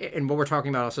like, and what we're talking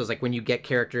about also is like when you get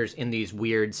characters in these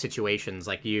weird situations,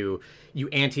 like you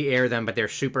anti-air them but they're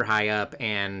super high up,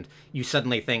 and you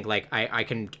suddenly think like I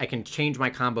can change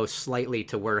my combo slightly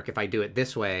to work if I do it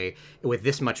this way with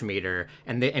this much meter,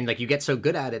 and like you get so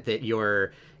good at it that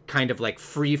you're kind of like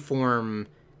free form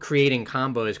creating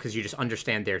combos because you just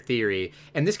understand their theory.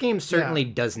 And this game certainly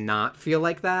does not feel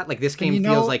like that. Like this game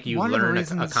feels like you learn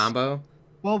a combo.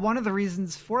 Well, one of the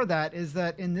reasons for that is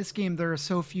that in this game there are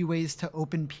so few ways to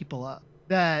open people up,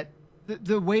 that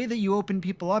the way that you open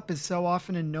people up is so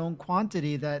often a known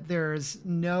quantity that there's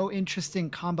no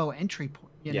interesting combo entry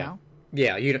point, you know?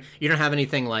 Yeah, you don't have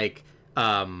anything like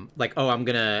oh,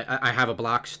 I have a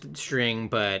block string,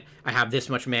 but I have this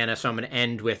much mana, so I'm gonna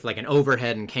end with like an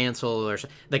overhead and cancel, or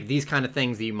like these kind of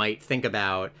things that you might think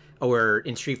about. Or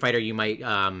in Street Fighter, you might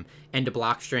end a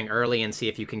block string early and see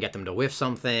if you can get them to whiff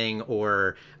something,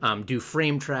 or do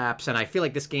frame traps. And I feel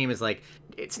like this game is like,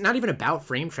 it's not even about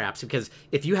frame traps, because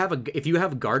if you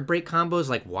have guard break combos,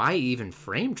 like why even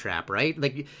frame trap, right?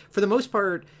 Like for the most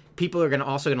part, people are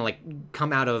gonna like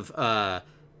come out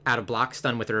of block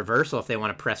stun with a reversal if they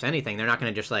want to press anything. They're not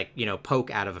going to just like poke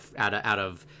out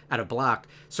of block.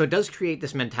 So it does create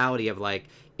this mentality of like,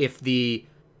 if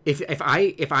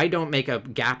I don't make a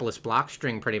gapless block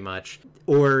string pretty much,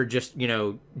 or just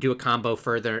do a combo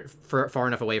far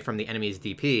enough away from the enemy's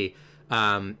DP,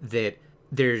 that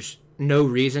there's no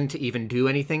reason to even do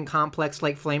anything complex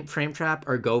like frame trap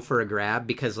or go for a grab,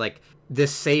 because like the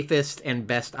safest and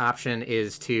best option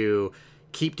is to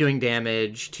keep doing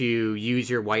damage, to use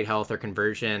your white health or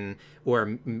conversion,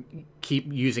 or keep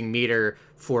using meter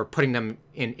for putting them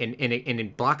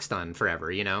in block stun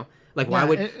forever, Like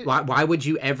why would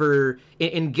you ever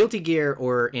in Guilty Gear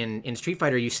or in Street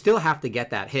Fighter, you still have to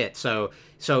get that hit. So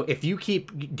if you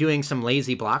keep doing some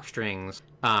lazy block strings,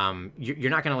 you're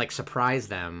not gonna like surprise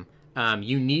them.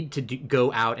 You need to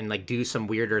go out and like do some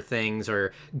weirder things,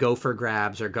 or go for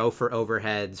grabs, or go for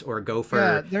overheads, or go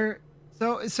for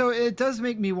So it does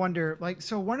make me wonder, like,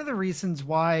 so one of the reasons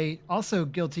why also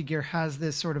Guilty Gear has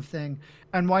this sort of thing,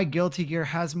 and why Guilty Gear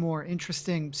has more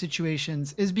interesting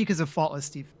situations, is because of Faultless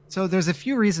Defense. So there's a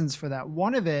few reasons for that.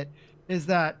 One of it is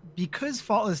that because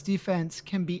Faultless Defense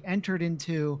can be entered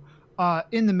into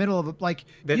in the middle of it, like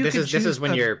this is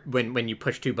when when you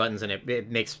push two buttons and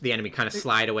it makes the enemy kind of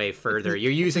slide away further.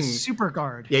 You're using super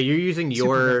guard. Yeah, you're using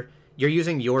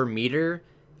your meter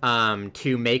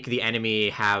to make the enemy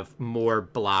have more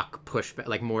block push,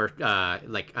 like more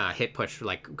hit push,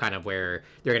 like kind of where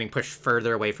they're getting pushed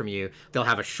further away from you. They'll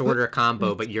have a shorter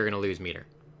combo, but you're gonna lose meter.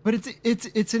 But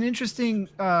it's an interesting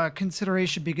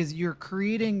consideration, because you're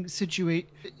creating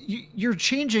you're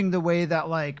changing the way that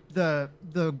like the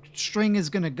string is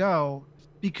gonna go,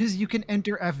 because you can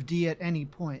enter FD at any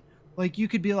point. Like you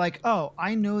could be like, oh,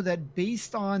 I know that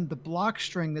based on the block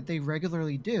string that they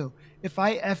regularly do, if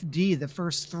I FD the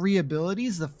first 3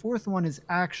 abilities, the 4th one is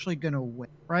actually going to win,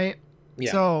 right?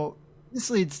 Yeah. So this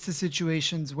leads to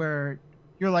situations where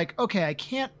you're like, okay, I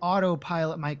can't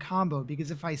autopilot my combo,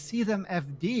 because if I see them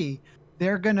FD,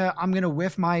 I'm going to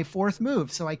whiff my 4th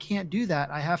move. So I can't do that.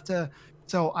 I have to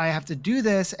do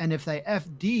this. And if they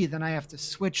FD, then I have to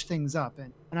switch things up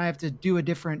and I have to do a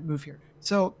different move here.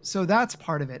 So that's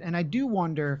part of it. And I do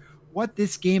wonder what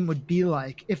this game would be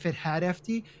like if it had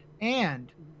FD,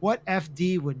 and what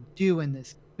FD would do in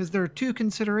this. Because there are 2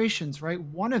 considerations, right?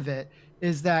 One of it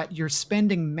is that you're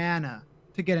spending mana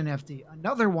to get an FD.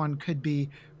 Another one could be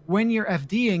when you're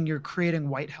FDing, you're creating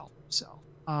white health yourself,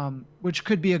 which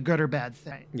could be a good or bad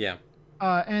thing. Yeah.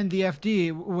 And the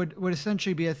FD would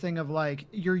essentially be a thing of like,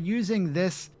 you're using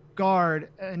this guard,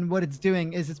 and what it's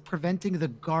doing is it's preventing the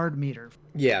guard meter.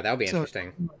 Yeah, that would be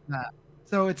interesting.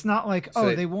 So it's not like,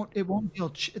 it won't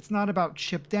deal. It's not about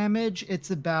chip damage.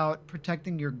 It's about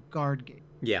protecting your guard gate.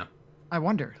 Yeah. I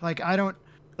wonder. Like,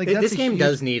 Like that's This a game huge.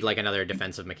 does need like another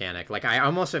defensive mechanic. Like I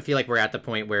almost feel like we're at the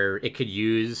point where it could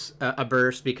use a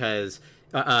burst because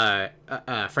friend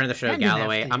of the show And an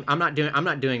Galloway. FD. I'm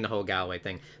not doing the whole Galloway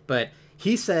thing, but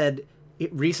he said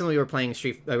recently we were playing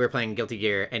Guilty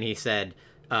Gear, and he said.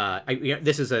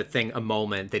 This is a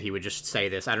moment that he would just say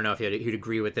this. I don't know if he'd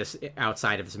agree with this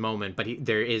outside of his moment, but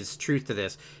there is truth to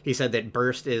this. He said that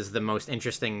Burst is the most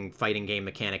interesting fighting game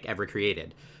mechanic ever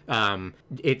created.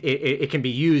 It can be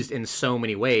used in so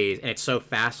many ways, and it's so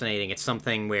fascinating. It's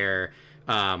something where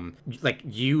it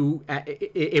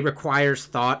requires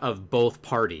thought of both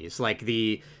parties. Like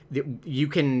you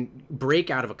can break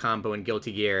out of a combo in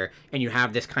Guilty Gear, and you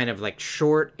have this kind of like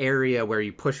short area where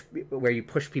you push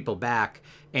people back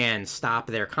and stop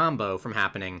their combo from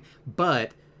happening.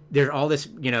 But there's all this,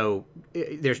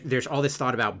 there's all this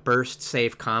thought about burst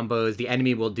safe combos. The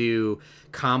enemy will do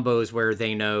combos where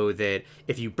they know that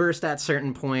if you burst at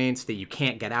certain points that you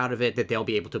can't get out of it, that they'll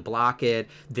be able to block it,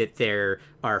 that they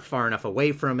are far enough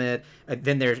away from it.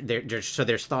 Then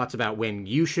there's thoughts about when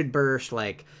you should burst,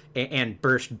 like, and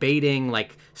burst baiting,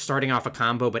 like starting off a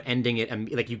combo but ending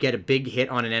it, like you get a big hit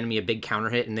on an enemy, a big counter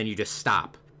hit, and then you just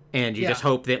stop. And you just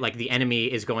hope that like the enemy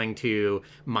is going to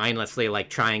mindlessly like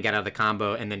try and get out of the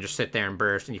combo and then just sit there and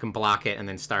burst, and you can block it and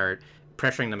then start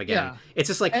pressuring them again. Yeah. It's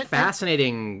just like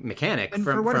fascinating mechanic. And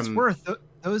for what it's worth,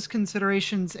 those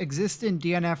considerations exist in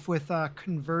DNF with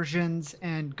conversions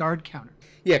and guard counter.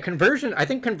 Yeah, I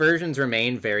think conversions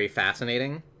remain very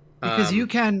fascinating. Because you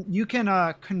can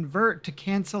convert to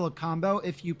cancel a combo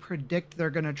if you predict they're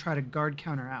going to try to guard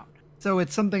counter out. So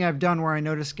it's something I've done where I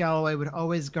noticed Galloway would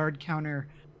always guard counter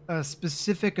a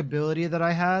specific ability that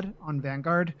I had on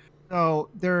Vanguard. So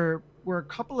there were a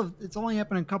couple of, it's only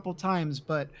happened a couple times,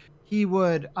 but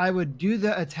I would do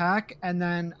the attack and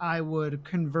then I would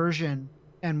conversion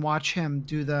and watch him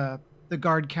do the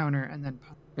guard counter and then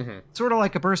sort of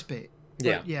like a burst bait.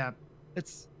 But yeah,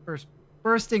 it's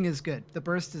bursting is good. The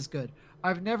burst is good.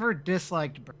 I've never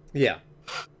disliked burst. Yeah.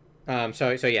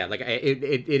 So yeah, like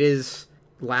it is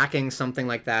lacking something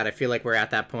like that. I feel like we're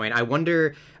at that point. I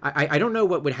wonder, I don't know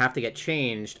what would have to get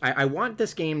changed. I want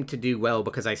this game to do well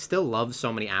because I still love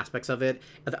so many aspects of it.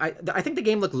 I think the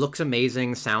game looks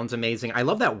amazing, sounds amazing. I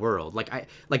love that world.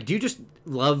 Do you just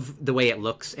love the way it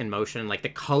looks in motion? Like the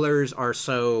colors are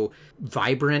so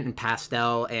vibrant and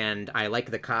pastel, and I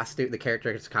like the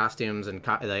characters' costumes and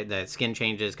the skin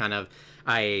changes kind of.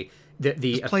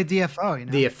 Just play DFO, you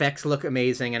know? The effects look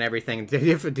amazing and everything.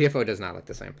 DFO does not look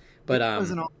the same, but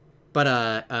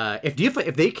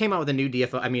if they came out with a new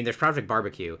DFO, I mean, there's Project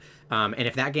Barbecue, and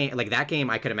if that game,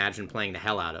 I could imagine playing the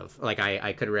hell out of. Like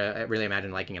I could really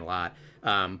imagine liking it a lot.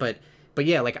 But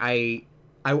yeah, like I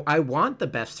want the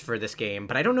best for this game,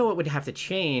 but I don't know what would have to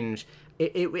change.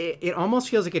 It almost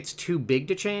feels like it's too big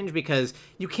to change because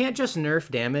you can't just nerf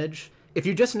damage. If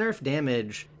you just nerf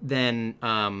damage, then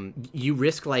you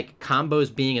risk like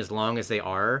combos being as long as they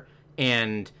are,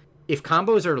 and if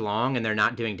combos are long and they're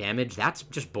not doing damage, that's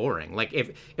just boring. Like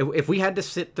if we had to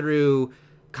sit through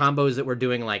combos that were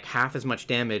doing like half as much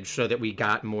damage so that we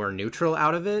got more neutral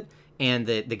out of it, and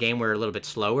the game were a little bit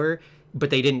slower, but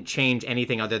they didn't change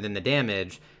anything other than the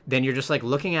damage, then you're just like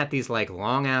looking at these like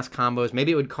long ass combos.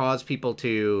 Maybe it would cause people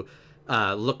to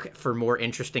look for more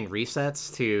interesting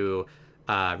resets to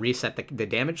reset the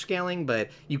damage scaling, but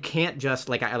you can't just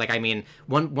the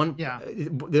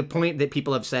point that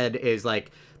people have said is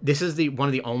like this is one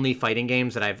of the only fighting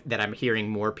games that I'm hearing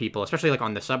more people, especially like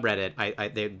on the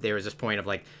subreddit. There was this point of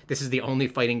like this is the only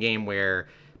fighting game where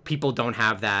people don't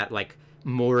have that like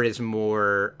more is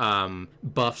more,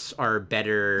 buffs are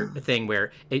better thing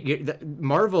where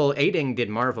Marvel Aiding did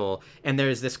Marvel, and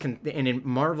there's this and in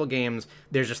Marvel games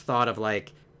there's this thought of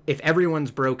like if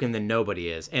everyone's broken then nobody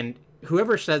is, and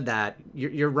whoever said that,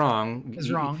 you're wrong.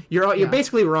 Is wrong. You're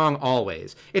basically wrong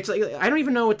always. It's like I don't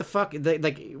even know what the fuck.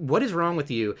 What is wrong with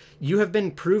you? You have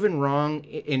been proven wrong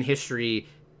in history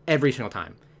every single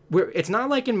time. It's not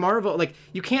like in Marvel. Like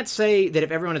you can't say that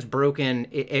if everyone is broken,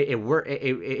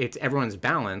 it's everyone's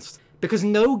balanced, because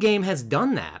no game has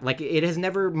done that. Like it has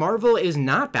never. Marvel is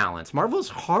not balanced. Marvel's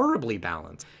horribly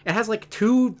balanced. It has like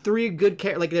 2-3 good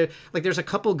there's a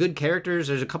couple good characters.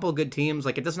 There's a couple good teams.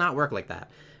 Like it does not work like that.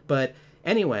 But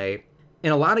anyway,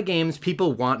 in a lot of games,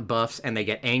 people want buffs and they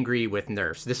get angry with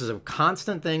nerfs. This is a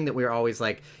constant thing that we're always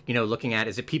like, looking at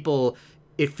is that people,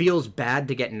 it feels bad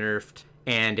to get nerfed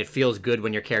and it feels good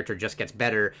when your character just gets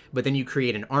better, but then you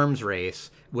create an arms race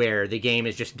where the game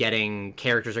is just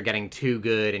characters are getting too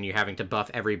good and you're having to buff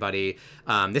everybody.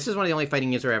 This is one of the only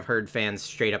fighting games where I've heard fans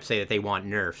straight up say that they want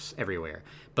nerfs everywhere.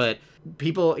 But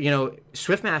people,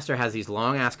 Swiftmaster has these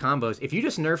long ass combos. If you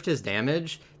just nerfed his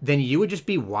damage, then you would just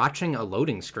be watching a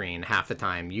loading screen half the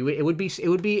time. It would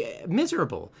be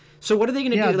miserable. So what are they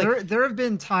going to do? Like, there have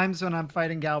been times when I'm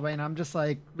fighting Galloway and I'm just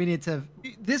like, we need to.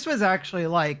 This was actually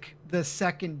like the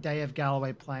second day of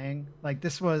Galloway playing. Like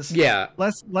this was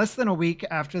less than a week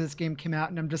after this game came out,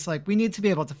 and I'm just like, we need to be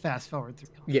able to fast forward through.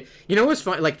 Yeah, what's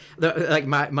fun? Like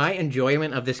my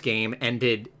enjoyment of this game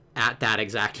ended at that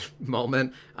exact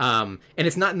moment, and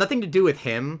it's nothing to do with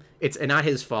him. It's not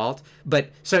his fault.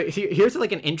 But so here's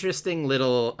like an interesting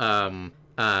little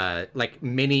like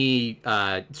mini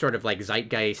sort of like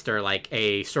zeitgeist, or like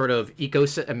a sort of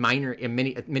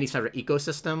mini sort of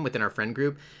ecosystem within our friend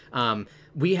group.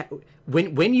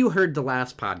 When you heard the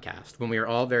last podcast, when we were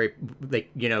all very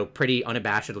pretty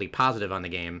unabashedly positive on the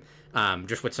game,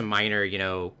 just with some minor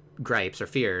gripes or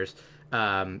fears,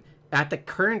 at the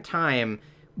current time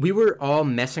we were all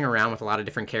messing around with a lot of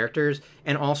different characters,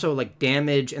 and also like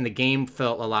damage in the game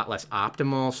felt a lot less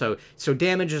optimal. So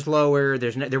damage is lower.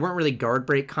 There weren't really guard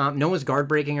break no one was guard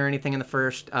breaking or anything in the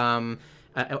first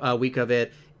week of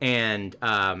it, and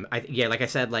like I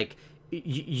said, like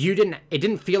it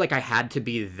didn't feel like I had to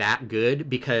be that good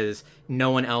because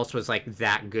no one else was like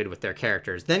that good with their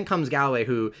characters. Then comes Galloway,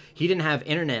 who he didn't have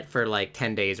internet for like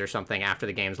 10 days or something after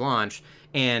the game's launch,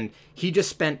 and he just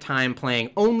spent time playing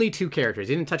only 2 characters.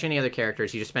 He didn't touch any other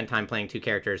characters. He just spent time playing 2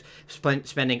 characters,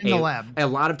 spending a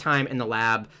lot of time in the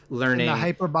lab learning in the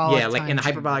hyperbolic in the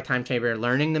hyperbolic time chamber,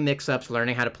 learning the mix-ups,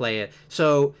 learning how to play it.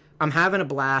 So I'm having a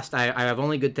blast. I have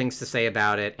only good things to say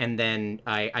about it. And then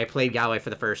I played Galloway for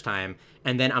the first time,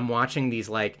 and then I'm watching these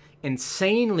like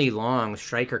insanely long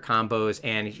striker combos,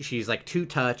 and she's like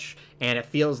 2-touch, and it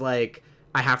feels like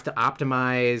I have to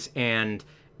optimize. And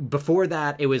before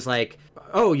that, it was like,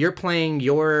 oh, you're playing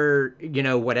your,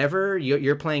 whatever,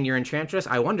 you're playing your Enchantress.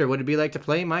 I wonder what it'd be like to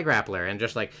play my grappler, and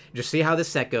just see how this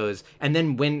set goes. And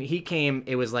then when he came,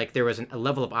 it was like there was a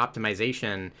level of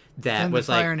optimization that was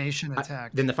like... Then the Fire Nation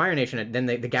attacked. Then the Fire Nation, then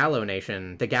the Gallo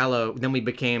Nation, then we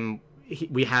became...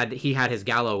 He had his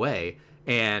Gallo way,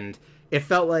 and it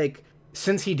felt like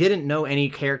since he didn't know any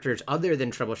characters other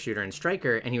than Troubleshooter and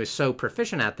Striker, and he was so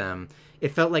proficient at them, it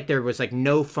felt like there was like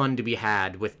no fun to be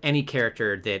had with any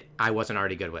character that I wasn't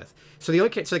already good with. So the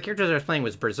characters I was playing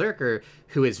was Berserker,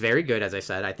 who is very good, as I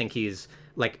said. I think he's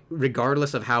like,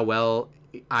 regardless of how well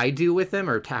I do with them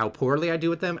or how poorly I do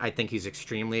with them, I think he's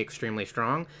extremely, extremely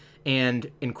strong. And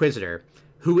Inquisitor,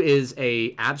 who is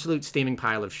a absolute steaming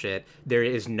pile of shit. There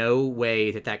is no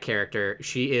way that character,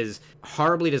 she is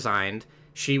horribly designed.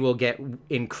 She will get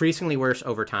increasingly worse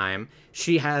over time.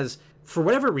 She has, for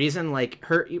whatever reason, like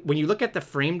when you look at the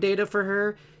frame data for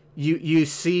her, you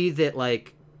see that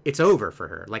like it's over for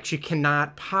her. Like she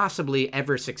cannot possibly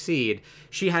ever succeed.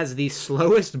 She has the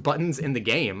slowest buttons in the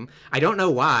game. I don't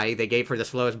know why they gave her the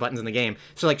slowest buttons in the game.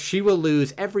 So like she will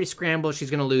lose every scramble.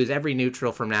 She's going to lose every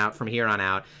neutral from here on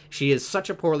out. She is such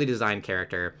a poorly designed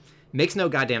character. Makes no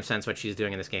goddamn sense what she's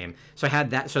doing in this game. So I had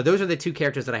that. So those are the 2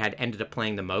 characters that I had ended up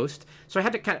playing the most. So I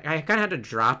kind of had to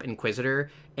drop Inquisitor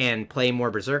and play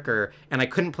more Berserker, and I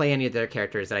couldn't play any of their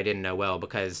characters that I didn't know well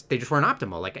because they just weren't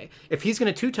optimal. Like if he's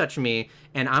going to 2-touch me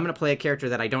and I'm going to play a character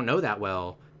that I don't know that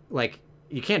well, like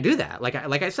you can't do that. Like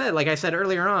I said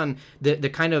earlier on, the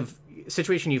kind of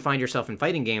situation you find yourself in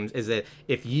fighting games is that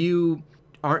if you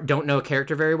don't know a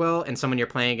character very well, and someone you're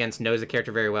playing against knows the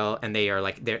character very well, and they are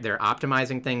like they're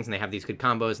optimizing things and they have these good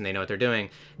combos and they know what they're doing,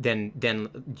 then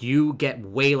you get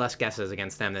way less guesses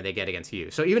against them than they get against you.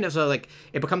 So even if like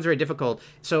it becomes very difficult.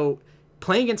 So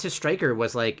playing against his Striker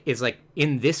is like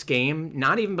in this game,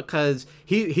 not even because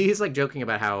he's like joking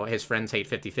about how his friends hate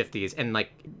 50-50s, and like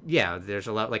yeah, there's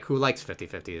a lot like who likes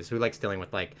 50-50s, who likes dealing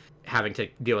with like having to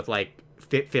deal with like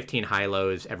 15 high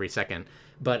lows every second,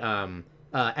 but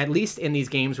at least in these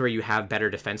games where you have better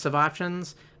defensive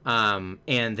options,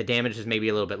 and the damage is maybe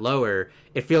a little bit lower,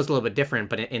 it feels a little bit different.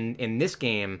 But in this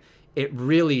game, it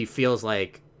really feels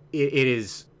like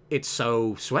it's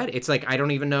so sweaty. It's like I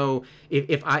don't even know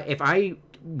if I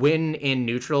win in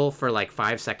neutral for like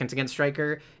 5 seconds against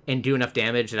Striker and do enough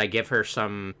damage that I give her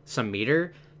some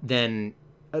meter, then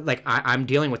like I'm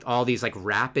dealing with all these like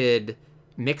rapid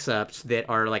mix-ups that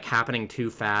are like happening too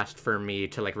fast for me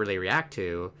to like really react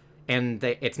to. And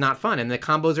it's not fun, and the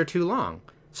combos are too long.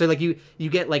 So like you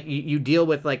get like you deal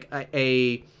with like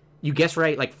you guess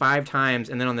right like 5 times,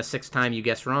 and then on the 6th time you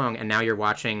guess wrong, and now you're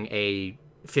watching a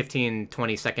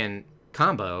 15-20 second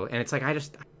combo, and it's like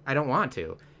I don't want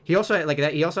to. He also like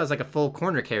that. He also has like a full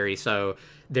corner carry, so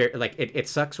there like it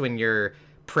sucks when you're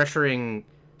pressuring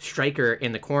Striker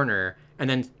in the corner and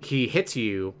then he hits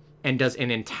you and does an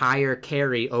entire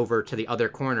carry over to the other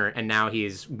corner, and now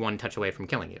he's one touch away from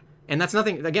killing you. And that's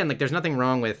nothing. Again, like there's nothing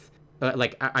wrong with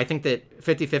like I think that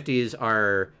 50-50s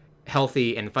are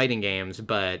healthy in fighting games,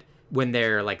 but when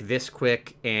they're like this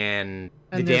quick and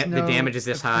the damage is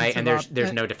this high and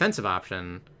there's no defensive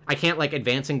option, I can't like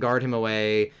advance and guard him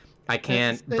away. I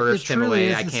can't burst him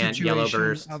away. I can't yellow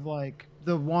burst. Of like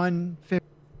the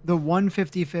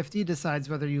 150-50 decides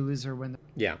whether you lose or win.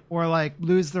 Yeah. Or like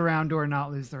lose the round or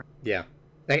not lose the round. Yeah.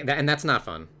 And that's not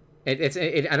fun. I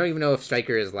don't even know if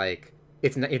Striker is like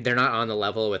if they're not on the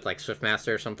level with like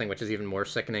Swiftmaster or something, which is even more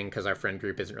sickening because our friend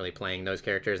group isn't really playing those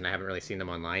characters and I haven't really seen them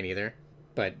online either.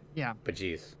 But yeah. But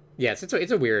geez. Yes,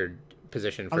 it's a weird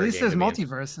position for at least there's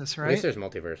multiverses, right? At least there's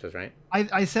multiverses, right?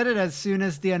 I said it as soon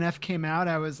as DNF came out.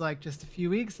 I was like, just a few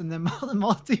weeks, and then the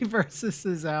multiverses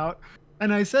is out.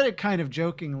 And I said it kind of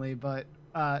jokingly, but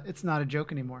it's not a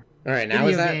joke anymore. All right, now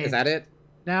is that it?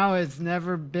 Now it's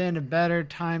never been a better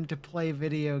time to play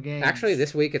video games. Actually,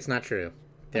 this week it's not true.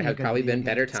 There have probably been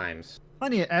better times.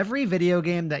 Funny, every video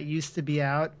game that used to be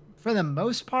out, for the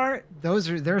most part,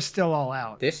 they're still all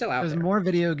out. They're still out. There's more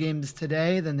video games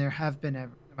today than there have been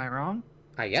ever. Am I wrong?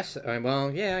 I guess.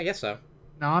 Well, yeah, I guess so.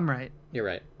 No, I'm right. You're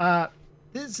right.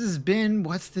 This has been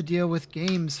What's the Deal with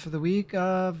Games for the week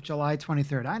of July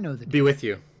 23rd. I know the Be with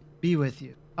you. Be with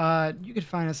you. You can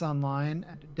find us online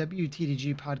at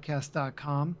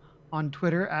WTDGpodcast.com, on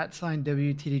Twitter at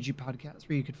 @WTDGpodcast,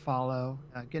 where you could follow,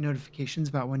 get notifications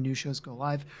about when new shows go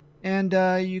live. And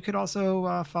you could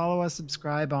also follow us,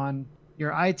 subscribe on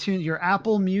your iTunes, your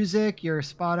Apple Music, your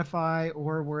Spotify,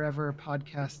 or wherever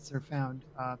podcasts are found.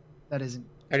 That isn't.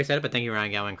 I already said it, but thank you,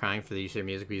 Ryan Galloway Crying, for the use of your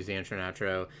music. We use the intro and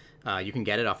outro. You can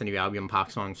get it off the new album,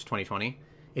 Pop Songs 2020.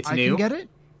 It's new. You can get it?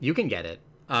 You can get it.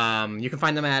 You can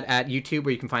find them at YouTube,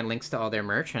 where you can find links to all their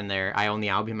merch, and I own the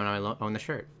album and I own the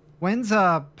shirt. When's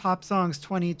Pop Songs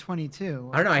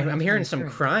 2022? I don't know. I'm hearing some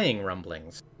crying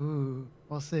rumblings. Ooh,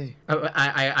 we'll see.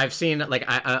 I've seen like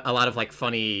a lot of like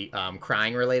funny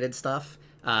crying related stuff.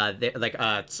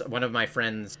 One of my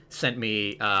friends sent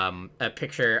me a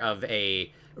picture of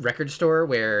a record store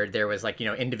where there was like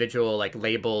individual like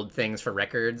labeled things for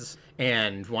records,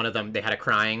 and one of them they had a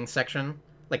crying section.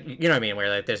 Like, you know what I mean? Where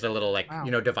like there's the little like, wow.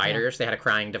 Dividers. Yeah. They had a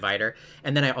crying divider.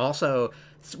 And then I also,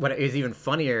 what is even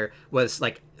funnier was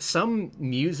like some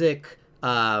music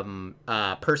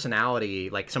personality,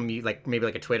 like maybe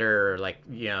like a Twitter or like,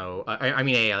 a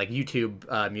like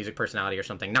YouTube music personality or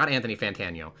something. Not Anthony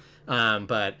Fantano.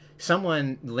 But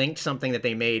someone linked something that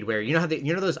they made where,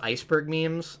 those iceberg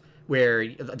memes? Where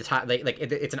the top,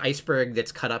 it's an iceberg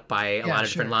that's cut up by a lot of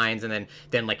different lines, and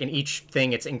then like in each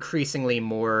thing, it's increasingly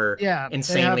more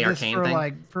insanely arcane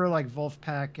for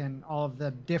Wolfpack and all of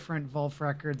the different Wolf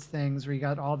Records things, where you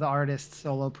got all the artists'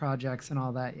 solo projects and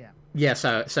all that. Yeah.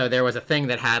 So there was a thing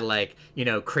that had like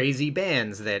crazy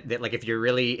bands that like if you're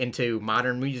really into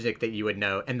modern music that you would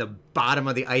know, and the bottom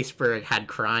of the iceberg had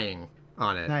crying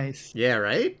on it. Nice. Yeah,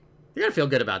 right. You gotta feel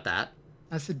good about that.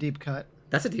 That's a deep cut.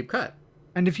 That's a deep cut.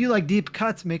 And if you like deep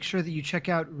cuts, make sure that you check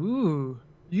out UOOU.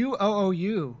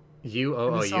 UOOU.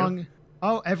 UOOU. The song,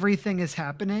 Oh, Everything Is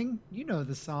Happening. You know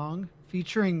the song,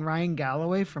 featuring Ryan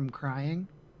Galloway from Crying.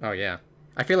 Oh yeah.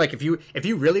 I feel like if you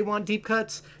really want deep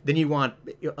cuts, then you want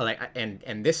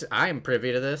and this, I am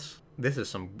privy to this. This is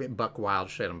some buck wild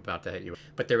shit I'm about to hit you with.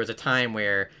 But there was a time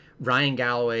where Ryan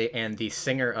Galloway and the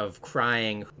singer of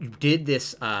Crying did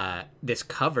this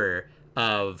cover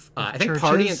of I think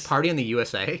Party in the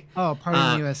USA. Oh, Party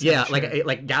in the USA. Yeah, sure.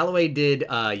 like Galloway did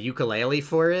ukulele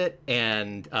for it,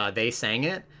 and they sang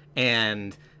it,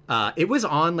 and it was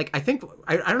on like I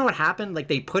don't know what happened. Like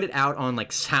they put it out on like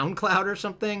SoundCloud or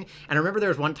something. And I remember there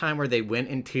was one time where we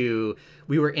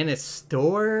were in a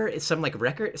store,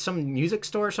 some music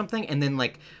store or something, and then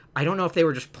like I don't know if they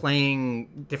were just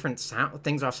playing different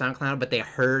things off SoundCloud, but they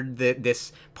heard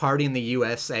this Party in the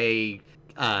USA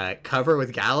cover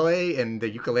with Galloway and the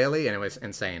ukulele, and it was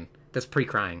insane. That's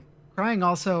pre-Crying. Crying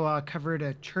also covered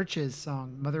a Churches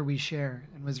song, Mother We Share,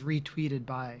 and was retweeted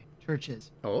by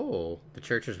Churches. Oh, the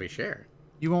Churches We Share.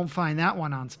 You won't find that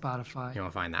one on Spotify. You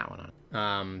won't find that one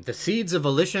on. The seeds of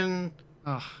volition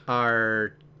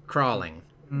are crawling.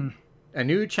 Mm. A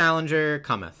new challenger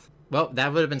cometh. Well,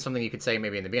 that would have been something you could say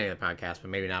maybe in the beginning of the podcast,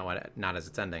 but maybe not as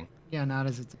it's ending. Yeah, not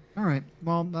as it's... All right.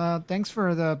 Well, thanks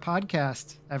for the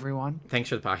podcast, everyone. Thanks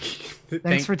for the podcast.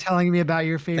 Thanks for telling me about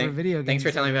your favorite video games. Thanks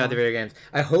for telling me about the video games.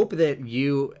 I hope that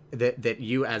you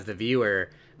as the viewer,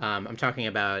 I'm talking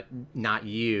about not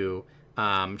you,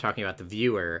 I'm talking about the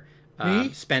viewer,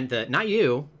 spent the not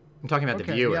you. I'm talking about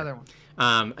the viewer. The other one.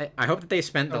 I hope that they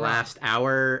spent the last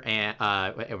hour and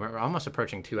we're almost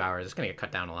approaching 2 hours. It's gonna get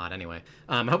cut down a lot anyway.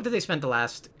 I hope that they spent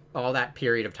all that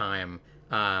period of time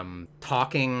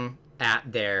talking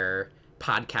at their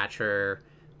podcatcher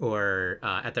or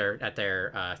at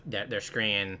their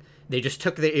screen. They just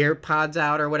took the earpods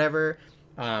out or whatever.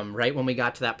 Right when we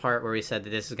got to that part where we said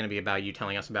that this is going to be about you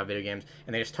telling us about video games,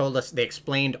 and they just told us, they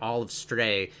explained all of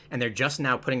Stray, and they're just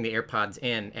now putting the earpods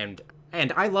in,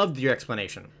 and I loved your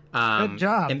explanation. Good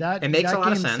job. It makes a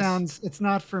lot of sense. It's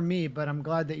not for me, but I'm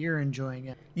glad that you're enjoying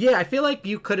it. Yeah, I feel like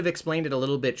you could have explained it a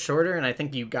little bit shorter, and I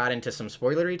think you got into some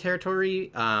spoilery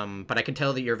territory, but I can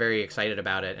tell that you're very excited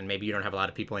about it, and maybe you don't have a lot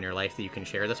of people in your life that you can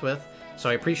share this with, so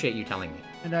I appreciate you telling me.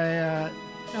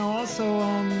 And also,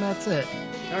 that's it.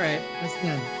 All right. That's the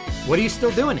end. What are you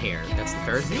still doing here? That's the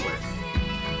third viewer.